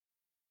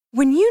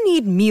When you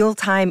need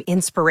mealtime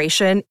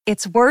inspiration,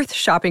 it's worth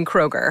shopping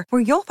Kroger,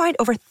 where you'll find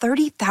over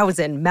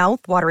 30,000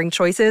 mouth-watering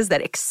choices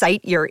that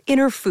excite your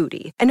inner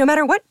foodie. And no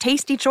matter what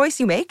tasty choice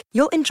you make,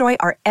 you'll enjoy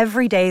our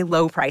everyday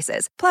low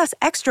prices, plus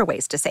extra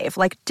ways to save,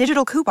 like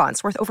digital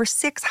coupons worth over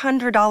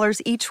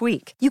 $600 each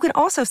week. You can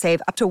also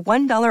save up to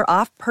 $1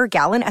 off per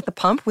gallon at the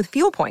pump with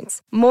fuel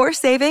points. More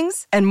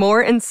savings and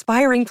more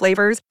inspiring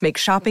flavors make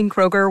shopping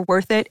Kroger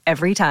worth it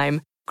every time.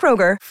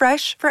 Kroger,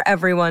 fresh for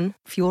everyone.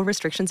 Fuel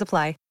restrictions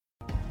apply.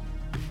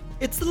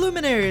 It's The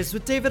Luminaries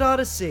with David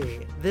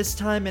Odyssey. This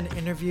time an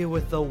interview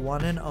with the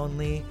one and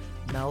only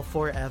Mel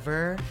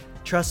Forever.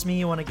 Trust me,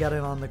 you want to get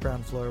in on the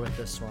ground floor with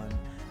this one.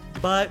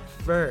 But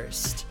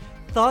first,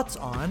 thoughts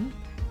on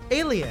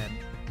Alien,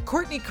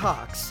 Courtney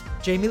Cox,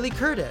 Jamie Lee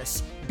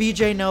Curtis,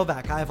 BJ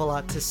Novak, I have a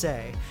lot to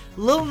say,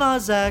 Lil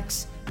Nas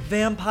X,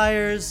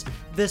 vampires,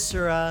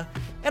 viscera,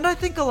 and I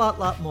think a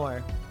lot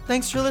more.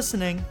 Thanks for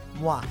listening.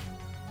 Mwah.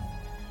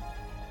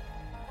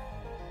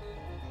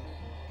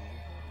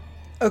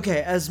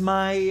 Okay, as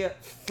my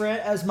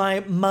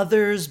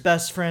mother's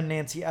best friend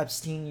Nancy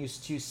Epstein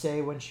used to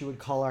say when she would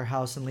call our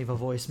house and leave a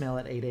voicemail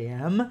at 8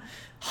 a.m.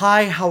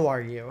 Hi, how are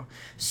you?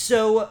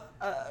 So,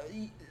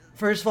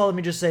 first of all, let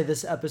me just say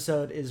this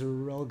episode is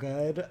real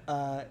good.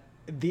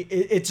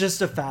 It's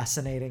just a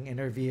fascinating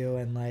interview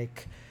and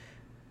like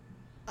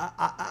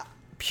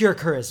pure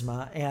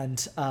charisma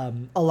and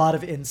a lot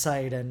of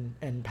insight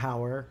and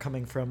power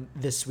coming from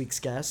this week's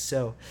guest.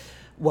 So,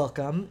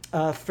 welcome.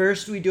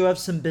 First, we do have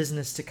some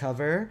business to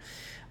cover.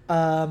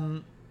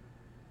 I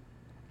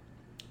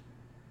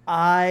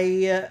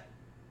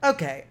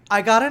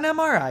got an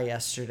MRI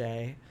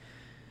yesterday.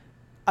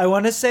 I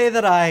want to say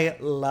that I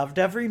loved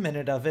every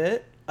minute of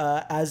it.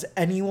 As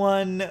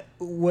anyone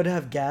would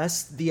have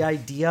guessed, the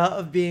idea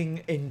of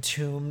being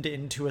entombed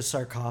into a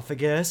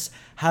sarcophagus,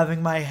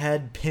 having my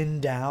head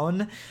pinned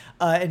down,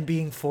 and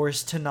being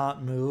forced to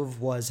not move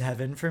was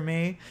heaven for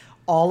me.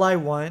 All I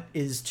want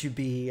is to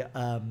be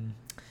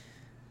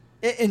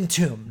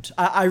entombed.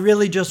 I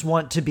really just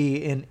want to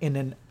be in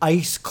an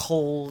ice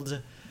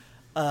cold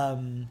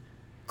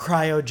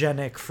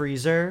cryogenic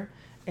freezer,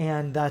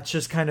 and that's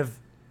just kind of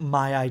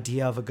my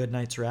idea of a good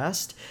night's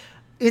rest.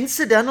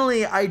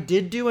 Incidentally, I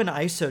did do an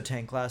ISO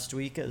tank last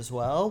week as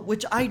well,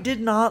 which I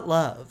did not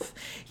love.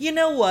 You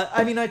know what?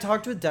 I mean, I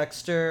talked with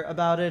Dexter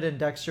about it, and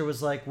Dexter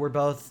was like, we're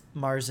both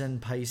Mars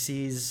and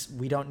Pisces.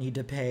 We don't need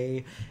to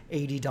pay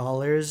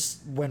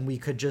 $80 when we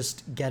could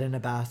just get in a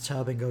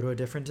bathtub and go to a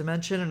different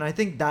dimension. And I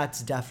think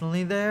that's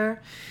definitely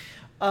there.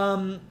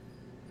 I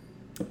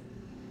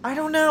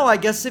don't know. I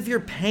guess if you're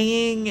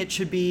paying, it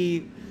should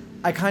be...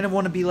 I kind of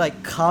want to be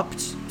like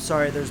cupped.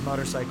 Sorry, there's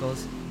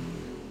motorcycles.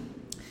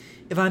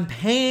 If I'm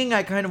paying,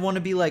 I kind of want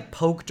to be like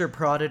poked or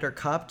prodded or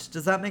cupped.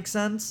 Does that make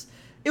sense?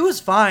 It was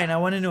fine. I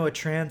went into a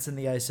trance in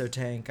the ISO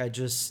tank. I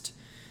just...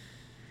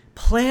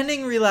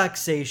 Planning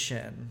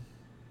relaxation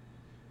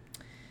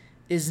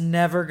is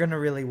never going to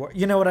really work.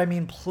 You know what I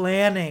mean?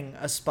 Planning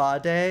a spa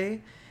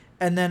day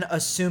and then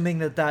assuming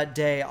that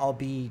day I'll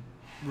be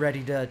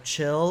ready to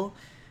chill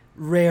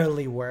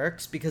rarely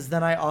works, because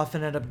then I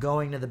often end up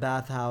going to the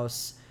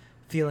bathhouse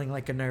feeling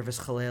like a nervous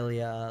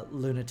Khalalia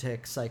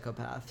lunatic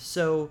psychopath.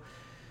 So...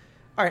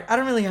 All right, I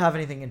don't really have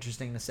anything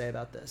interesting to say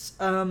about this.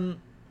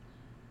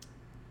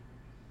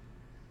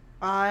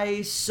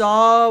 I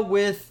saw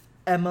with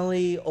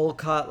Emily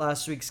Olcott,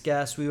 last week's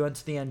guest, we went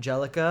to the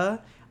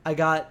Angelica. I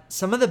got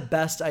some of the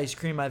best ice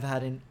cream I've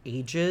had in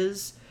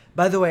ages.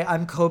 By the way,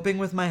 I'm coping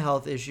with my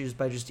health issues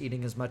by just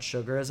eating as much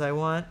sugar as I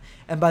want.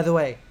 And by the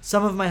way,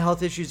 some of my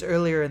health issues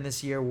earlier in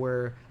this year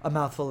were a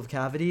mouthful of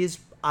cavities.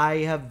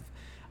 I'm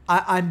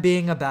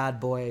being a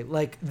bad boy.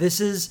 Like, this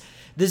is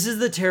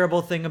the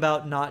terrible thing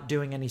about not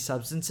doing any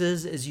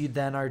substances, is you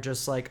then are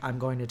just like, I'm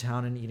going to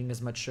town and eating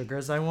as much sugar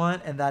as I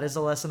want. And that is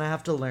a lesson I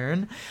have to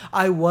learn.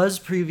 I was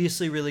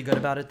previously really good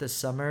about it this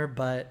summer,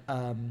 but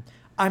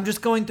I'm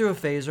just going through a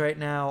phase right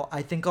now.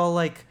 I think I'll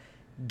like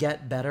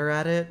get better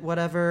at it,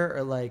 whatever,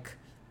 or like,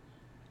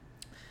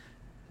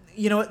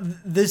 you know what?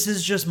 This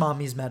is just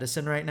mommy's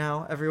medicine right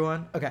now,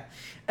 everyone. Okay.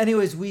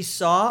 Anyways, we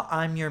saw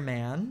I'm Your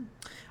Man.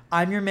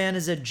 I'm Your Man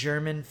is a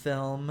German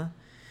film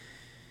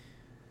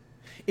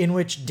in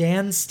which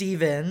Dan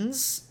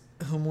Stevens,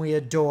 whom we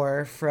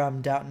adore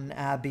from Downton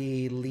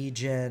Abbey,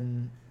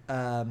 Legion,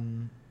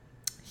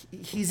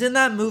 he's in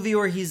that movie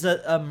where he's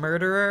a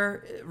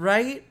murderer,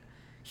 right?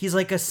 He's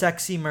like a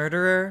sexy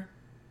murderer.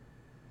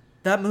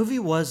 That movie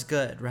was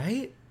good,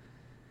 right?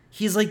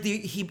 He's like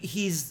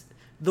he's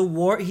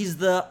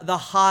the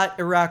hot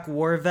Iraq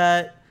war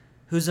vet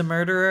who's a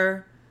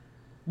murderer.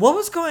 What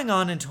was going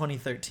on in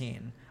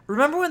 2013?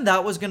 Remember when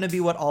that was going to be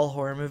what all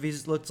horror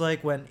movies looked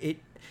like, when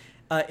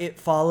It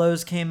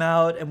Follows came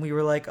out and we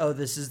were like, oh,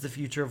 this is the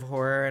future of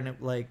horror, and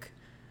it like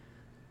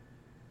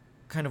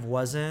kind of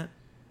wasn't.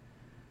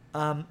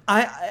 Am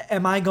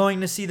I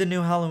going to see the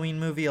new Halloween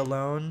movie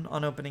alone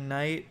on opening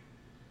night?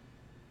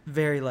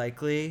 Very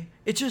likely.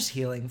 It's just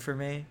healing for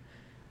me.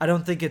 I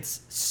don't think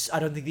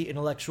the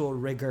intellectual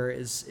rigor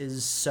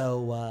is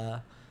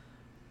so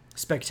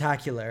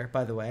spectacular,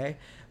 by the way,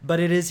 but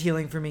it is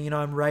healing for me. You know,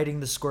 I'm writing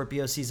the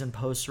Scorpio season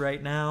post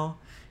right now,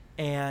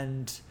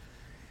 and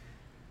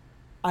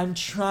I'm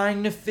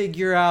trying to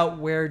figure out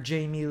where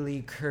Jamie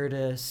Lee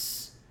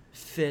Curtis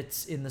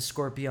fits in the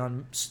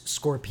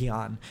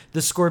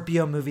the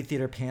Scorpio movie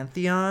theater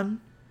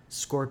pantheon.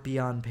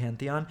 Scorpion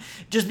pantheon,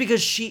 just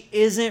because she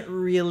isn't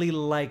really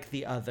like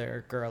the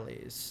other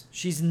girlies.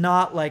 She's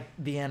not like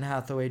the Anne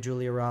Hathaway,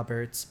 Julia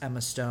Roberts,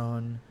 Emma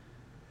Stone,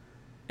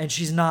 and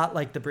she's not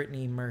like the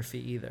Brittany Murphy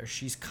either.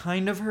 She's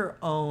kind of her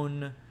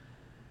own.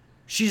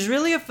 She's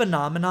really a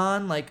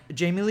phenomenon. Like,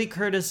 Jamie Lee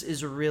Curtis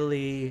is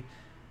really,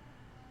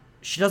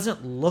 she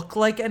doesn't look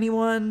like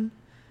anyone.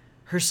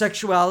 Her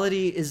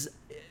sexuality is,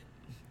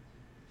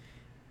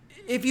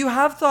 if you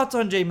have thoughts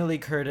on Jamie Lee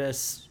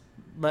Curtis,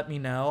 let me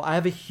know. I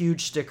have a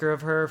huge sticker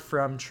of her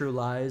from True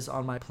Lies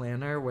on my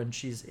planner when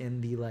she's in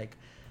the, like,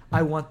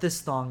 I want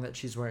this thong that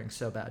she's wearing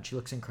so bad. She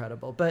looks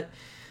incredible. But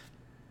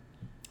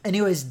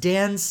anyways,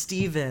 Dan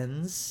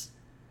Stevens.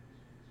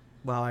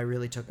 Wow, I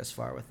really took us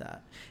far with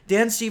that.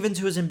 Dan Stevens,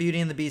 who was in Beauty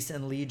and the Beast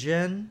and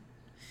Legion,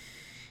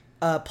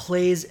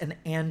 plays an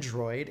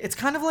android. It's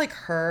kind of like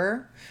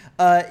her.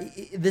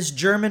 This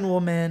German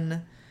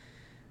woman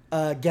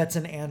gets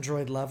an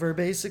android lover,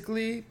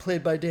 basically,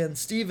 played by Dan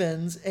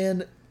Stevens,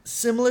 and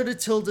similar to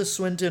Tilda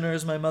Swinton, or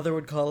as my mother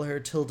would call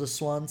her, Tilda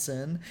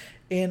Swanson,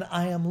 in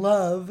I Am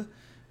Love,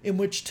 in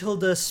which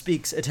Tilda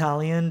speaks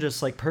Italian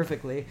just like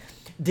perfectly.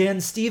 Dan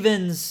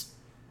Stevens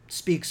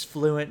speaks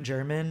fluent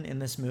German in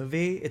this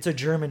movie. It's a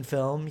German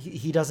film.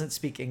 He doesn't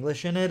speak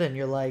English in it, and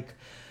you're like,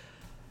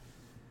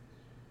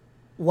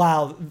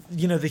 wow,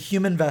 you know, the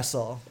human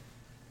vessel,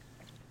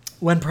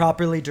 when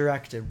properly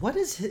directed. What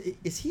is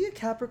he a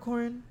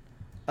Capricorn?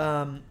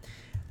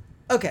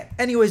 Okay,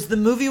 anyways, the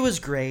movie was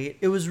great.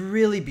 It was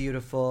really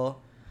beautiful.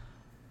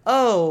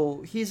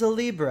 Oh, he's a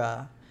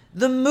Libra.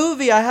 The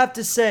movie, I have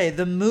to say,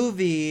 the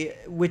movie,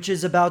 which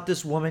is about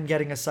this woman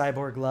getting a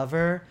cyborg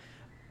lover,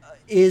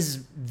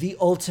 is the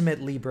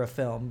ultimate Libra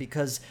film,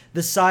 because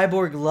the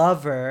cyborg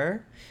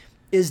lover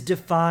is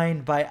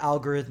defined by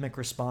algorithmic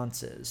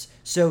responses.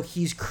 So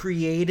he's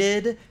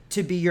created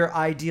to be your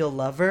ideal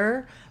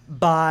lover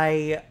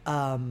by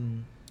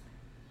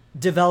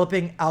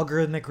developing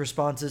algorithmic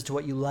responses to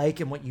what you like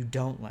and what you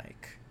don't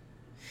like.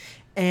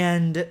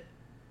 And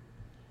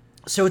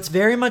so it's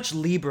very much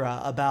Libra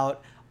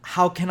about,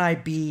 how can I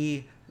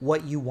be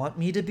what you want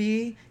me to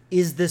be?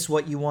 Is this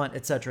what you want?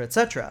 Etc.,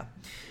 etc.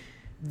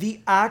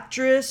 The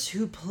actress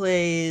who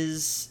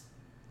plays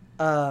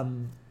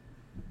the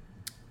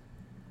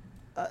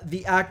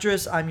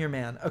actress, I'm Your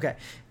Man. Okay.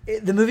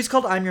 The movie's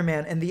called I'm Your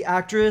Man, and the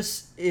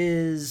actress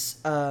is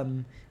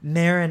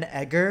Maren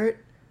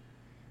Eggert.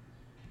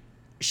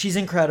 She's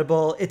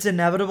incredible. It's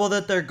inevitable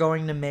that they're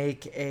going to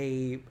make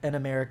an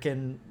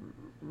American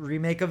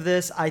remake of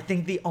this. I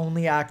think the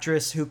only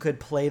actress who could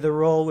play the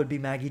role would be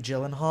Maggie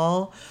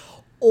Gyllenhaal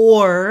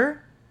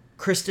or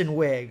Kristen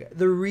Wiig.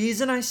 The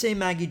reason I say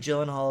Maggie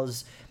Gyllenhaal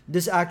is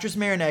this actress,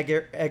 Maren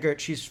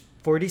Eggert, she's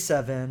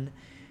 47,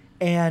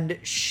 and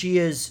she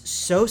is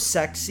so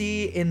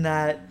sexy in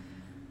that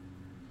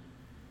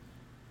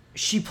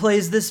she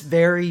plays this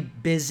very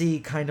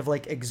busy, kind of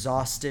like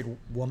exhausted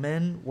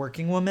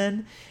working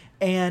woman.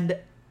 And,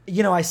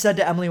 you know, I said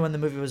to Emily when the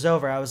movie was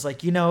over, I was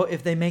like, you know,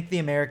 if they make the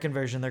American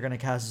version, they're going to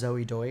cast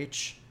Zoe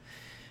Deutsch.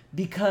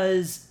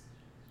 Because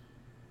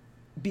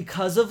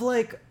of,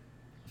 like,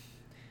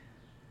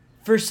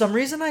 for some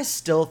reason, I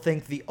still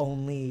think the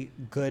only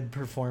good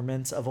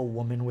performance of a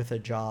woman with a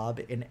job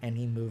in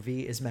any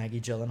movie is Maggie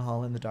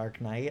Gyllenhaal in The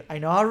Dark Knight. I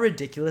know how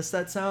ridiculous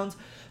that sounds,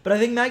 but I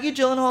think Maggie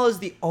Gyllenhaal is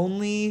the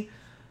only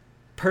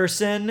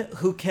person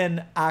who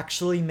can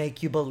actually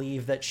make you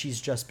believe that she's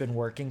just been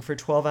working for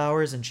 12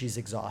 hours and she's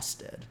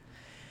exhausted.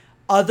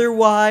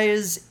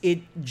 Otherwise,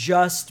 it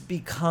just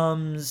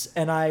becomes,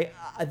 and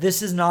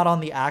this is not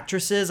on the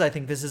actresses, I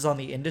think this is on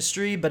the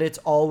industry, but it's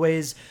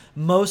always,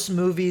 most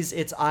movies,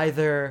 it's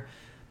either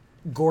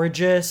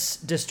gorgeous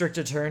district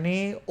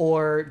attorney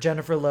or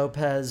Jennifer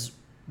Lopez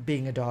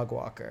being a dog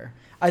walker.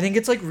 I think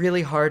it's like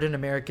really hard in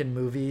American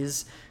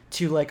movies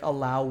to like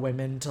allow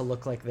women to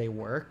look like they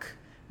work,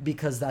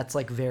 because that's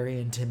like very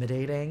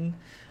intimidating.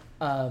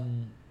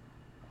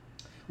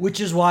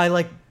 Which is why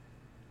like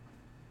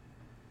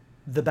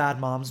the Bad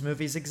Moms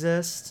movies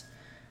exist.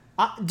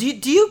 Do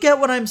you get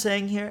what I'm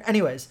saying here?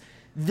 Anyways,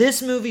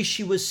 this movie,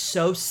 she was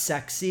so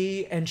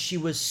sexy and she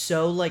was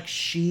so like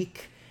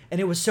chic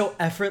and it was so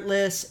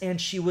effortless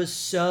and she was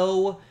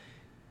so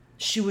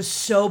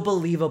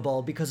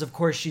believable because of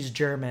course she's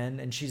German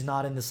and she's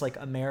not in this like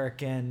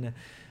American,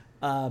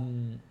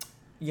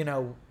 you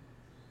know,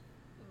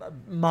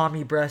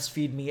 mommy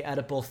breastfeed me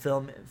Oedipal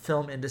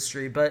film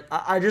industry. But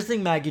I just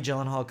think Maggie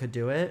Gyllenhaal could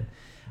do it.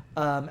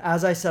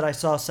 As I said, I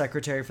saw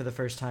Secretary for the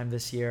first time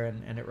this year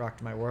and it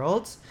rocked my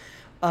world.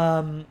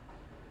 I'm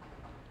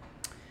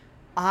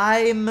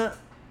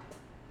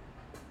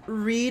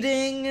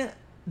reading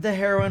The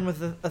Heroine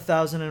with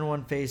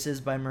 1,001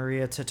 Faces by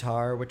Maria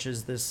Tatar, which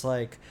is this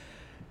like,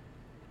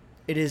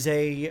 it is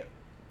a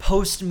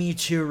post-Me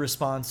Too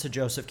response to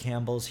Joseph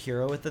Campbell's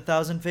Hero with a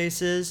Thousand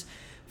Faces.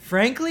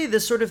 Frankly,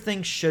 this sort of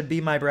thing should be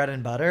my bread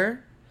and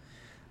butter.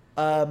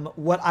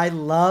 What I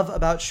love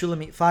about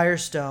Shulamit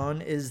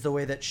Firestone is the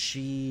way that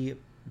she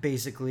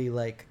basically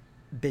like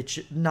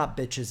not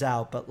bitches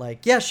out, but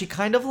like, yeah, she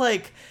kind of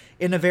like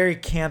in a very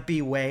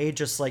campy way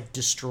just like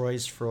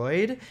destroys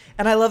Freud.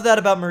 And I love that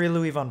about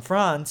Marie-Louise von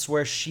Franz,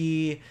 where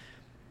she,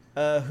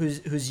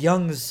 who's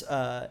Jung's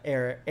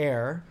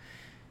heir,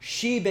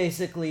 she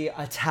basically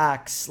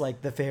attacks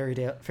like the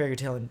fairy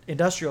tale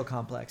industrial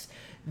complex.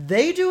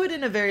 They do it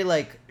in a very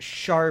like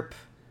sharp,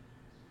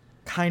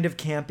 kind of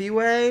campy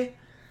way.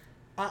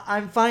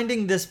 I'm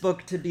finding this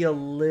book to be a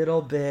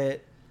little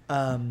bit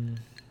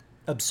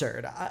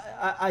absurd.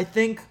 I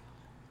think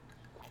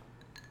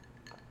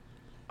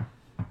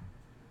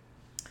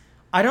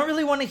I don't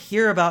really want to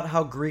hear about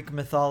how Greek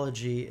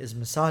mythology is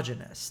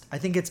misogynist. I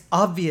think it's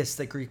obvious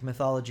that Greek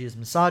mythology is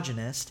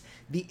misogynist.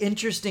 The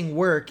interesting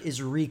work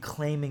is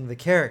reclaiming the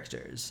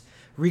characters,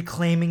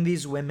 reclaiming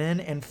these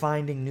women and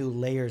finding new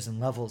layers and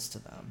levels to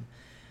them.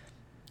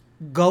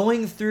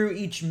 Going through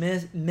each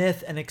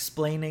myth and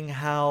explaining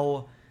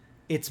how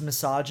it's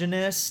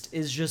misogynist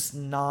is just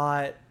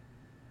not,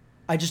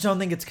 I just don't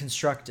think it's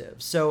constructive.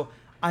 So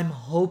I'm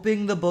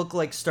hoping the book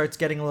like starts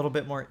getting a little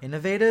bit more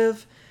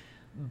innovative,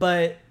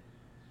 but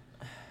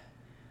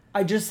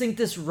I just think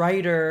the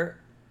writer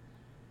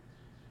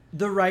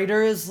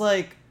is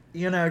like,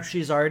 you know,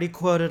 she's already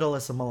quoted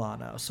Alyssa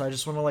Milano. So I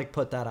just want to like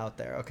put that out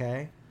there.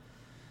 Okay.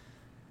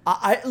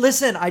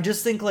 Listen, I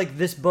just think like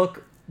this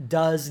book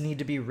does need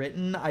to be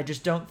written. I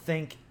just don't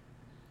think,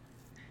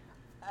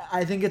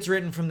 I think it's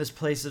written from this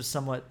place of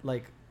somewhat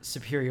like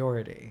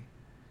superiority,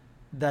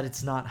 that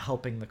it's not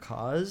helping the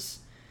cause.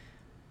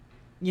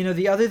 You know,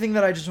 the other thing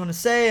that I just want to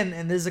say,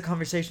 and this is a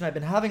conversation I've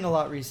been having a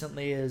lot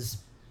recently, is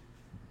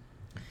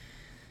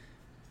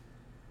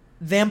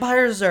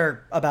vampires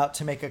are about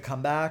to make a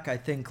comeback. I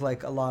think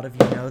like a lot of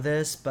you know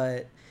this,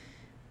 but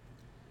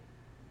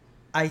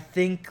I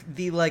think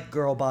the like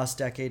girl boss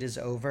decade is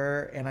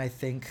over, and I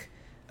think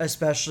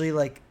especially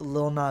like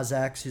Lil Nas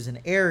X, who's an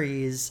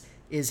Aries,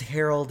 is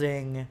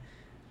heralding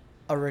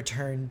a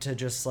return to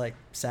just like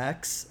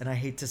sex. And I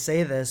hate to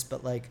say this,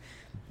 but like,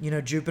 you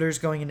know, Jupiter's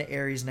going into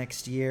Aries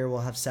next year. We'll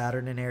have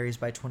Saturn in Aries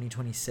by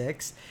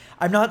 2026.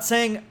 I'm not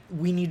saying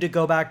we need to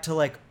go back to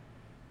like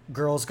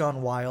Girls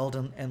Gone Wild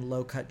and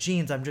low cut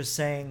jeans. I'm just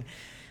saying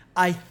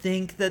I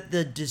think that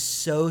the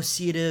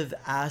dissociative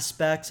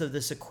aspects of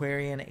this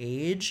Aquarian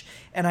age,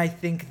 and I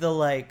think the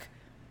like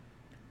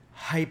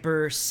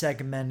hyper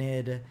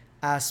segmented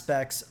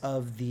aspects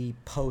of the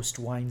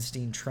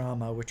post-Weinstein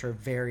trauma, which are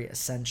very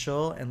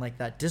essential, and like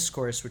that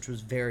discourse, which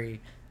was very,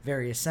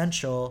 very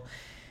essential.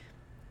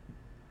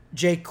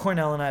 Jake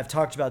Cornell and I have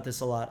talked about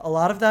this a lot. A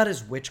lot of that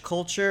is witch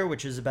culture,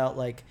 which is about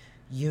like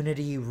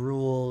unity,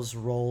 rules,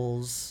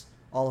 roles,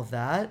 all of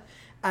that.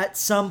 At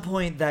some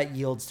point that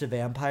yields to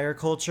vampire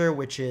culture,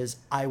 which is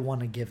I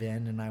want to give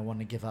in and I want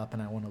to give up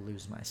and I want to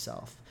lose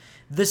myself.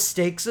 The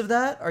stakes of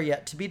that are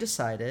yet to be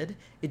decided.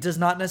 It does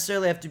not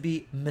necessarily have to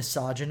be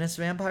misogynist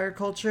vampire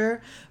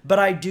culture, but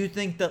I do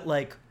think that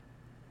like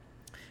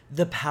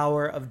the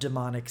power of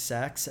demonic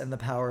sex and the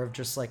power of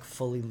just like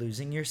fully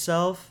losing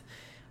yourself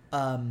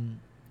in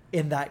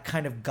that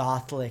kind of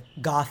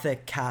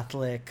gothic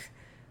Catholic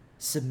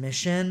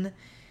submission,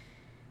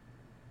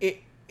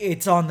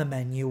 it's on the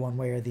menu one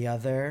way or the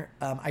other.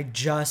 I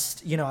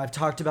just, you know, I've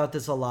talked about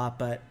this a lot,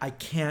 but I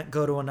can't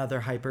go to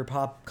another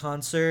hyperpop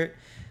concert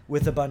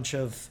with a bunch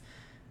of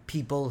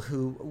people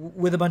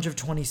with a bunch of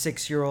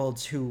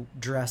 26-year-olds who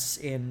dress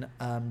in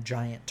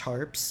giant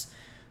tarps,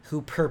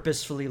 who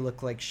purposefully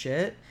look like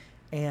shit,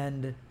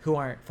 and who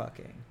aren't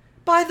fucking.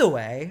 By the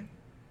way,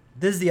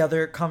 this is the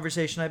other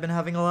conversation I've been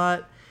having a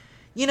lot.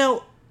 You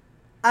know,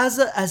 as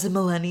a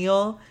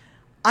millennial,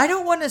 I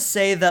don't want to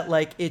say that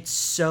like it's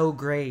so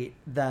great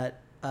that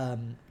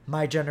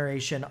my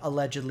generation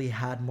allegedly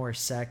had more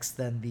sex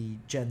than the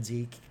Gen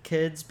Z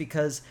kids,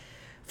 because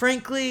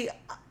frankly,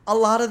 a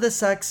lot of the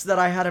sex that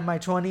I had in my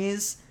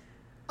 20s,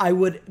 I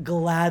would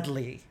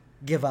gladly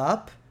give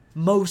up.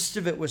 Most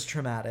of it was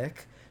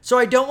traumatic. So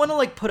I don't want to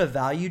like put a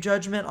value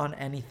judgment on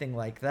anything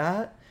like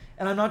that.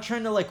 And I'm not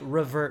trying to like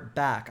revert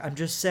back. I'm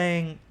just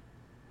saying,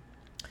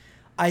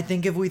 I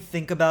think if we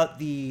think about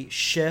the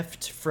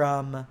shift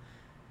from,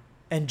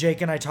 and Jake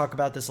and I talk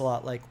about this a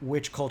lot, like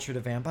witch culture to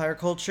vampire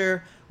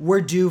culture,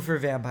 we're due for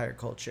vampire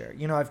culture.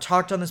 You know, I've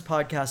talked on this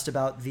podcast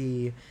about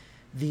the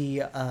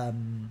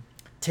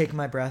Take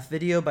My Breath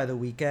video by The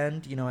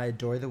Weeknd. You know, I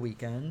adore The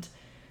Weeknd.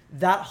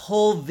 That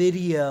whole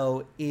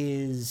video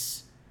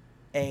is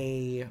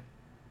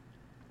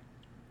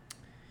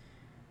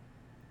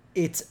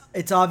it's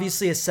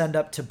obviously a send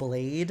up to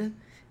Blade,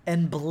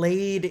 and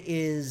Blade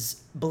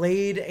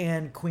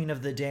and Queen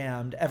of the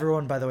Damned.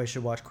 Everyone, by the way,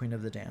 should watch Queen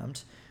of the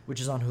Damned, which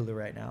is on Hulu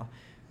right now.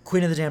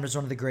 Queen of the Damned is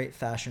one of the great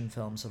fashion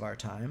films of our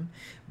time.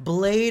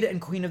 Blade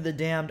and Queen of the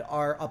Damned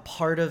are a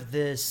part of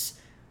this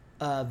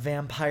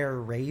vampire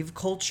rave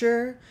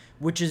culture,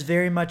 which is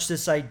very much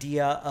this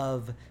idea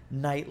of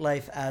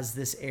nightlife as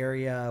this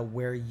area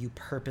where you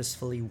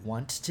purposefully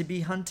want to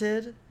be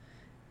hunted.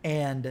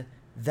 And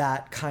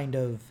that kind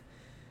of...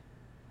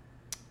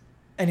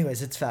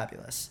 Anyways, it's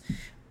fabulous.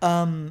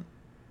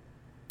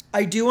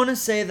 I do want to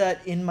say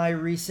that in my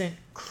recent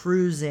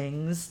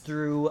cruisings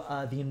through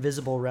the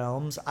invisible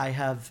realms,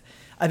 I've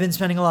been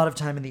spending a lot of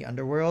time in the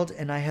underworld,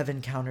 and I have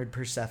encountered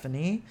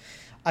Persephone.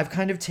 I've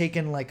kind of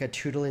taken like a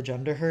tutelage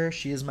under her.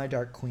 She is my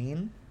dark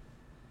queen.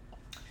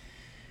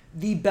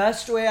 The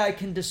best way I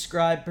can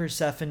describe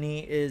Persephone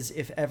is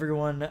if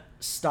everyone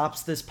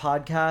stops this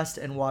podcast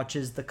and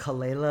watches the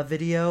Kalela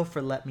video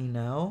for Let Me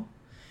Know.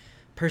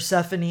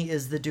 Persephone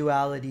is the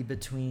duality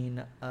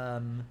between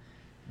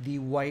the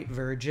white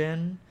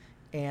virgin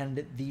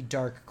and the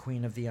dark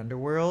queen of the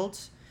underworld.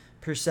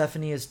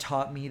 Persephone has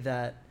taught me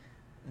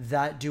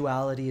that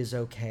duality is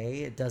okay.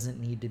 It doesn't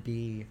need to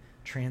be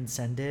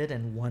transcended,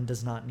 and one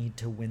does not need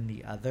to win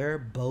the other.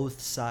 Both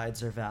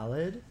sides are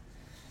valid.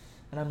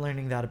 And I'm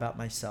learning that about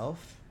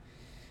myself.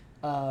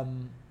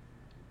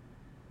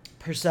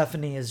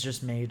 Persephone is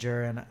just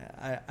major, and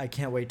I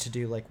can't wait to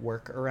do like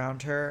work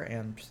around her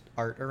and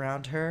art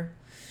around her.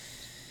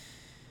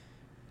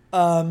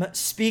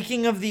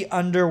 Speaking of the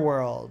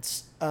underworld,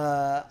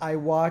 I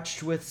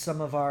watched with some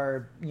of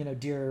our,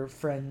 dear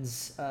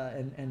friends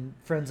and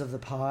friends of the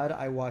pod.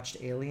 I watched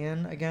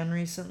Alien again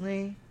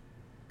recently.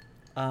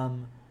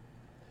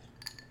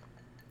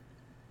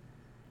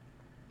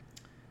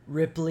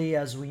 Ripley,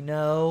 as we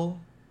know,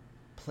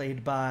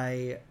 played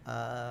by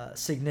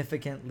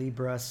significant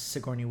Libra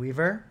Sigourney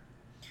Weaver.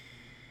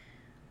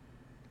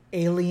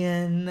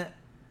 Alien,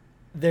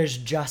 there's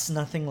just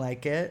nothing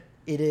like it.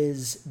 It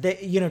is,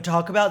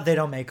 talk about they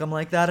don't make them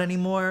like that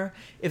anymore.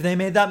 If they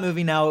made that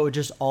movie now, it would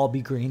just all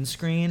be green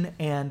screen.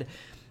 And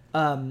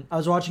I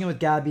was watching it with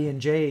Gabby and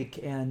Jake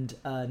and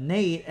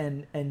Nate,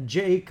 and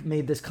Jake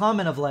made this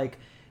comment of like,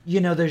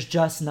 there's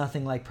just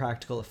nothing like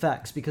practical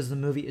effects because the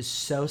movie is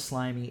so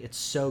slimy, it's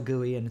so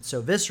gooey, and it's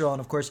so visceral. And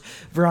of course,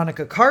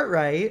 Veronica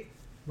Cartwright,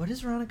 what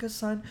is Veronica's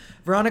son?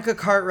 Veronica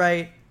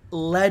Cartwright,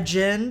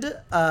 legend,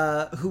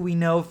 who we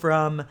know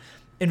from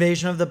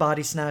Invasion of the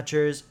Body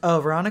Snatchers. Oh,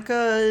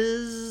 Veronica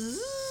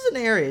is an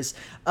Aries,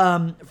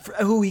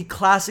 who we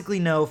classically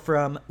know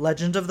from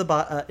Invasion of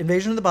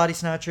the Body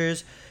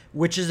Snatchers,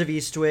 Witches of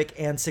Eastwick,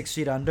 and 6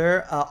 Feet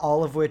Under,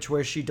 all of which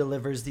where she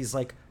delivers these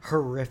like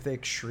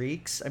horrific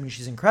shrieks. I mean,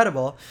 she's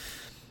incredible.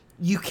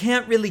 You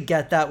can't really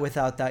get that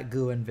without that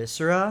goo and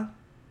viscera.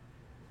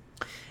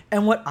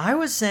 And what I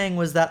was saying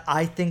was that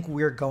I think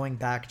we're going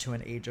back to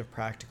an age of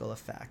practical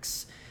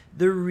effects.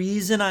 The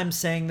reason I'm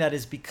saying that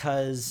is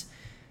because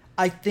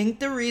I think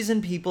the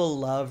reason people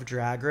love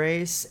Drag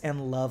Race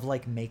and love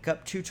like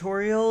makeup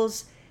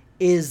tutorials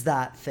is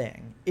that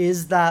thing.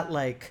 Is that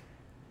like...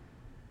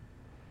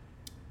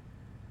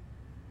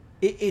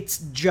 It's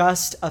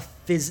just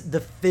the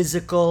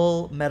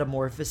physical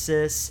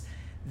metamorphosis,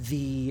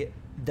 the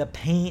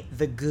paint,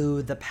 the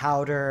goo, the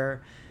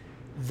powder,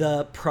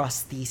 the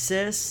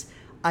prosthesis,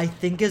 I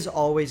think is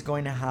always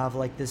going to have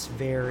like this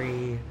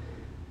very,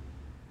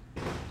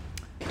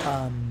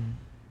 I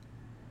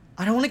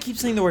don't want to keep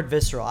saying the word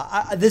visceral,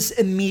 this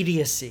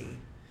immediacy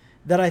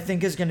that I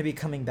think is going to be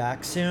coming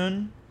back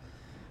soon.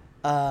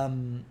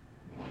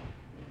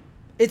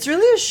 It's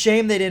really a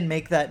shame they didn't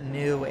make that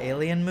new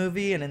Alien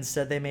movie and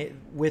instead they made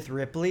with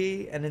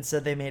Ripley and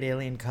instead they made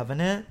Alien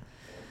Covenant.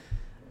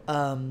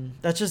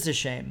 That's just a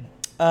shame.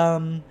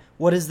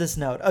 What is this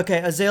note? Okay,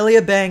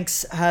 Azalea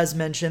Banks has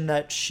mentioned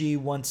that she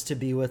wants to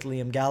be with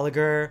Liam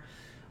Gallagher.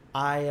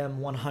 I am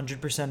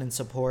 100% in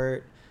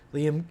support.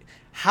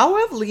 How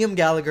have Liam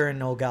Gallagher and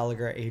Noel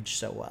Gallagher aged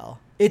so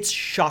well? It's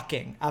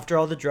shocking. After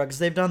all the drugs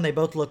they've done, they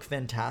both look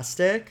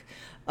fantastic.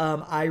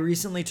 I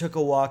recently took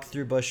a walk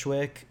through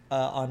Bushwick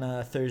on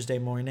a Thursday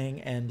morning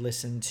and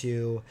listened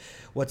to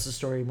What's the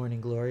Story,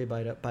 Morning Glory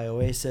by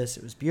Oasis.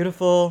 It was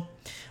beautiful.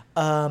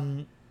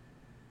 I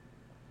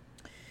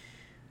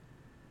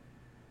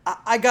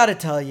gotta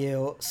tell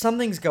you,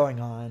 something's going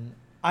on.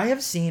 I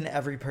have seen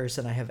every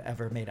person I have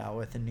ever made out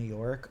with in New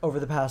York. Over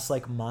the past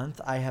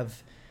month, I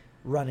have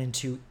run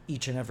into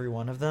each and every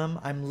one of them.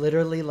 I'm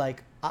literally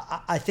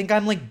I think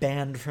I'm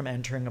banned from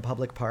entering a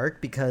public park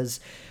because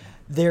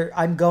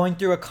I'm going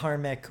through a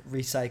karmic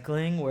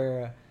recycling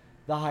where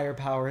the higher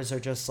powers are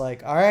just all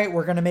right,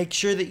 we're going to make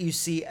sure that you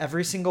see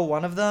every single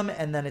one of them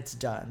and then it's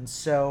done.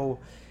 So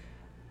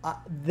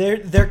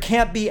there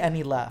can't be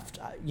any left.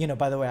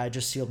 By the way, I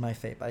just sealed my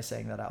fate by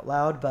saying that out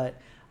loud, but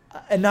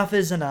enough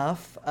is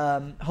enough.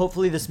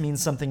 Hopefully this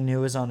means something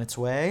new is on its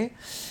way.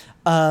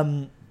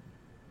 By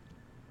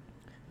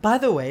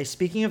the way,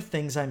 speaking of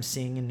things I'm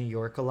seeing in New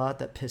York a lot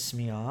that piss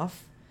me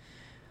off,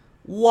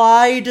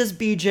 why does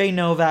BJ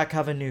Novak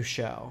have a new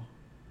show?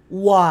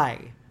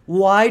 Why?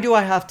 Why do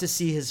I have to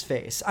see his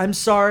face? I'm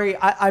sorry.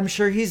 I'm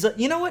sure he's...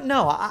 You know what?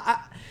 No.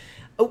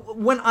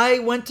 When I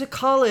went to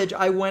college,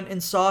 I went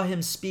and saw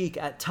him speak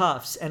at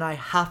Tufts, and I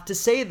have to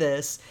say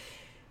this.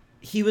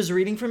 he was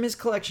reading from his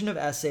collection of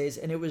essays,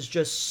 and it was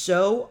just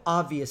so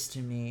obvious to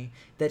me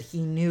that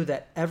he knew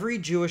that every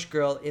Jewish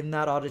girl in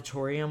that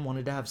auditorium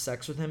wanted to have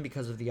sex with him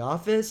because of The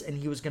Office, and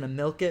he was going to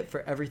milk it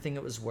for everything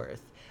it was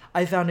worth.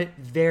 I found it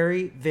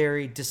very,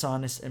 very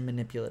dishonest and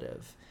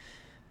manipulative.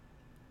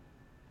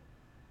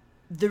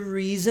 The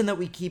reason that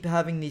we keep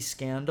having these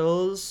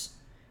scandals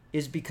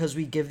is because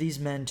we give these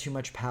men too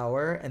much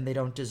power, and they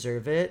don't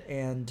deserve it,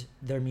 and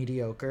they're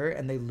mediocre,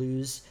 and they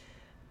lose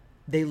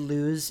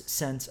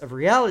sense of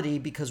reality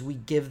because we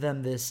give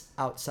them this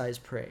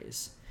outsized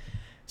praise.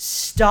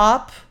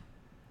 Stop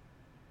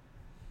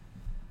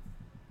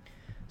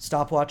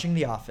watching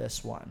The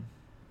Office, one.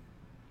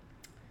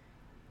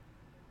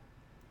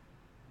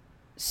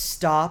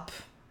 Stop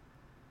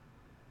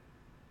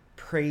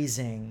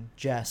praising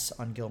Jess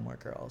on Gilmore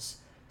Girls.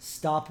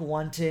 Stop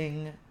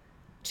wanting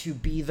to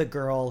be the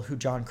girl who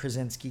John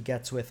Krasinski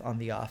gets with on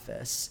The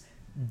Office.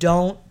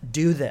 Don't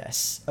do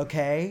this,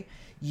 okay?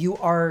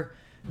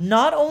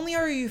 Not only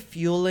are you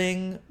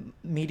fueling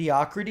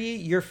mediocrity,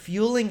 you're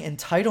fueling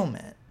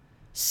entitlement.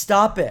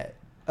 Stop it,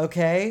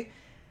 okay?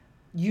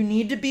 You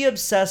need to be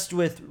obsessed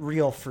with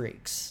real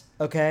freaks,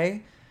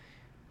 okay?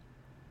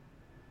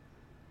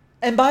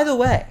 And by the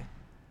way,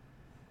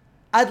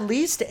 at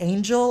least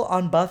Angel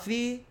on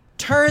Buffy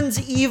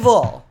turns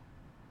evil.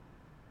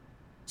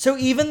 So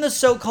even the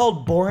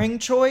so-called boring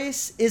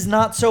choice is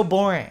not so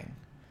boring.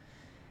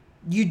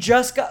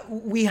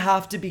 We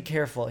have to be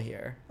careful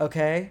here,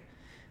 okay?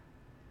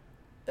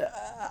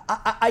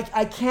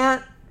 I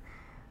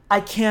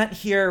can't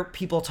hear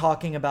people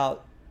talking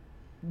about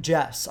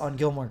Jess on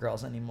Gilmore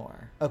Girls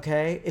anymore,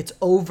 okay? It's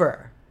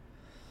over.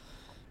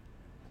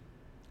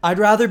 I'd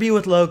rather be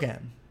with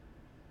Logan.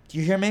 Do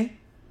you hear me?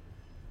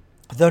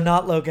 Though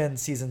not Logan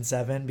season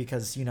 7,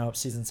 because,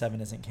 season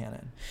 7 isn't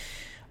canon.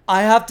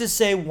 I have to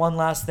say one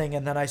last thing,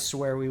 and then I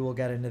swear we will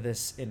get into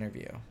this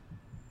interview.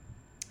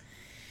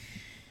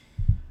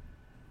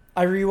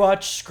 I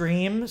rewatched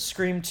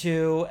Scream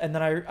 2, and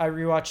then I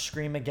rewatched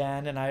Scream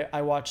again, and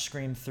I watched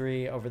Scream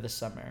 3 over the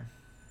summer.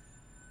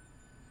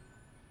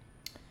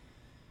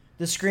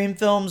 The Scream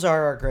films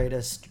are our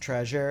greatest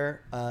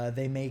treasure.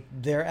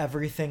 They're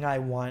everything I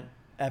want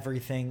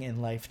everything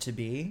in life to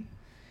be.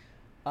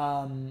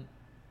 I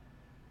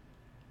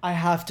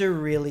have to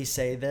really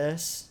say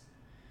this.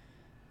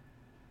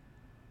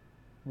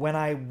 When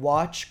I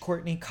watch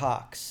Courtney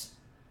Cox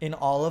in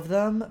all of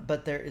them,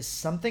 but there is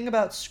something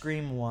about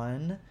Scream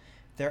 1.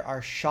 There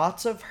are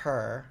shots of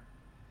her.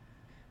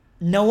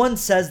 No one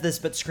says this,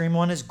 but Scream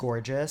 1 is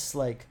gorgeous.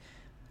 Like,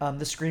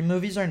 the Scream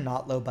movies are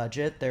not low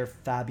budget. They're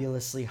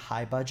fabulously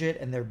high budget,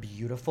 and they're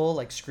beautiful.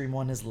 Like, Scream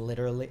 1 is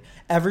literally...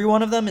 Every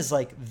one of them is,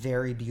 like,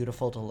 very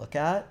beautiful to look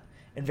at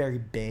and very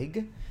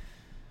big.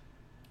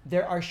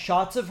 There are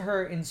shots of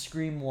her in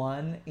Scream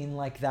 1 in,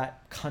 like,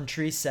 that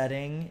country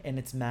setting in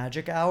its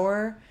magic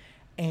hour,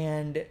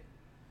 and...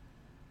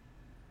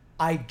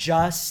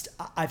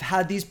 I've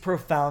had these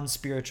profound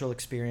spiritual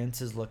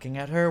experiences looking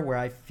at her where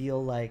I feel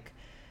like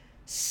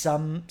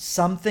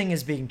something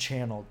is being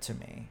channeled to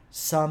me.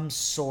 Some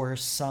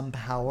source, some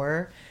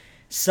power,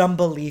 some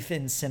belief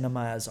in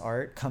cinema as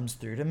art comes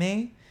through to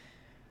me.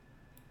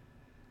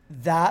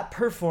 That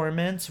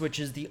performance, which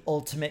is the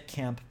ultimate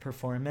camp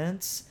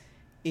performance,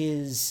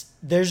 there's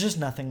just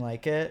nothing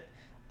like it.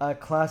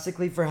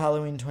 Classically for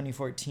Halloween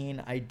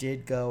 2014, I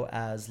did go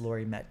as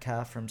Laurie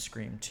Metcalf from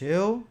Scream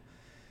 2.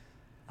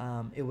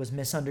 It was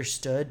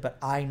misunderstood, but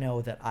I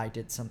know that I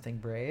did something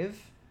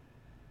brave.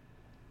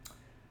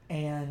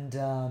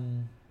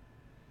 And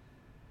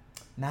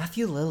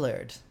Matthew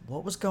Lillard,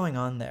 what was going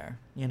on there,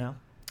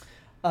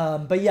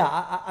 But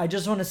yeah, I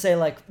just want to say,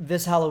 like,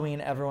 this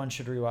Halloween, everyone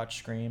should rewatch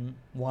Scream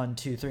 1,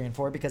 2, 3, and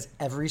 4, because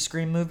every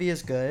Scream movie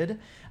is good.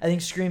 I think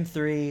Scream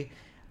 3,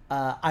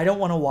 I don't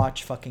want to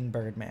watch fucking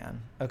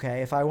Birdman,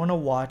 okay? If I want to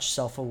watch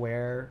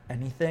self-aware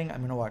anything,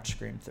 I'm going to watch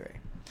Scream 3.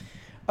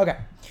 Okay,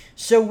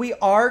 so we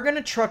are going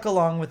to truck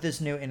along with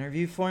this new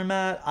interview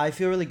format. I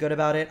feel really good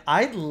about it.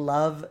 I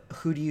love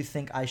Who Do You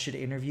Think I Should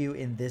Interview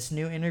in this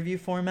new interview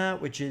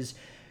format, which is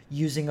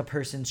using a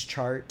person's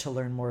chart to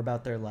learn more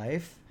about their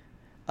life.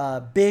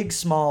 Big,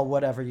 small,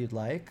 whatever you'd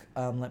like.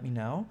 Let me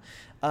know.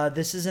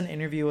 This is an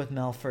interview with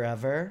Mel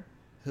Forever,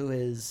 who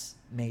is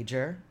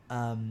major,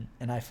 and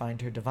I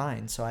find her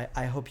divine. So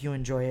I hope you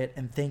enjoy it,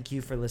 and thank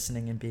you for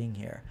listening and being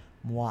here.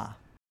 Moi.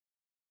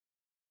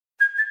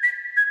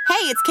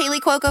 Hey, it's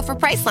Kaylee Cuoco for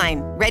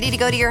Priceline. Ready to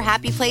go to your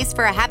happy place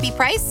for a happy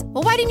price?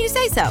 Well, why didn't you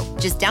say so?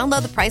 Just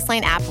download the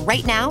Priceline app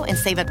right now and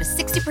save up to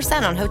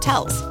 60% on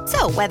hotels.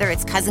 So whether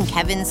it's Cousin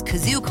Kevin's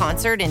Kazoo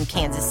Concert in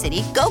Kansas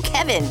City, go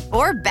Kevin,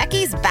 or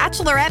Becky's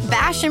Bachelorette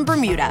Bash in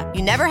Bermuda,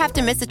 you never have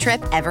to miss a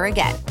trip ever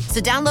again.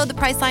 So download the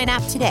Priceline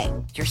app today.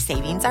 Your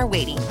savings are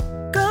waiting.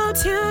 Go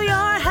to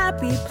your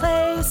happy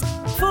place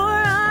for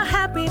a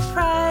happy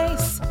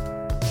price.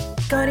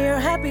 Go to your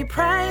happy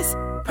price,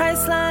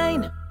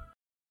 Priceline.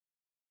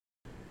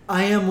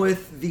 I am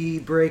with the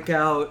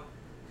breakout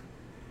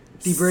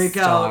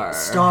star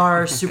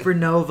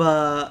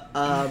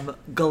supernova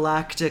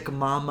galactic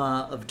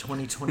mama of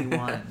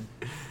 2021.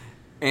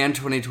 And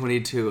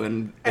 2022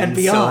 and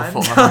beyond.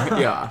 So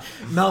far. Yeah.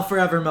 Mel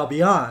forever, Mel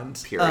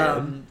beyond.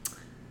 Period.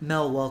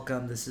 Mel,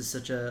 welcome. This is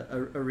such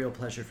a real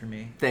pleasure for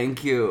me.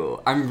 Thank you.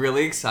 I'm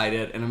really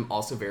excited, and I'm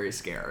also very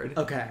scared.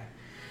 Okay.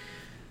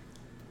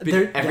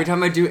 Every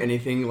time I do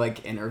anything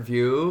like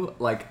interview,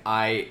 like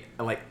I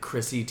like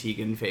Chrissy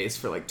Teigen face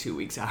for like 2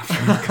 weeks after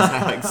because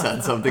I like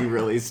said something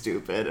really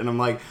stupid, and I'm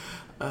like,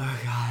 oh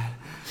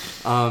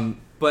god.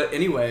 But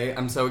anyway,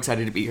 I'm so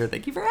excited to be here.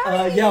 Thank you for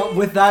having me. Yeah,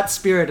 with that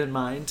spirit in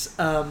mind.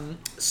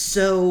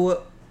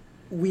 So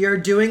we are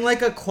doing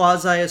like a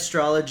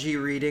quasi-astrology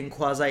reading,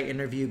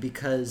 quasi-interview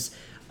because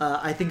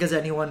I think as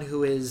anyone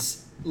who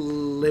is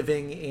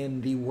living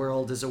in the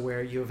world is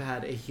aware, you have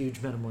had a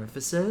huge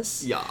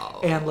metamorphosis. Yeah.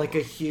 And like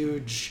a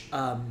huge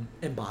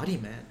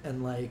embodiment.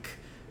 And like,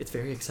 it's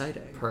very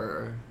exciting.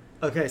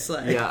 Okay,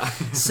 slay. Yeah.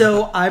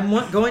 So I'm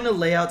going to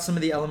lay out some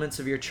of the elements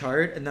of your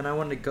chart, and then I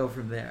want to go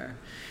from there.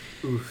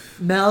 Oof.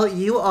 Mel,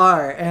 you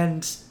are,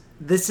 and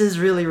this is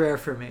really rare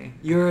for me.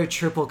 You're a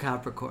triple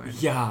Capricorn.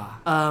 Yeah.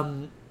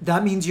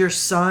 That means your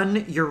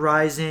sun, your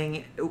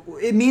rising.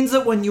 It means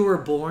that when you were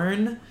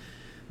born,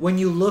 when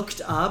you looked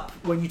up,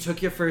 when you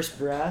took your first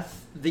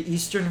breath, the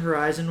eastern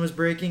horizon was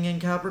breaking in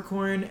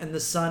Capricorn, and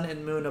the sun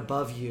and moon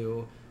above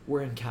you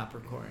were in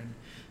Capricorn.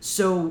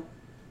 So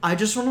I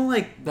just want to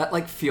like... That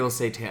like feels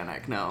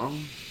satanic, no?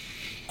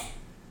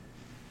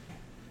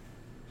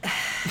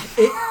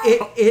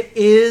 It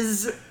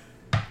is...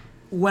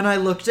 When I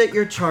looked at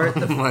your chart,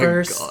 the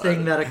first God.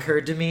 thing that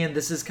occurred to me, and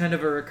this is kind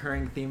of a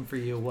recurring theme for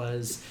you,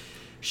 was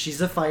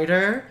she's a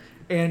fighter,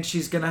 and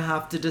she's going to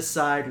have to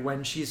decide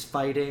when she's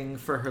fighting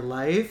for her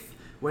life,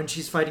 when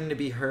she's fighting to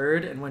be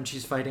heard, and when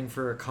she's fighting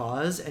for a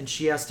cause, and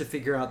she has to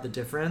figure out the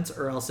difference,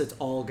 or else it's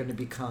all going to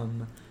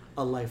become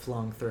a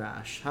lifelong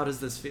thrash. How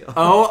does this feel?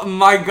 Oh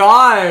my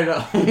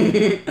god!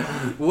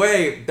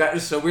 Wait, that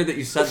is so weird that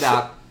you said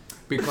that.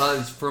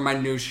 Because for my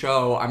new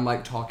show, I'm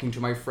like talking to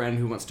my friend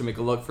who wants to make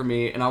a look for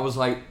me, and I was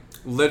like,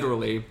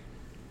 literally,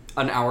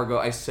 an hour ago,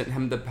 I sent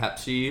him the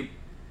Pepsi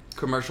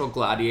commercial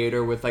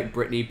Gladiator with like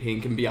Britney,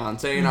 Pink, and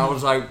Beyonce, and I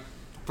was like,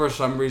 for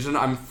some reason,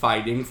 I'm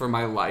fighting for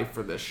my life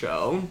for this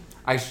show.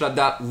 I said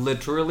that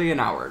literally an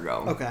hour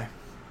ago. Okay.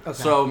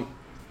 So,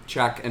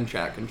 check and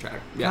check and check.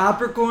 Yeah.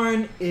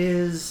 Capricorn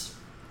is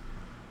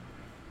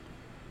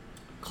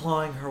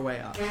clawing her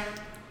way up.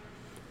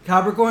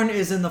 Capricorn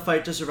is in the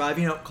fight to survive.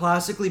 You know,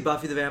 classically,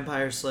 Buffy the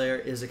Vampire Slayer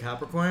is a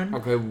Capricorn.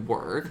 Okay,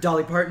 work.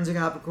 Dolly Parton's a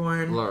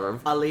Capricorn.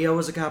 Love. Aaliyah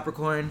was a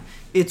Capricorn.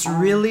 It's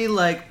really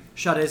like...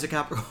 Sade's a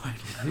Capricorn.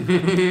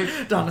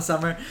 Donna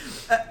Summer.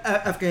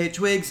 FKA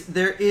Twigs.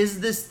 There is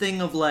this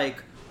thing of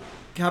like...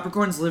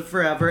 Capricorns live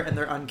forever and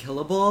they're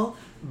unkillable.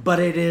 But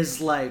it is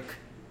like...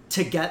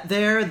 To get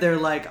there, they're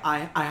like,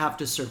 I have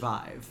to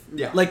survive.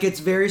 Yeah. Like,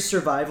 it's very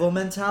survival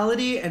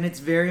mentality. And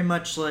it's very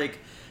much like...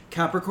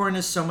 Capricorn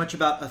is so much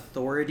about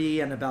authority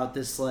and about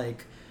this,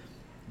 like,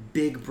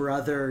 big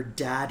brother,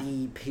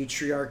 daddy,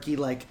 patriarchy,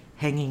 like,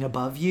 hanging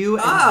above you.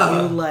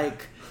 And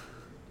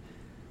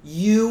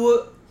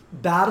you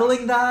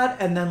battling that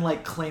and then,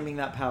 like, claiming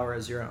that power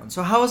as your own.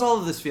 So how is all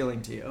of this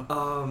feeling to you?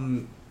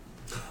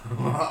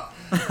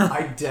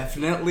 I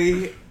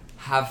definitely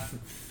have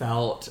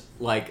felt,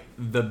 like,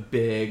 the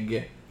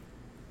big...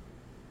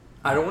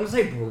 I don't want to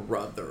say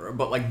brother,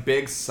 but, like,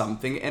 big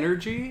something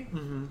energy.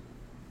 Mm-hmm.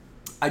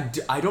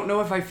 I don't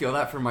know if I feel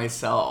that for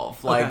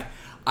myself. Like, okay.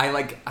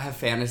 I have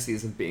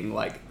fantasies of being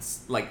like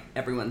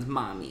everyone's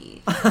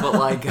mommy, but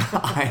like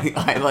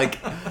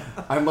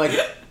I'm like,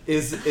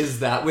 is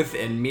that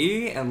within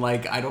me? And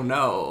like, I don't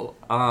know.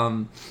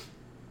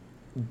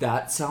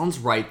 That sounds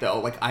right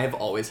though. Like, I have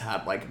always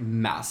had like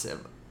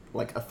massive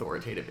like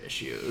authoritative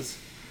issues,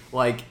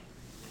 like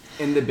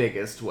in the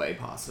biggest way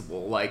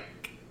possible, like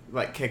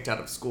kicked out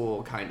of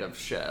school kind of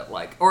shit,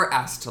 like, or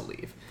asked to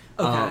leave.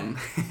 Okay.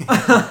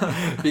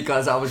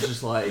 Because I was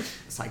just like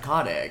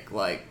psychotic,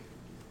 like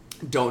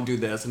don't do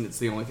this, and it's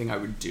the only thing I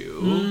would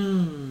do.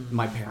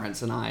 My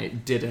parents and I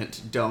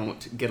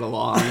don't get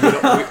along.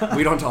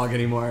 We don't talk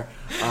anymore.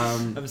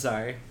 I'm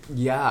sorry.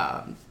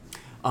 Yeah.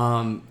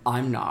 I'm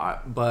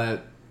not,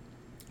 but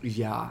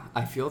yeah,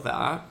 I feel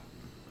that.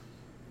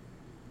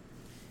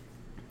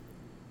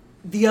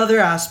 The other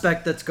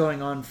aspect that's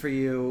going on for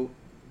you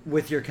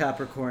with your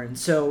Capricorn,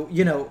 so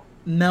you know,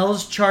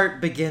 Mel's chart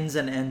begins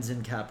and ends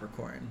in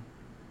Capricorn.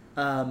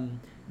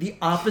 The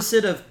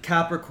opposite of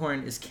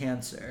Capricorn is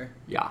Cancer.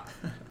 Yeah.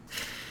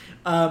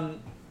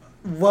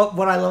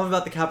 What I love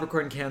about the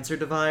Capricorn-Cancer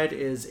divide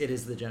is it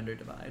is the gender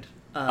divide.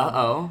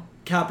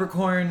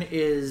 Capricorn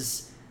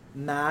is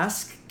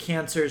masc,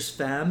 Cancer's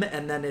femme,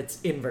 and then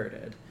it's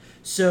inverted.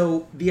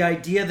 So the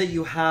idea that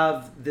you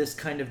have this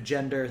kind of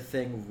gender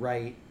thing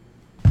right,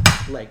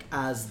 like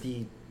as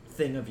the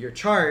thing of your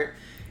chart,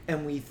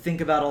 and we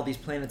think about all these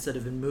planets that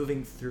have been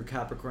moving through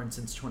Capricorn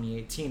since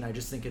 2018, I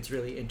just think it's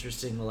really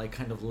interesting to like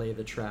kind of lay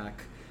the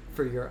track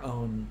for your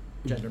own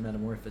gender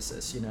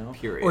metamorphosis, you know?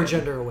 Period. Or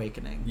gender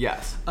awakening.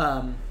 Yes.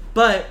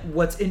 But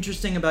what's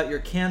interesting about your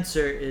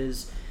Cancer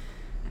is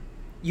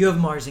you have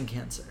Mars in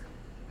Cancer.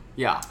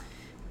 Yeah.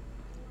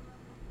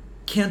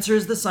 Cancer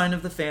is the sign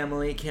of the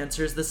family.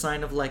 Cancer is the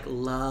sign of, like,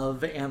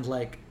 love and,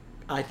 like,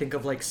 I think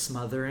of, like,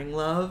 smothering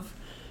love.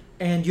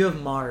 And you have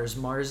Mars.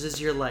 Mars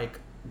is your, like,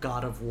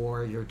 god of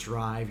war, your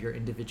drive, your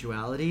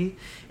individuality.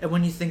 And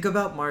when you think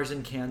about Mars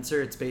in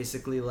Cancer, it's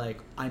basically like,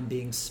 I'm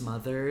being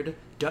smothered.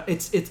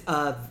 It's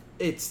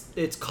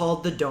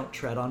called the don't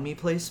tread on me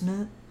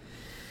placement.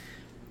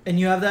 And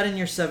you have that in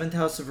your 7th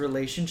house of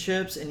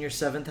relationships and your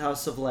 7th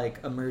house of, like,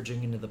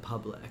 emerging into the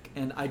public.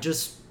 And I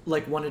just,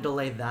 like, wanted to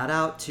lay that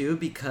out too,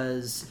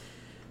 because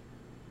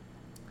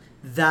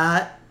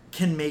that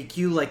can make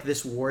you, like,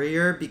 this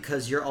warrior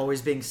because you're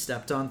always being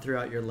stepped on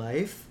throughout your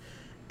life.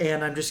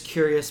 And I'm just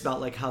curious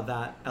about, like, how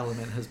that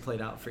element has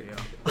played out for you.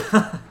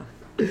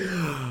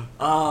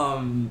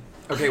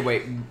 Okay,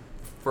 wait.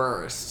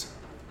 First,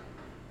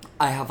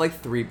 I have, like,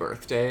 3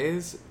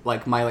 birthdays.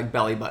 Like, my, like,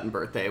 belly button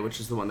birthday,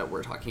 which is the one that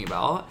we're talking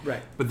about.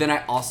 Right. But then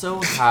I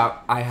also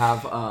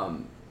have,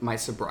 my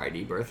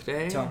sobriety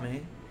birthday. Tell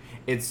me.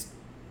 It's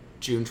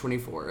June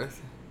 24th.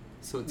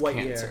 So it's What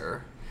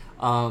Cancer.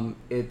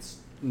 It's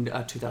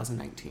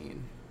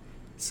 2019.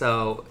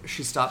 So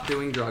she stopped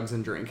doing drugs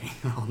and drinking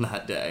on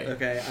that day.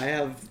 Okay, I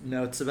have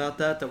notes about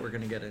that we're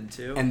going to get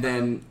into. And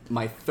then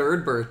my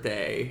 3rd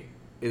birthday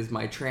is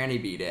my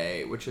tranny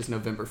B-Day, which is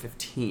November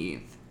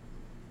 15th,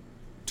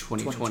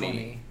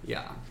 2020.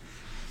 Yeah.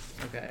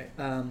 Okay.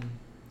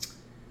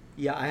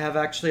 Yeah, I have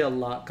actually a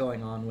lot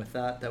going on with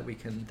that we're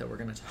going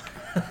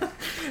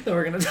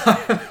to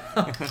talk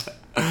about.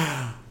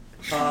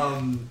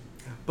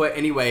 But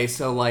anyway,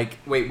 so, like,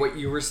 wait, what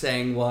you were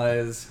saying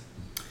was...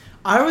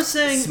 I was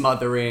saying...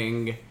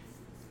 Smotheringness.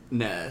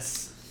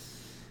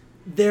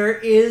 There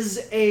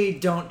is a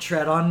don't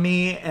tread on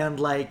me and,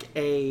 like,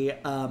 a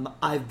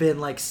I've been,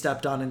 like,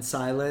 stepped on and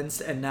silenced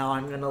and now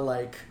I'm gonna,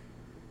 like,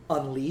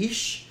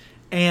 unleash.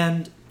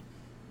 And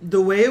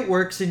the way it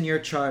works in your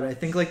chart, I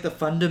think, like, the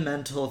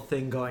fundamental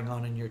thing going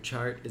on in your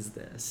chart is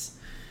this.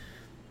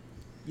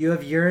 You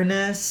have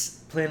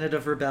Uranus, planet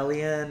of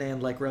rebellion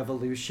and, like,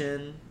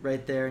 revolution,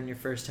 right there in your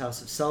 1st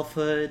house of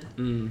selfhood.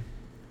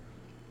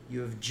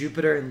 You have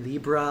Jupiter in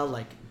Libra,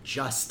 like,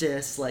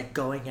 justice, like,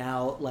 going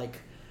out, like,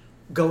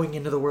 going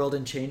into the world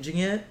and changing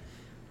it.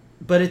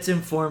 But it's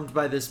informed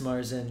by this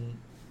Mars in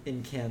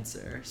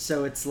Cancer.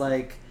 So it's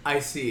like... I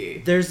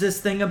see. There's this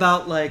thing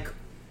about, like,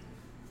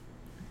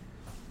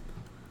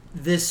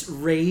 this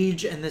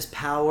rage and this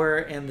power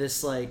and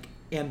this, like,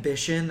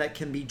 ambition that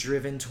can be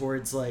driven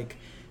towards, like,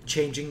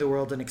 changing the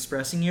world and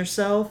expressing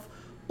yourself.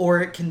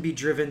 Or it can be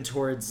driven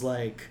towards,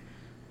 like...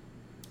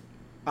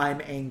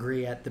 I'm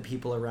angry at the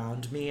people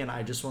around me and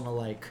I just want to,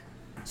 like,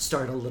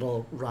 start a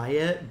little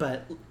riot,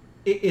 but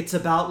it's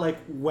about, like,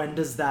 when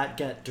does that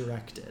get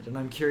directed? And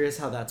I'm curious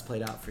how that's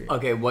played out for you.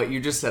 Okay, what you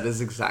just said is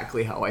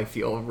exactly how I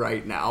feel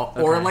right now.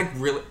 Okay. Or, like,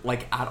 really,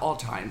 like, at all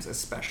times,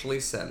 especially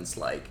since,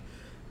 like,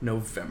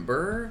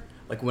 November,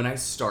 like, when I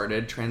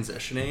started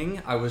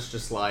transitioning, I was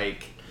just,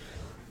 like...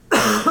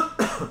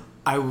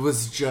 I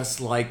was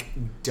just,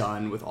 like,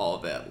 done with all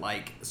of it.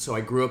 Like, so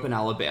I grew up in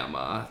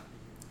Alabama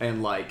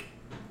and, like...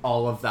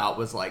 all of that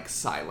was, like,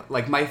 silent.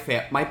 Like, my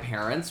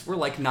parents were,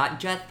 like, not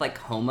just, like,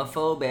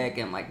 homophobic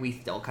and, like, we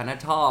still kind of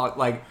talk.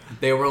 Like,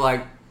 they were,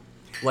 like,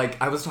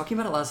 I was talking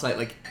about it last night,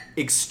 like,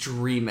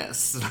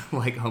 extremists,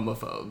 like,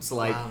 homophobes.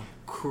 Like, wow.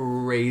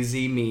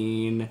 Crazy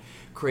mean,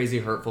 crazy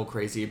hurtful,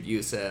 crazy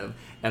abusive.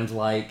 And,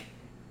 like,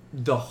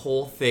 the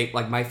whole thing,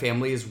 like, my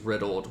family is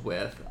riddled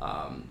with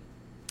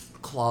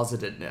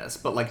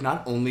closetedness. But, like,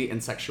 not only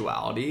in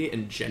sexuality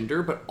and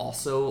gender, but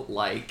also,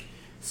 like...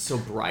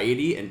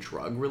 sobriety and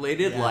drug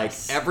related. Yes. Like,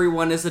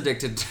 everyone is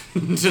addicted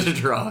to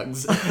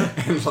drugs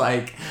and,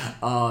 like,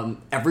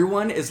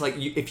 everyone is, like,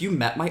 if you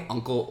met my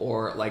uncle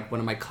or, like, one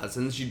of my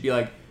cousins, you'd be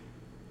like,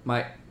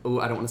 I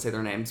don't want to say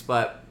their names,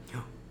 but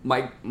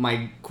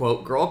my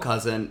quote girl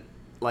cousin,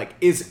 like,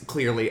 is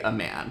clearly a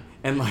man,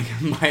 and, like,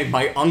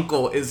 my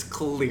uncle is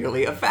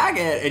clearly a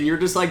faggot, and you're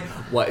just like,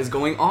 what is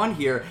going on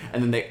here?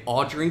 And then they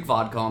all drink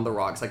vodka on the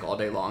rocks, like, all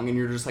day long, and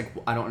you're just like,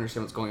 I don't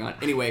understand what's going on.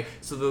 Anyway,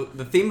 so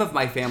the theme of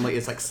my family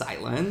is, like,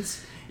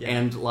 silence. Yeah.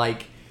 And,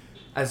 like,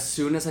 as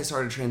soon as I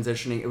started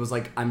transitioning, it was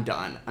like, I'm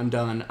done.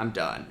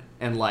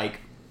 And,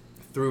 like,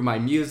 through my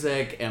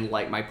music and,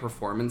 like, my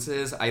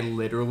performances, I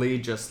literally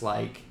just,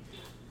 like,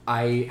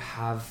 I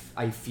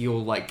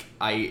feel like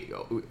I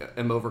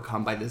am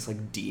overcome by this,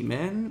 like,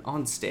 demon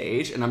on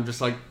stage, and I'm just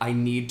like, I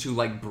need to,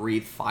 like,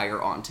 breathe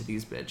fire onto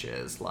these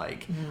bitches.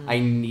 Like, I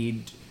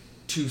need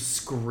to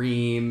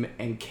scream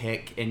and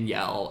kick and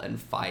yell and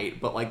fight,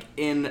 but, like,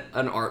 in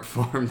an art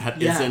form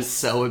that isn't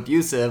so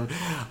abusive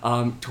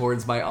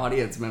towards my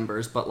audience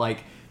members. But,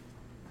 like,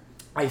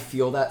 I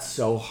feel that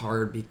so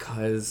hard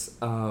because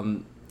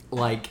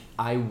like,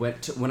 when I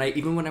went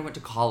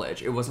to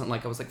college, it wasn't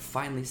like I was, like,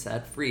 finally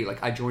set free.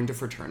 Like, I joined a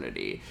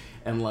fraternity,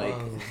 and, like,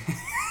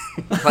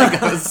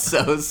 like, I was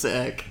so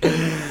sick.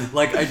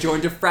 Like, I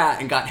joined a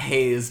frat and got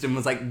hazed and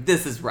was like,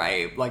 this is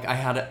right. Like, I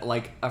had,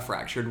 a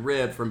fractured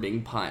rib from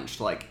being punched.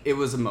 Like, it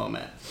was a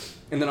moment.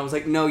 And then I was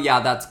like, no,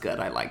 yeah, that's good.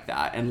 I like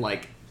that. And,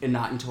 like, and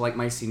not until, like,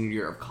 my senior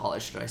year of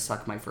college did I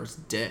suck my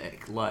first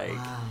dick. Like,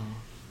 wow.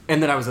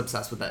 And then I was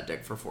obsessed with that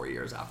dick for 4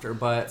 years after,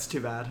 but... It's too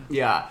bad.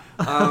 Yeah.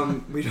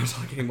 We don't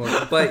talk anymore.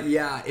 But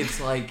yeah, it's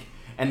like...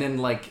 And then,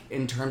 like,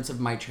 in terms of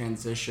my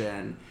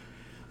transition,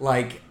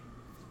 like,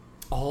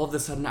 all of a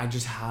sudden I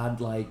just had,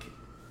 like,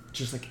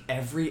 just, like,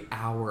 every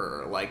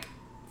hour, like,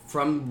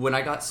 from when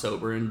I got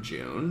sober in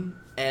June,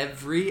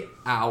 every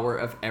hour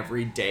of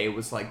every day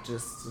was, like,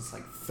 just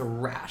like,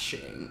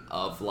 thrashing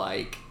of,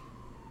 like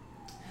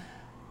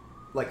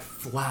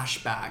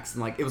flashbacks,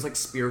 and like it was like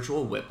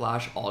spiritual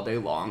whiplash all day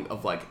long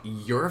of like,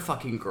 you're a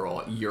fucking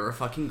girl, you're a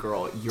fucking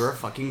girl, you're a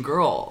fucking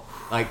girl,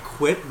 like,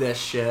 quit this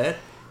shit,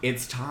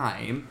 it's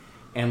time.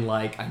 And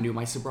like I knew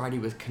my sobriety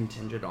was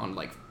contingent on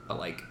like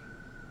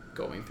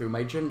going through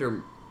my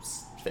gender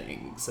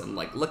things and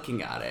like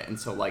looking at it, and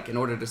so like in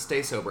order to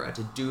stay sober I had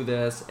to do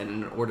this, and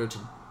in order to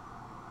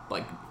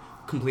like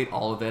complete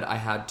all of it I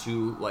had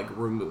to like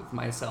remove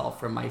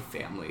myself from my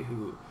family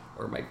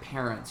or my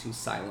parents who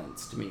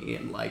silenced me,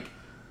 and like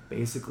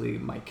basically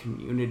my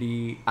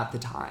community at the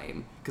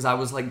time, because I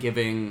was like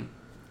giving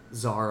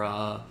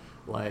Zara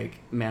like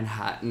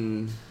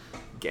Manhattan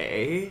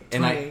gay,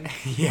 and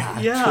twink,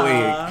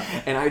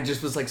 and I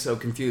just was like so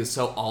confused.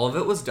 So all of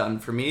it was done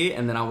for me,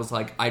 and then I was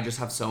like, I just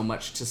have so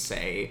much to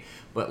say,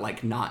 but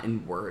like not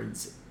in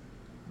words,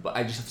 but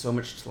I just have so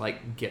much to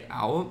like get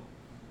out,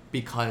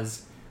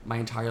 because my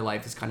entire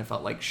life has kind of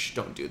felt like, shh,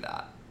 don't do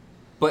that.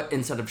 But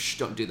instead of shh,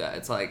 don't do that,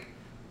 it's like,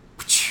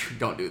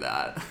 don't do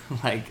that.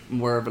 Like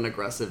more of an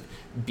aggressive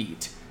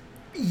beat.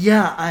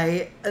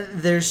 Yeah,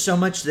 there's so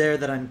much there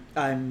that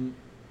I'm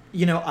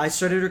you know, I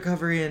started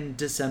recovery in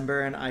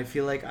December, and I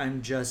feel like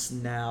I'm just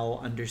now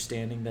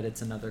understanding that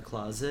it's another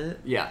closet.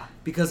 Yeah.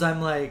 Because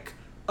I'm like,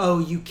 oh,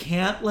 you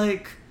can't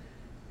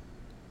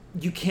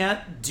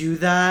do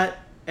that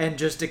and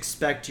just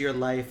expect your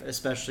life,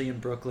 especially in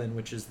Brooklyn,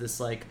 which is this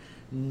like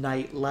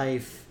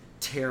nightlife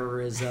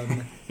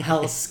terrorism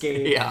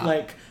hellscape,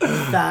 like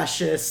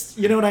fascist,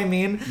 you know what I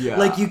mean? Yeah.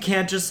 Like you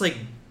can't just like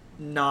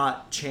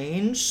not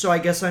change. So I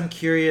guess I'm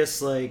curious,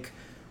 like,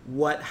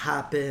 what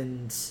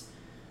happened?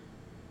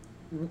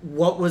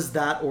 What was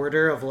that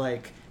order of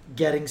like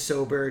getting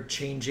sober,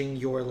 changing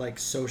your like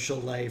social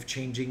life,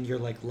 changing your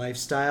like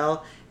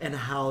lifestyle, and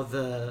how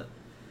the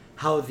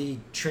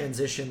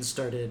transition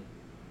started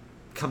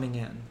coming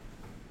in?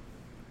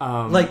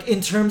 Like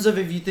in terms of,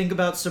 if you think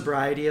about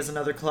sobriety as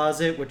another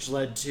closet, which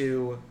led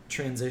to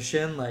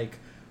transition, like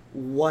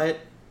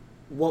what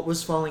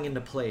was falling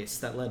into place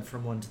that led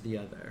from one to the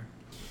other?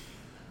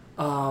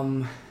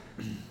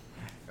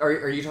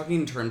 Are you talking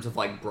in terms of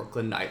like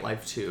Brooklyn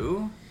nightlife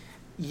too?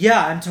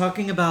 Yeah, I'm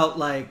talking about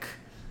like,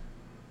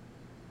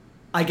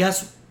 I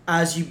guess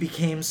as you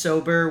became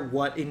sober,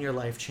 what in your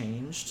life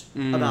changed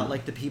about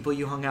like the people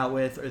you hung out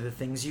with or the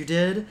things you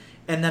did,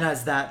 and then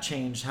as that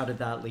changed, how did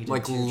that lead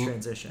like into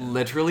transition?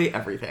 Literally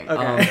everything.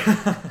 Okay.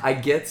 I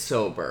get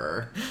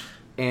sober,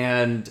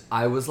 and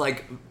I was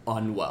like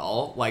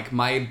unwell. Like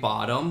my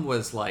bottom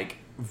was like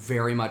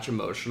very much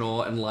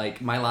emotional, and like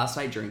my last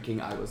night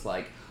drinking, I was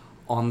like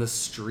on the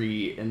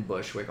street in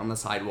Bushwick on the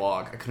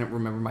sidewalk. I couldn't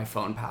remember my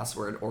phone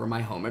password or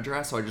my home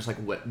address, so I just like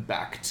went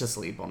back to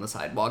sleep on the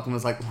sidewalk and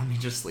was like, let me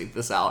just sleep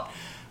this out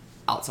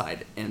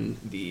outside in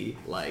the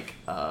like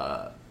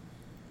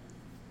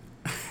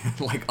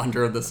like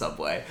under the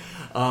subway.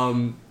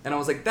 And I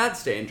was like,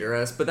 that's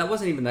dangerous, but that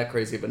wasn't even that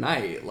crazy of a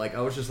night. Like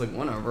I was just like,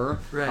 whatever.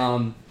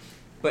 Right.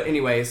 But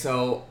anyway,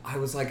 so I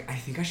was like, I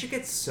think I should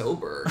get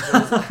sober.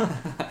 So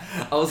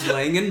I was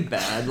laying in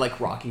bed, like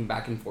rocking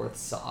back and forth,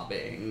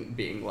 sobbing,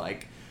 being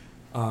like,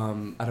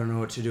 I don't know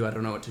what to do. I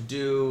don't know what to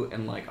do.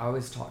 And like, I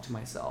always talk to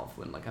myself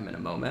when like I'm in a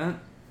moment,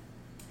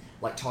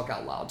 like talk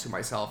out loud to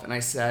myself. And I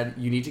said,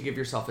 you need to give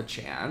yourself a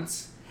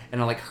chance.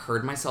 And I like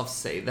heard myself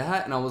say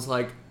that. And I was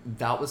like,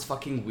 that was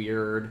fucking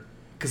weird.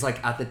 Cause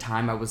like at the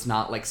time I was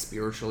not like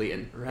spiritually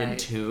in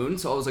tune.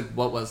 So I was like,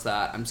 what was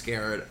that? I'm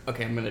scared.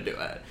 Okay, I'm going to do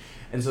it.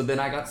 And so then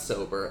I got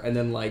sober, and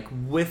then like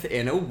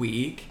within a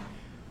week,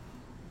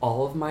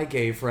 all of my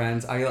gay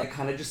friends, I like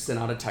kind of just sent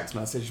out a text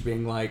message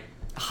being like,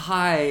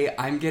 hi,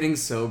 I'm getting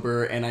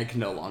sober and I can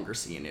no longer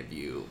see any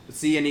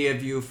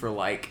of you for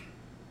like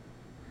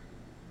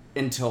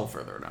until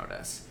further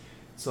notice.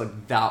 So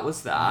like that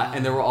was that.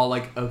 And they were all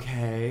like,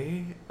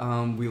 okay,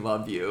 we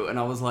love you. And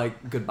I was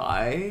like,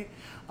 goodbye.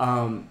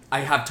 I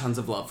have tons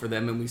of love for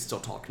them and we still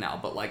talk now.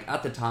 But like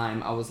at the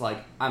time I was like,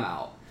 I'm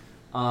out.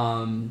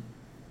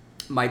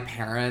 My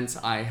parents,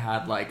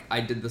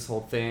 I did this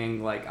whole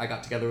thing, like, I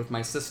got together with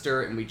my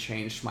sister, and we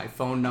changed my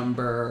phone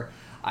number,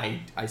 I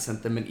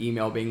sent them an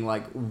email being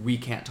like, we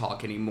can't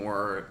talk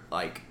anymore,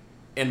 like,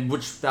 and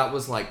which, that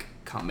was, like,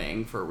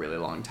 coming for a really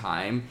long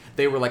time.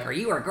 They were like, are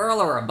you a girl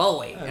or a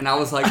boy? And I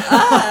was like,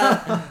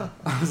 ah!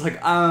 I was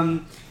like,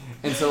 and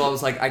so I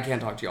was like, I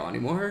can't talk to y'all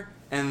anymore,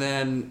 and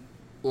then,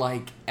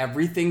 like,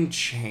 everything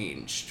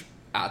changed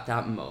at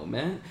that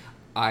moment.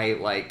 I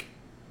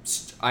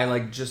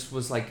just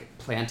was like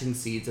planting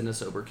seeds in a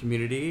sober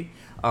community,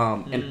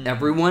 and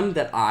everyone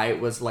that I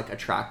was like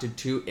attracted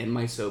to in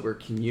my sober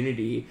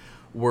community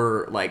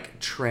were like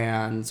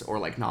trans or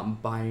like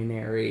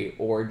non-binary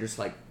or just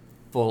like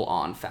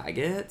full-on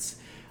faggots,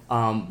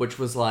 which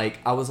was like,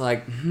 I was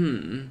like,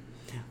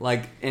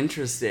 like,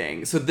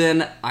 interesting. So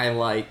then I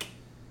like,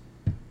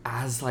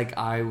 as like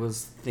I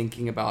was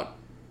thinking about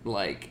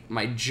like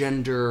my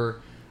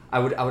gender, I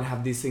would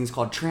have these things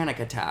called tranic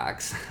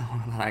attacks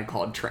that I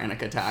called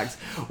tranic attacks,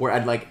 where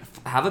I'd like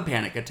have a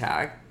panic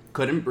attack,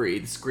 couldn't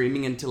breathe,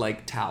 screaming into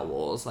like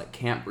towels, like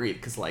can't breathe,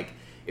 because like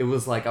it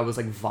was like I was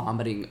like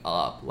vomiting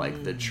up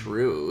like the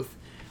truth,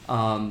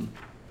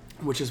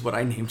 which is what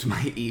I named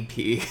my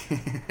EP,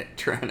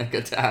 Tranic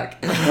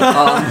Attack,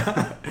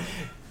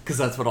 because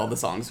that's what all the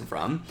songs are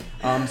from.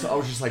 So I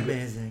was just like,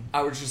 amazing.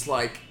 I was just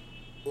like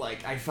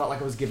I felt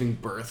like I was giving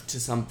birth to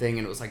something,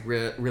 and it was like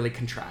really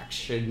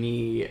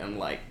contraction-y and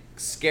like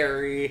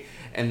scary.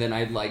 And then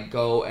I'd like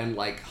go and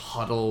like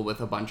huddle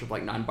with a bunch of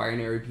like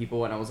non-binary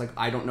people, and I was like,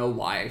 I don't know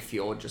why I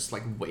feel just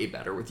like way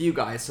better with you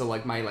guys. So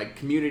like my like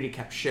community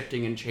kept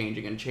shifting and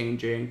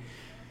changing.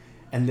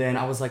 And then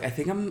I was like, I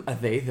think I'm a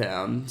they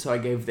them. So I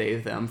gave they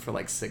them for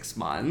like 6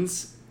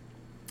 months,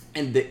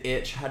 and the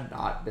itch had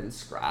not been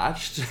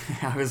scratched.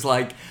 I was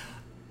like,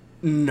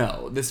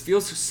 no, this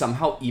feels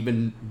somehow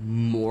even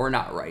more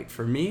not right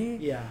for me.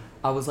 Yeah.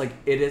 I was like,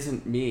 it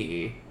isn't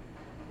me.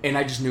 And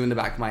I just knew in the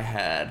back of my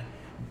head,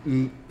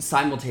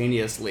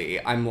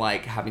 simultaneously, I'm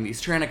like having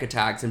these tranic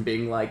attacks and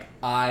being like,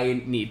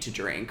 I need to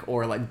drink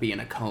or like be in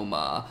a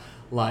coma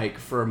like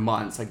for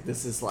months. Like,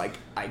 this is like,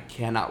 I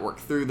cannot work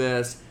through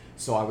this.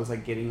 So I was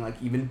like getting like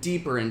even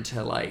deeper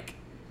into like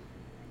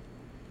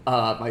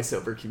my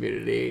sober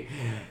community.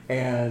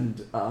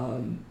 And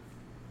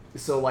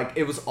so like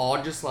it was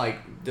all just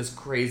like this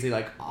crazy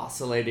like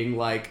oscillating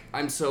like,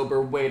 I'm sober,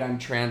 wait, I'm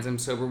trans, I'm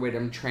sober, wait,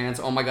 I'm trans,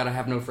 oh my god, I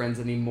have no friends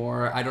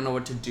anymore, I don't know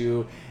what to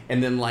do.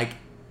 And then like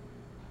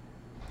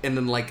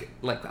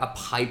a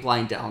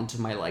pipeline down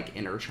to my like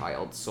inner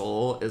child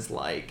soul is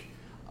like,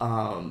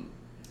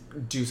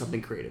 do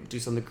something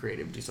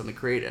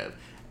creative.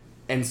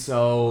 And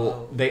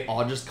so they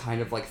all just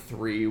kind of like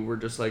 3 were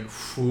just like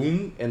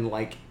boom, and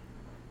like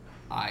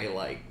I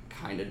like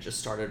kind of just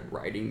started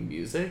writing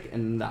music,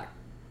 and that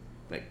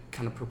like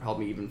kind of propelled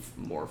me even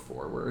more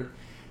forward.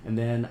 And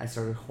then I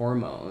started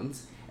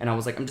Hormones, and I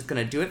was like, I'm just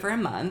gonna do it for a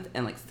month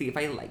and like see if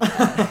I like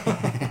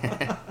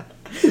it.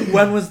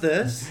 When was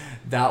this?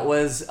 That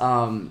was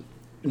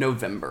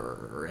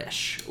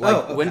November-ish,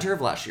 like winter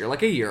of last year,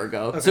 like a year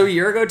ago. Okay. So a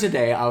year ago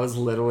today, I was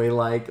literally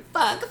like,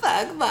 fuck,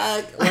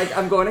 like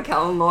I'm going to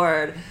Cal and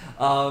Lord.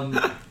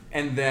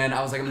 And then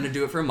I was like, I'm gonna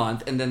do it for a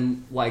month, and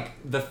then like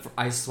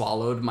I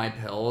swallowed my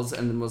pills,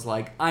 and then was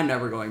like, I'm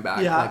never going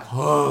back. Yeah. Like,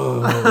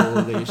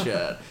 holy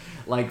shit.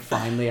 Like,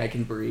 finally I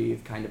can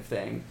breathe, kind of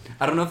thing.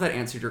 I don't know if that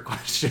answered your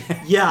question.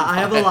 Yeah, I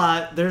have a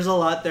lot. There's a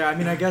lot there. I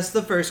mean, I guess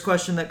the first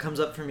question that comes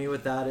up for me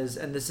with that is,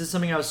 and this is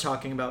something I was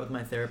talking about with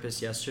my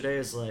therapist yesterday,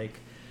 is like,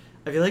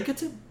 I feel like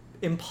it's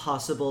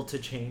impossible to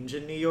change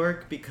in New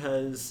York,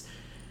 because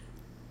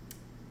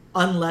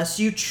unless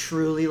you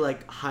truly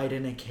like hide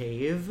in a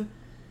cave,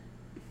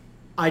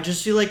 I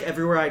just feel like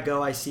everywhere I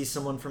go, I see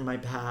someone from my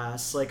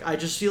past. Like, I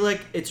just feel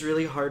like it's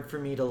really hard for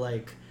me to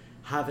like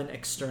have an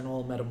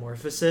external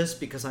metamorphosis,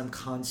 because I'm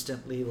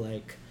constantly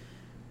like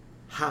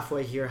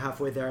halfway here,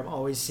 halfway there. I'm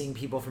always seeing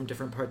people from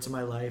different parts of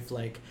my life.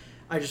 Like,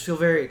 I just feel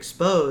very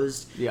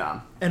exposed.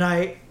 Yeah.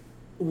 And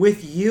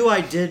with you,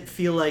 I did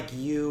feel like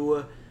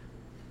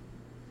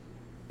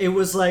it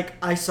was like,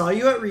 I saw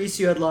you at Reese,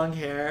 you had long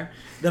hair.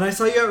 Then I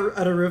saw you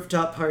at a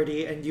rooftop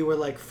party, and you were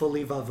like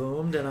fully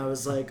vavoomed, and I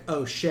was like,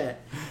 oh shit.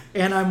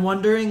 And I'm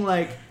wondering,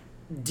 like,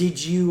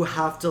 did you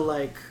have to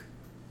like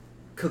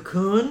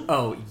cocoon?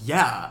 Oh,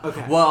 yeah.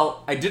 Okay.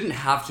 Well, I didn't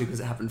have to, because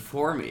it happened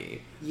for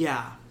me.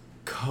 Yeah.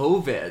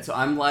 COVID. So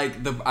I'm like,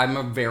 I'm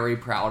a very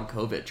proud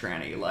COVID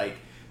tranny. Like,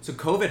 so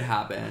COVID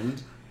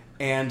happened,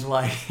 and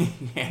like,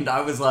 and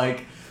I was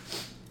like,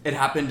 it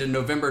happened in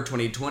November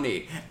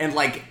 2020. And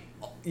like,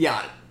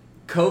 yeah,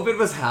 COVID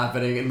was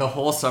happening, and the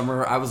whole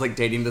summer I was like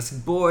dating this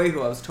boy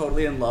who I was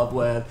totally in love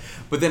with,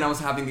 but then I was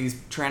having these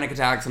tranic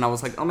attacks, and I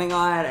was like, oh my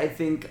god, I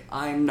think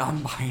I'm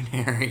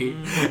non-binary.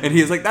 And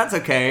he was like, that's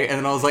okay. And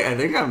then I was like, I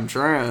think I'm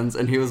trans.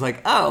 And he was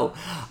like, oh,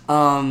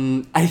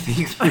 I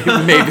think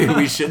maybe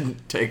we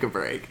should take a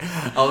break.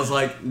 I was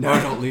like, no,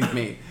 don't leave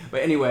me.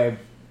 But anyway,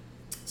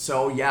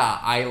 so yeah,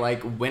 I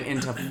like went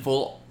into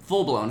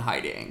full-blown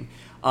hiding.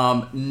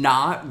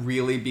 Not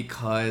really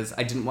because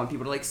I didn't want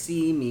people to like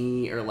see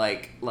me, or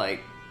like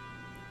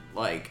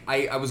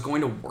I was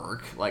going to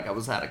work, like I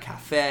was at a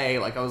cafe,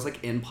 like I was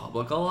like in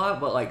public a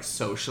lot, but like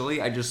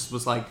socially I just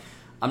was like,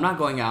 I'm not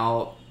going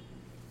out,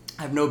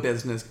 I have no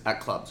business at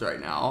clubs right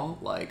now,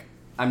 like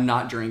I'm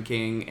not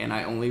drinking, and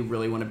I only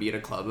really want to be at a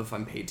club if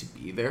I'm paid to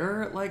be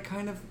there, like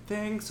kind of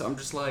thing. So I'm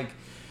just like,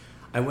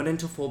 I went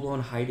into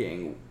full-blown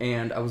hiding,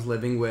 and I was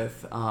living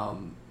with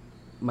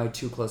my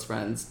 2 close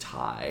friends,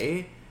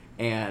 Ty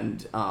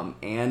and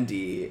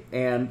Andy,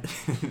 and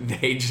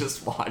they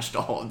just watched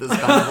all of this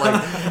kind of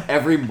like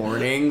every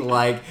morning.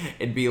 Like,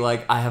 it'd be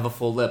like, I have a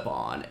full lip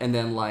on, and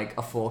then like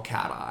a full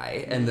cat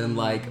eye, and then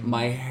like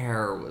my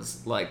hair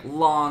was like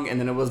long, and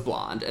then it was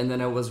blonde, and then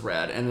it was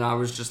red, and then I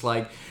was just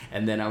like,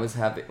 and then I was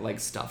having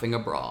like stuffing a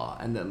bra,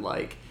 and then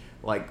like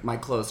like my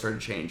clothes started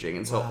changing,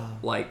 and so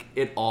like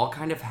it all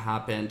kind of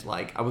happened.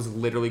 Like I was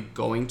literally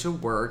going to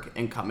work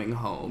and coming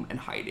home and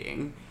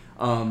hiding,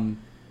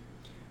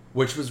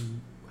 which was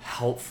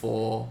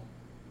helpful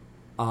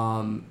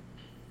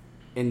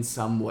in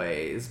some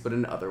ways, but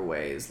in other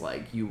ways,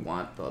 like you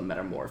want the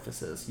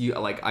metamorphosis. You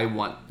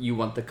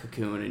want the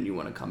cocoon, and you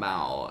want to come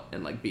out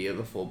and like be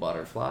the full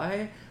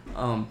butterfly.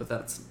 But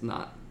that's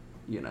not,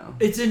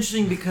 It's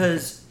interesting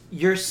because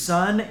your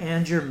sun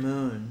and your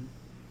moon.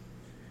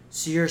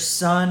 So your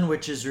sun,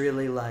 which is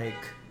really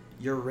like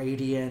your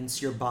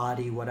radiance, your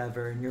body,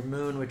 whatever, and your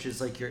moon, which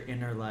is like your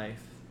inner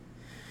life,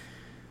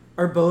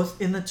 are both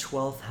in the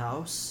 12th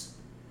house.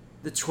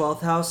 The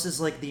 12th house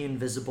is like the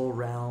invisible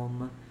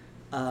realm.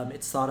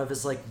 It's thought of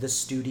as like the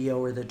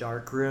studio or the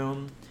dark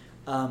room.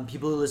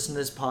 People who listen to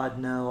this pod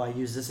know I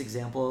use this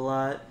example a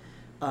lot.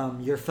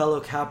 Your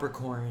fellow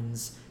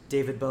Capricorns,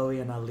 David Bowie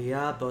and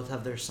Aaliyah, both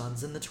have their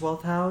suns in the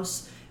 12th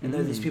house. And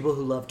they're these people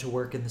who love to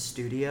work in the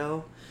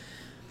studio.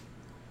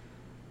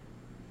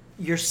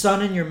 Your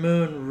sun and your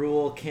moon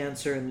rule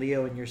Cancer and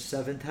Leo in your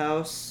 7th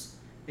house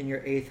and your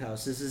 8th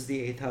house. This is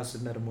the 8th house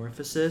of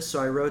metamorphosis. So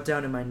I wrote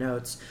down in my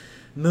notes,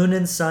 moon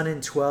and sun in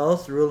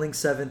 12th, ruling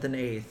 7th and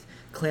 8th.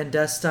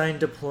 Clandestine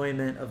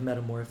deployment of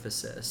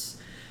metamorphosis.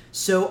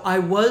 So I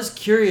was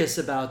curious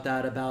about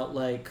that, about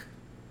like,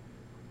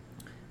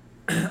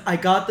 I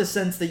got the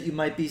sense that you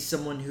might be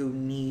someone who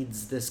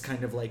needs this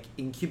kind of like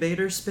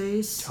incubator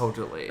space.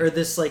 Totally. Or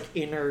this like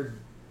inner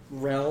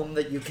realm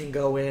that you can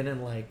go in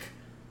and like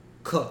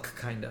cook,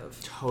 kind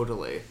of.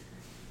 Totally.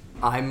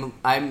 I'm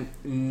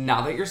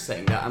now that you're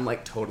saying that, I'm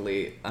like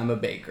totally, I'm a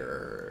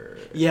baker.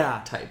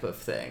 Yeah. Type of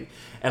thing.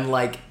 And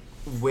like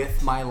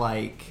with my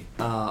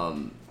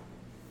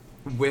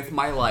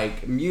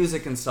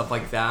music and stuff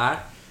like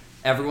that,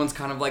 everyone's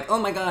kind of like, oh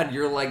my god,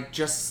 you're like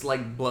just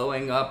like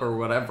blowing up or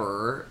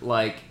whatever,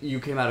 like you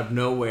came out of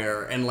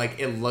nowhere, and like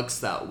it looks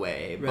that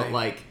way. Right. But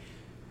like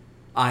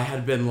I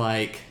had been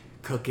like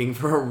cooking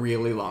for a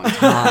really long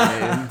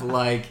time.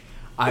 Like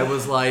I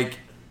was like,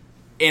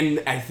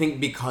 and I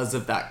think because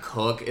of that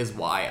cook is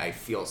why I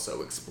feel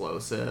so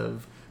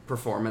explosive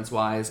performance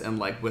wise, and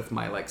like with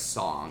my like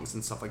songs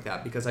and stuff like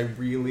that, because I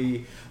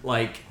really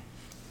like,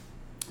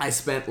 I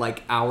spent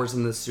like hours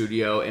in the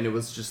studio, and it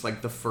was just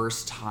like the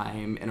first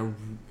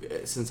time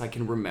since I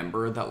can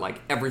remember that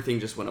like everything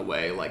just went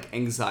away, like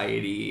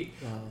anxiety,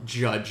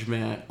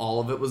 judgment, all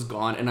of it was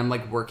gone. And I'm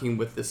like working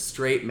with this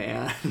straight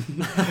man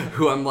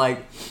who I'm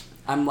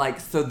like,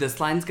 so this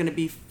line's gonna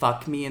be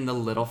fuck me in the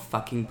little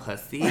fucking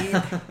pussy.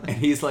 And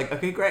he's like,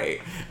 okay,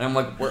 great. And I'm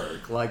like,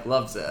 work, like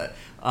loves it.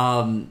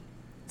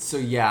 So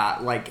yeah,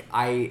 like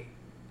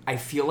I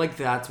feel like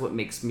that's what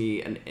makes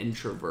me an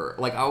introvert.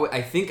 Like,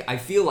 I think I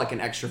feel like an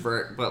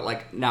extrovert, but,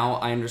 like, now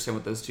I understand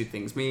what those two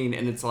things mean.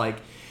 And it's, like,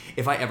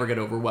 if I ever get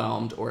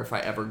overwhelmed, or if I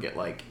ever get,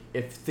 like,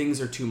 if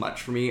things are too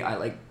much for me, I,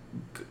 like,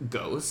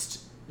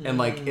 ghost. And,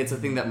 like, it's a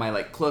thing that my,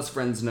 like, close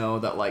friends know,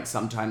 that, like,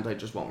 sometimes I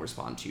just won't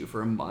respond to you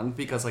for a month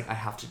because, like, I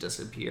have to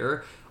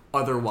disappear.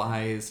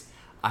 Otherwise,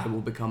 I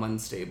will become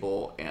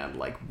unstable and,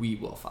 like, we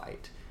will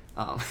fight.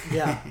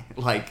 Yeah.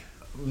 Like,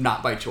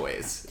 not by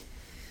choice.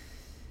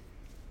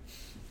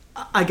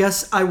 I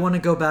guess I want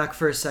to go back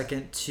for a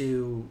second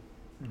to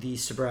the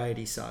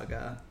sobriety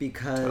saga,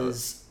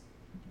 because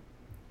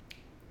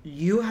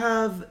you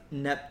have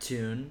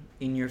Neptune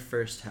in your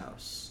first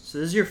house. So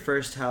this is your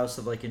first house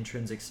of like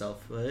intrinsic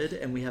selfhood,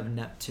 and we have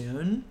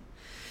Neptune.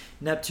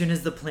 Neptune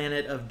is the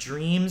planet of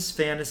dreams,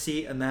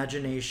 fantasy,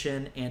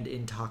 imagination, and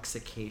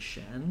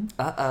intoxication.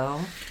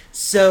 Uh-oh.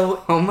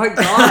 So... Oh my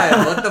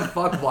god, what the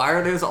fuck? Why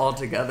are those all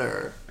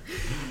together?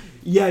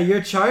 Yeah,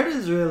 your chart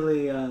is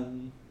really...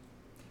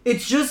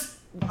 It's just,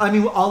 I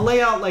mean, I'll lay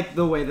out like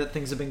the way that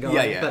things have been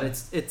going, but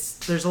it's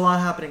there's a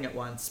lot happening at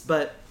once.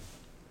 But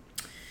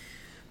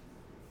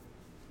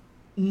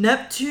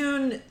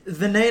Neptune,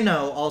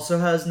 Veneno also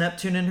has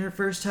Neptune in her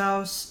first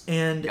house,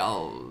 and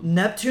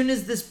Neptune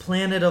is this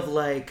planet of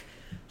like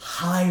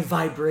high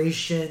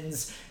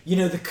vibrations,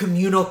 the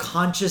communal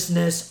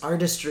consciousness,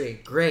 artistry,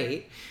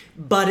 great.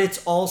 But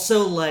it's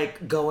also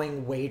like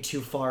going way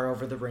too far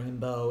over the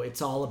rainbow.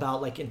 It's all about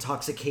like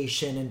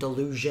intoxication and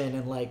delusion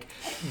and like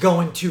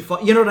going too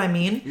far. You know what I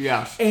mean?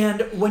 Yeah.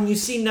 And when you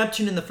see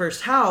Neptune in the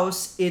first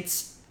house,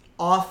 it's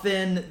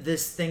often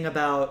this thing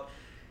about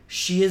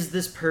she is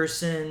this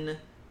person.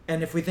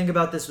 And if we think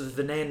about this with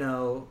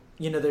Veneno,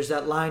 there's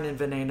that line in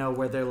Veneno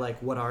where they're like,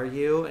 what are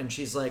you? And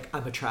she's like,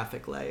 I'm a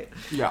traffic light.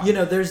 Yeah.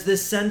 There's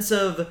this sense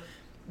of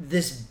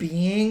this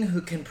being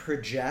who can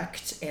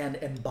project and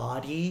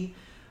embody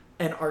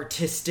an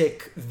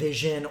artistic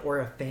vision or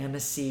a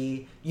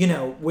fantasy,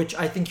 which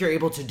I think you're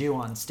able to do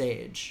on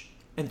stage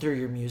and through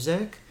your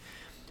music.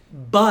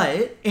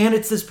 And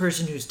it's this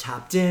person who's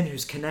tapped in,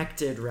 who's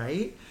connected,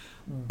 right?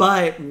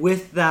 But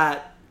with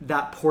that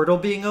portal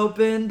being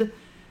opened,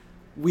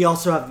 we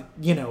also have,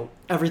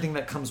 everything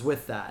that comes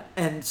with that.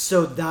 And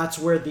so that's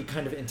where the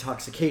kind of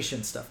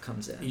intoxication stuff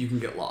comes in. You can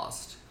get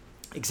lost.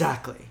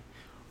 Exactly.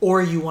 Or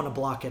you want to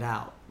block it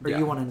out, or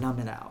you want to numb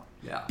it out.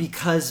 Yeah.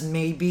 Because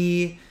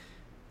maybe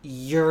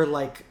you're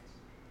like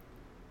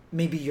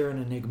maybe you're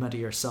an enigma to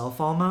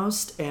yourself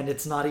almost, and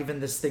it's not even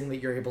this thing that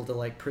you're able to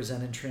like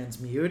present and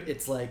transmute.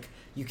 It's like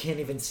you can't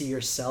even see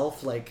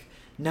yourself. Like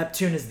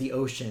Neptune is the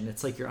ocean.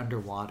 It's like you're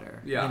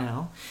underwater, you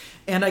know?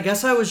 And I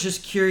guess I was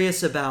just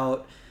curious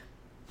about,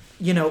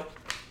 you know,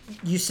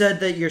 you said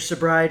that your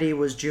sobriety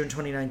was June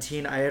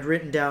 2019. I had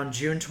written down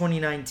June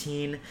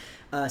 2019,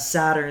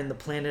 Saturn, the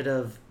planet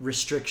of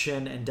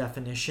restriction and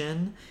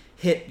definition,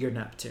 hit your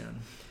Neptune.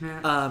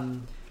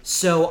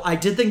 So I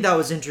did think that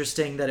was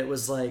interesting that it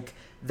was like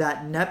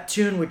that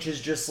Neptune, which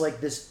is just like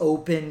this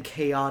open,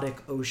 chaotic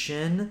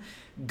ocean,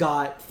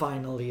 got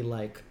finally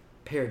like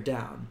pared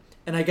down.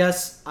 And I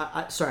guess,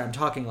 sorry, I'm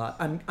talking a lot.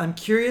 I'm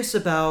curious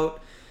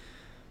about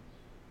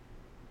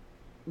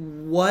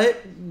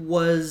what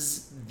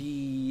was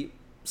the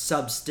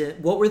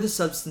what were the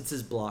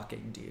substances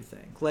blocking, do you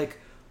think? Like,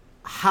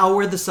 how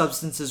were the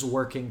substances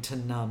working to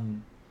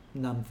numb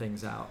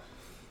things out?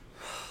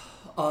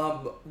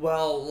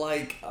 Well,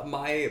 like,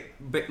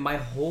 my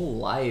whole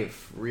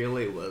life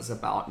really was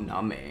about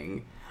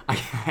numbing.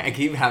 I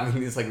keep having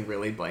these, like,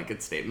 really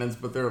blanket statements,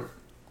 but they're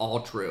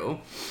all true.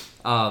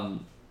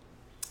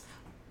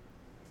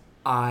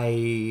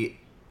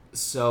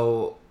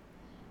 So,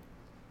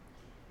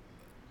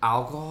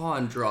 alcohol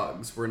and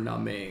drugs were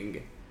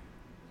numbing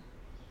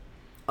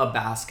a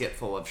basket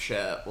full of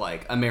shit,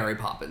 like a Mary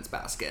Poppins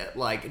basket,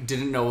 like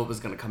didn't know what was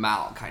gonna come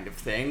out kind of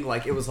thing.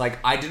 Like it was like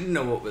I didn't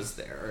know what was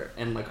there,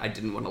 and like I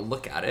didn't want to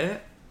look at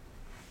it,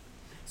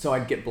 so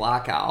I'd get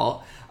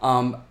blackout.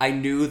 I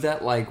knew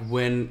that like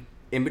when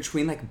in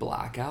between like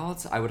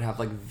blackouts I would have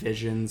like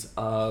visions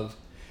of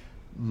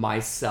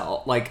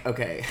myself, like,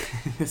 okay,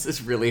 this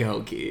is really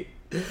hokey,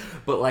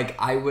 but like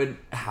I would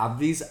have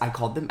these, I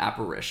called them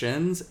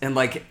apparitions, and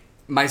like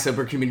my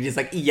sober community is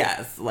like,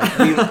 yes, like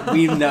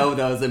we know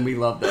those and we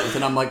love those,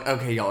 and I'm like,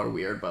 okay, y'all are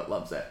weird, but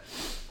loves it.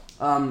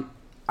 I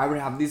would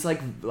have these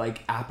like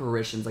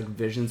apparitions, like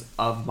visions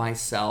of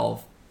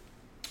myself,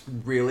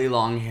 really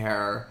long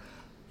hair,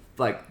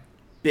 like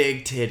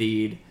big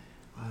tittied.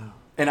 Wow.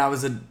 And I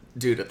was a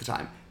dude at the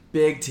time.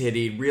 Big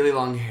tittied, really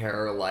long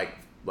hair, like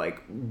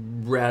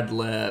red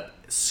lip,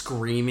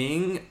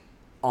 screaming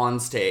on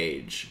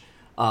stage,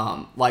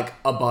 like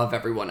above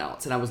everyone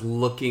else. And I was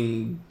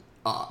looking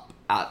up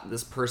at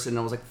this person and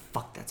I was like,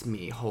 fuck, that's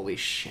me, holy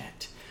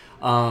shit.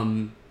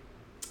 And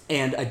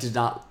I did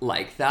not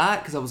like that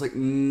because I was like,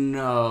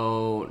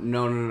 no.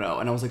 And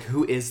I was like,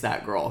 who is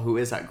that girl?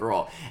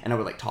 And I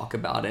would like talk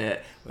about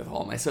it with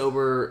all my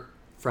sober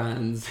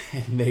friends,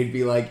 and they'd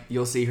be like,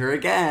 you'll see her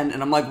again.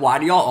 And I'm like, why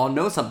do y'all all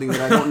know something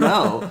that I don't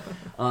know?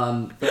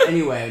 But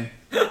anyway,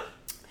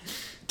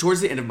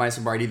 towards the end of my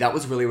sobriety, that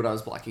was really what I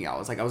was blocking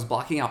out. I was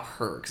blocking out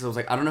her because I was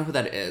like, I don't know who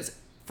that is.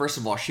 First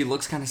of all, she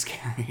looks kind of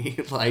scary.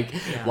 Like,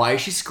 yeah. Why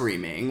is she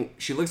screaming?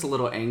 She looks a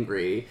little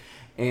angry.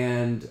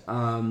 And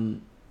I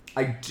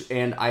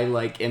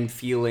like am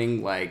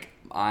feeling like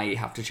I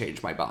have to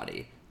change my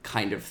body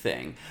kind of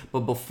thing.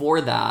 But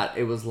before that,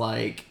 it was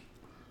like,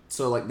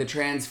 so like the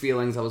trans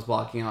feelings I was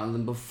blocking out. And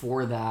then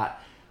before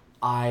that,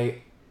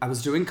 I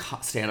was doing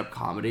stand-up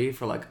comedy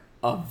for like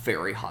a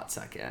very hot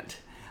second.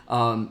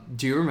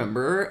 Do you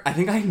remember? I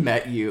think I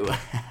met you.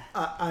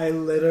 I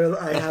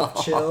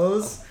have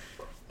chills.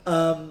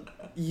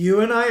 You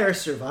and I are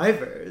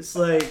survivors.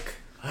 Like,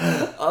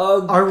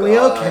 are we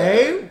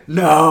okay?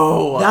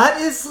 No.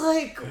 That is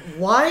like,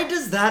 why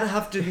does that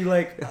have to be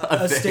like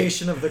a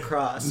Station of the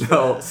Cross?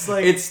 No,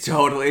 like, it's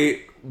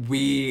totally,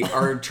 we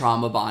are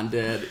trauma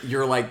bonded.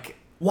 You're like,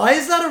 why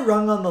is that a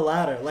rung on the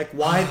ladder? Like,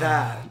 why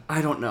that?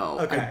 I don't know.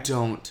 Okay. I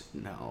don't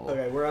know.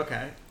 Okay, we're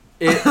okay.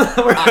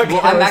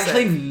 I'm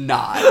actually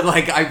not.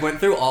 Like, I went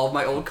through all of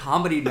my old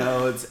comedy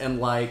notes, and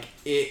like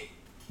it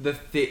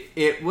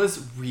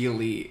was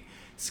really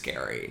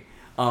scary.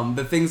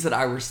 The things that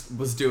I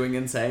was doing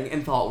and saying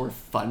and thought were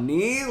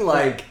funny,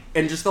 like,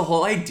 and just the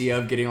whole idea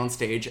of getting on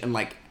stage and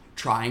like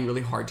trying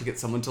really hard to get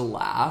someone to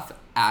laugh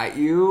at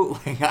you,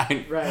 like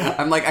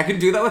I'm like, I can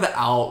do that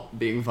without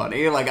being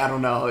funny. Like, I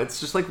don't know,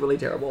 it's just like really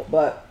terrible.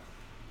 But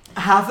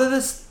half of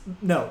this,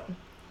 no,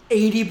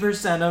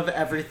 80% of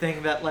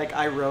everything that like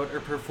I wrote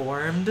or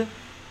performed,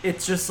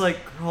 it's just like,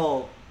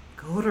 girl,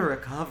 go to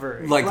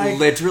recovery. Like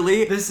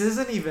literally, this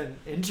isn't even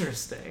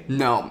interesting.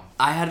 No,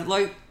 I had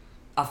like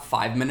a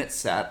 5-minute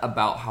set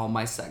about how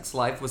my sex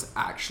life was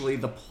actually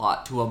the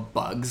plot to A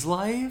Bug's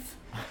Life.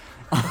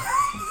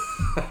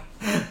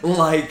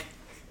 Like,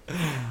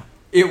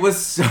 it was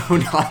so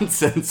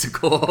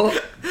nonsensical.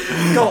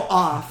 Go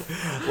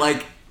off.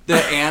 Like, the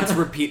ants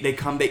repeat, they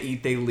come, they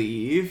eat, they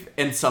leave,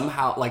 and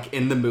somehow, like,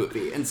 in the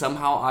movie, and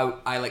somehow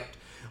I like,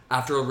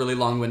 after a really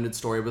long-winded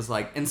story, was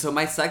like, and so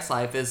my sex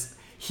life is,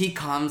 he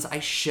comes, I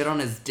shit on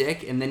his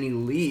dick, and then he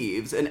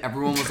leaves, and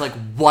everyone was like,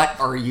 what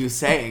are you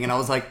saying? And I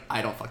was like,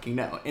 I don't fucking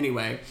know.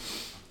 Anyway,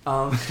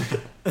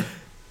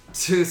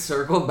 to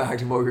circle back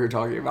to what we were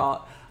talking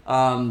about,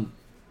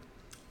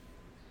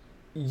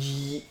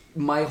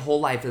 my whole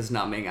life is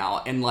numbing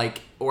out, and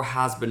like, or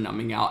has been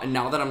numbing out, and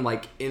now that I'm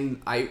like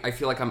I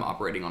feel like I'm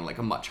operating on like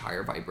a much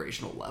higher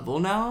vibrational level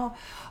now,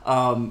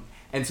 and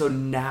so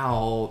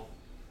now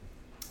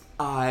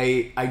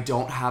I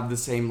don't have the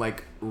same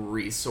like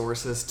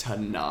resources to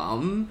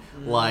numb,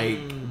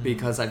 like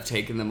because I've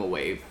taken them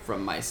away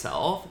from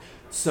myself.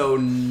 So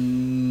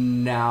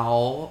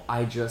now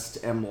I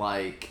just am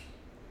like,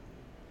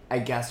 I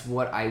guess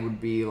what I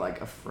would be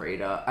like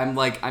afraid of. I'm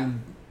like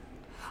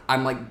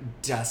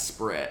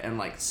desperate and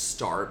like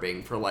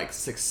starving for like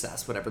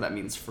success, whatever that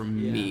means for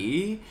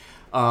me.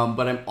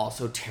 But I'm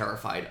also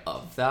terrified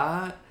of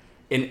that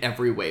in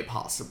every way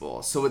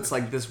possible. So it's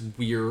like this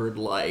weird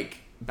like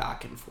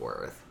back and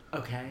forth.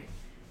 Okay.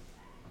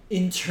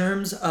 In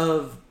terms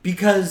of,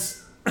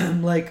 because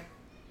like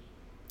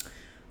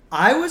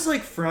I was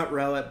like front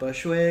row at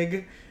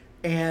Bushwig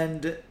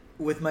and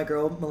with my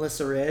girl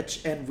Melissa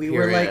Rich, and we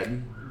were like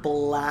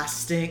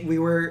blasting, we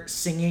were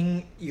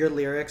singing your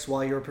lyrics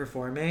while you were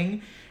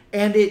performing,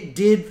 and it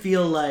did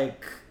feel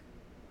like,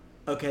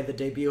 okay, the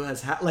debut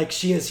has like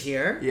she is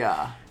here.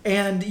 Yeah.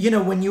 And you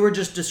know, when you were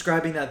just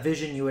describing that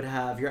vision you would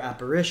have, your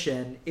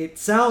apparition, it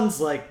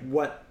sounds like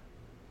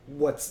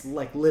what's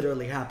like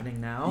literally happening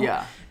now.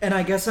 Yeah. And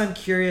I guess I'm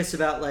curious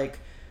about like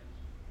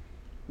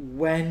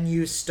when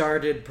you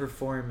started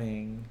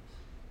performing,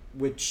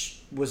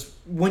 which was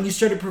when you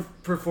started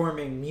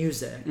performing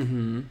music.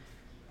 Mm-hmm.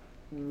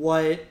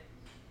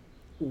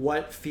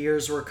 What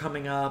fears were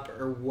coming up,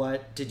 or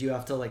what did you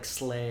have to like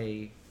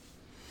slay?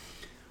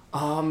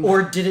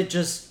 Or did it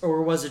just,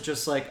 or was it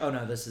just like, oh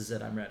no, this is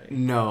it, I'm ready?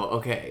 No,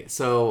 okay.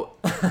 So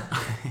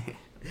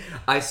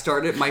I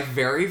started my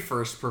very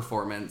first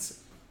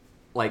performance,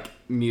 like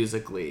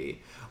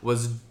musically,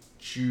 was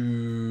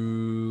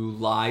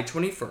July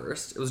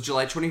 21st. It was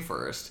July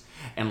 21st.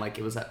 And like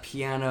it was at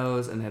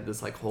Pianos, and they had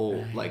this like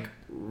whole like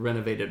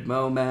renovated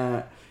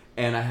moment.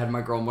 And I had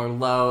my girl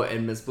Merlot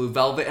and Miss Blue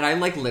Velvet, and I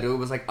like literally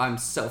was like, I'm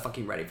so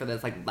fucking ready for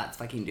this. Like, let's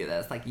fucking do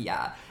this. Like,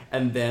 yeah.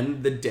 And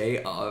then the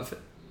day of,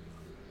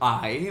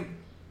 I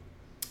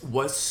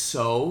was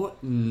so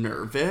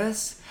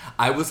nervous.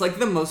 I was like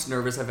the most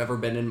nervous I've ever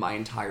been in my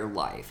entire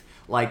life.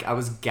 Like I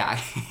was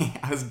gagging.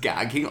 I was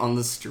gagging on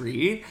the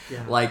street.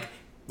 Yeah.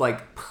 I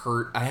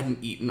hadn't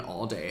eaten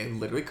all day. I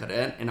literally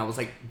couldn't. And I was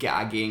like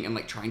gagging and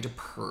like trying to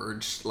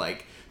purge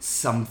like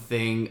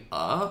something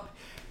up.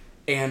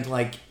 And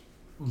like,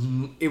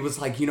 it was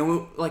like, you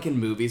know, like in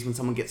movies when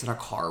someone gets in a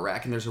car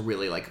wreck and there's a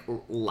really like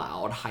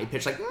loud, high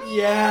pitch, like,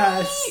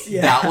 yes.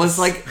 That was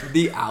like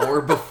the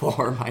hour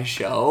before my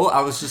show.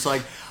 I was just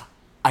like,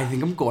 I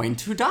think I'm going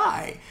to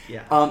die.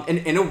 Yeah. And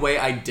in a way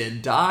I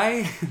did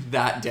die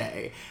that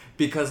day,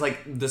 because like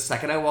the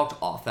second I walked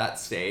off that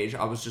stage,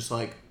 I was just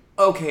like,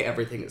 okay,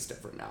 everything is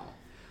different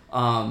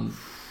now.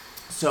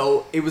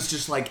 So it was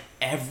just like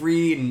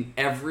every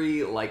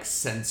like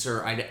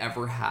sensor I'd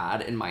ever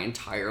had in my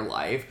entire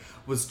life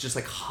was just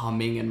like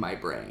humming in my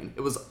brain.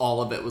 It was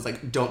all of it was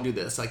like, don't do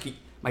this. Like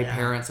my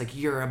parents, like,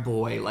 you're a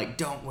boy, like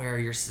don't wear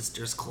your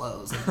sister's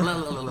clothes. Like,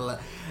 blah, blah, blah, blah.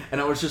 And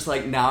I was just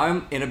like, now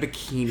I'm in a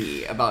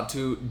bikini about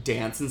to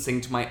dance and sing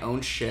to my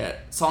own shit.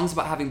 Songs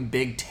about having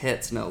big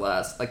tits, no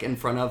less, like in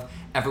front of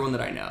everyone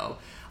that I know.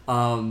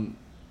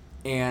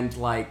 And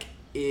like,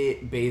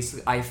 it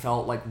basically, I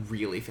felt like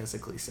really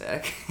physically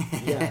sick.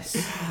 Yes.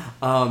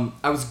 I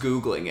was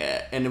Googling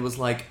it, and it was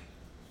like,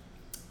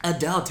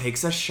 Adele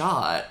takes a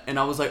shot, and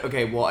I was like,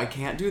 okay, well, I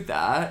can't do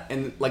that.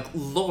 And like,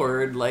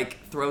 Lorde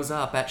like throws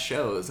up at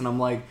shows, and I'm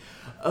like,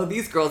 oh,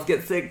 these girls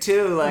get sick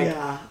too. Like,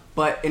 yeah.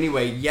 But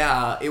anyway,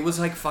 yeah, it was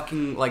like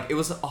fucking like, it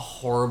was a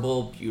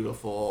horrible,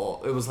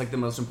 beautiful. It was like the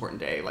most important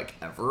day like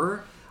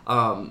ever.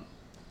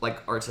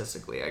 Like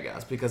artistically, I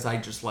guess, because I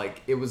just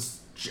like, it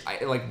was,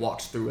 I like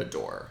walked through a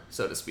door,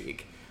 so to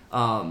speak,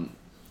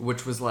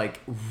 which was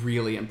like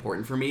really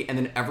important for me. And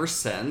then ever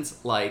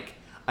since, like,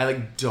 I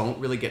like don't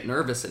really get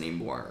nervous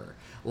anymore.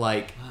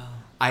 Like, wow.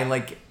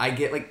 I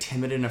get like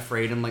timid and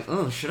afraid. I'm like,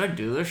 oh, should I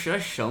do this? Should I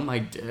show my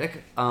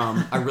dick?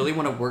 I really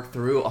want to work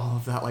through all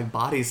of that like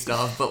body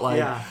stuff, but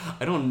like,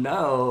 I don't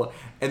know.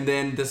 And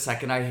then the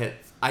second I hit,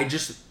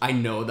 I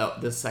know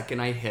that the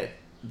second I hit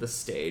the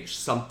stage,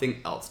 something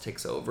else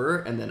takes over,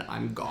 and then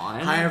I'm gone.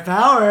 Higher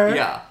power.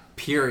 Yeah.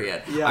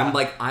 Period. Yeah.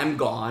 I'm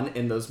gone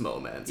in those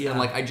moments. Yeah. And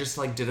like, I just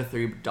like did a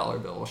 $3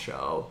 bill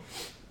show,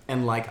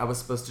 and like I was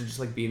supposed to just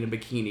like be in a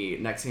bikini.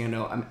 Next thing I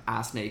know, I'm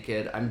ass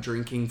naked. I'm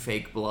drinking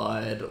fake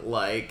blood.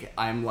 Like,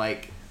 I'm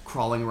like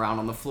crawling around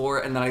on the floor,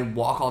 and then I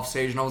walk off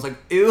stage, and I was like,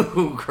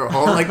 ew,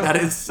 girl, like that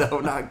is so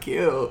not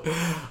cute.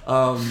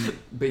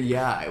 But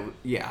yeah.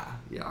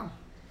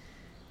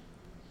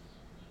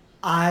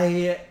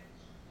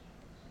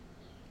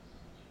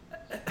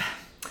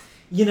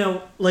 You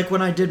know, like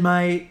when I did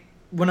my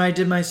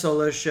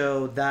solo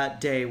show,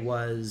 that day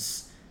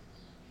was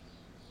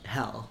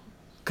hell,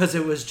 because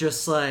it was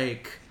just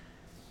like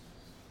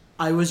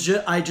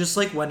I just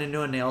like went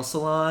into a nail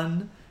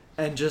salon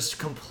and just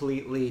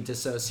completely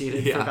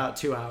dissociated for about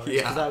 2 hours,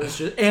 because I was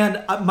just,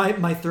 and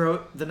my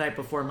throat the night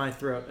before, my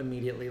throat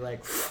immediately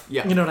like,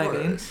 you know what I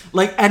mean,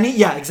 like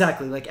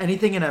exactly, like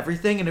anything and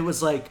everything. And it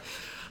was like,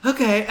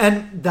 okay.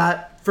 And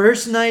that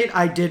first night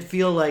I did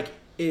feel like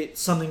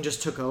something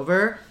just took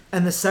over.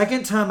 And the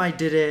second time I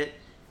did it,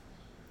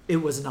 it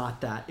was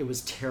not that. It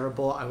was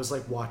terrible. I was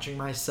like watching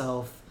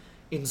myself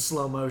in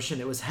slow motion.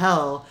 It was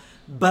hell.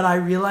 But I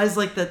realized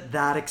like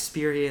that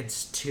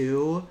experience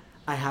too,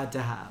 I had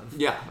to have.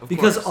 Yeah, of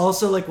because course.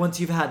 also like once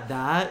you've had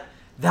that,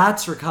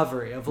 that's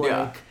recovery of like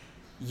Yeah.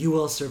 you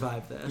will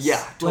survive this.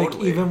 Yeah,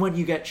 totally. Like even when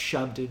you get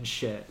shoved in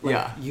shit, like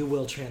Yeah. you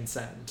will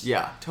transcend.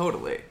 Yeah,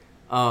 totally.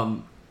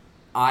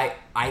 I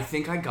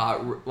think I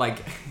got like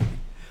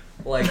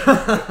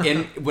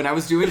when I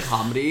was doing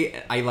comedy,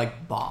 I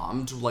like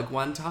bombed like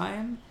one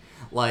time.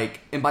 Like,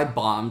 and by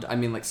bombed, I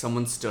mean like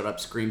someone stood up,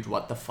 screamed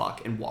 "what the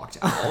fuck" and walked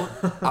out.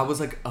 I was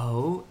like,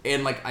 oh,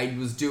 and like I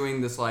was doing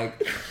this like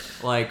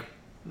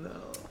No.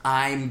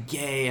 I'm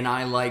gay and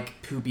I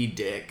like poopy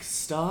dick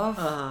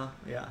stuff.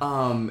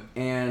 Yeah.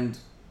 And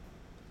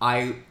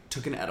I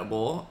took an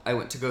edible. I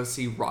went to go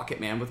see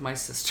Rocket Man with my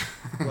sister.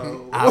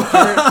 Whoa.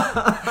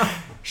 After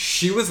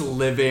she was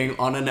living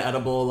on an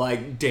edible,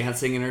 like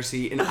dancing in her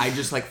seat, and I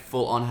just like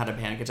full on had a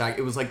panic attack.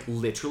 It was like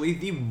literally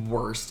the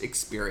worst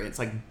experience,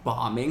 like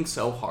bombing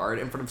so hard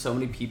in front of so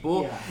many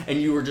people, Yeah.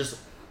 and you were just.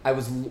 I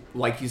was,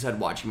 like you said,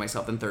 watching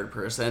myself in third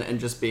person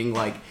and just being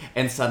like,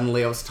 and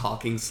suddenly I was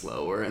talking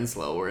slower and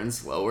slower and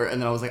slower,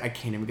 and then I was like, I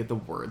can't even get the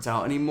words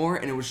out anymore,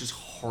 and it was just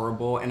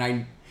horrible,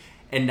 and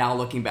now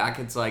looking back,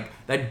 it's like,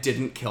 that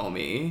didn't kill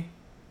me.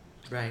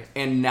 Right.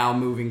 And now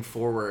moving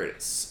forward,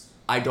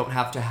 I don't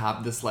have to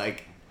have this,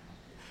 like,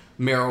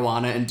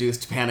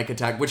 marijuana-induced panic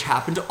attack, which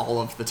happened all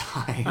of the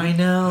time. I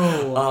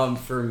know.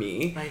 For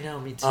me. I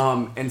know, me too.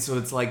 And so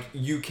it's like,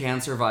 you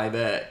can survive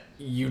it,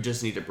 you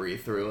just need to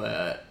breathe through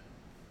it.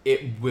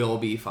 It will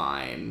be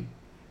fine.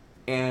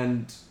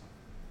 And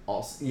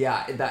also,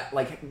 yeah, that,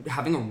 like,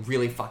 having a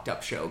really fucked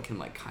up show can,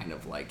 like, kind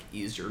of, like,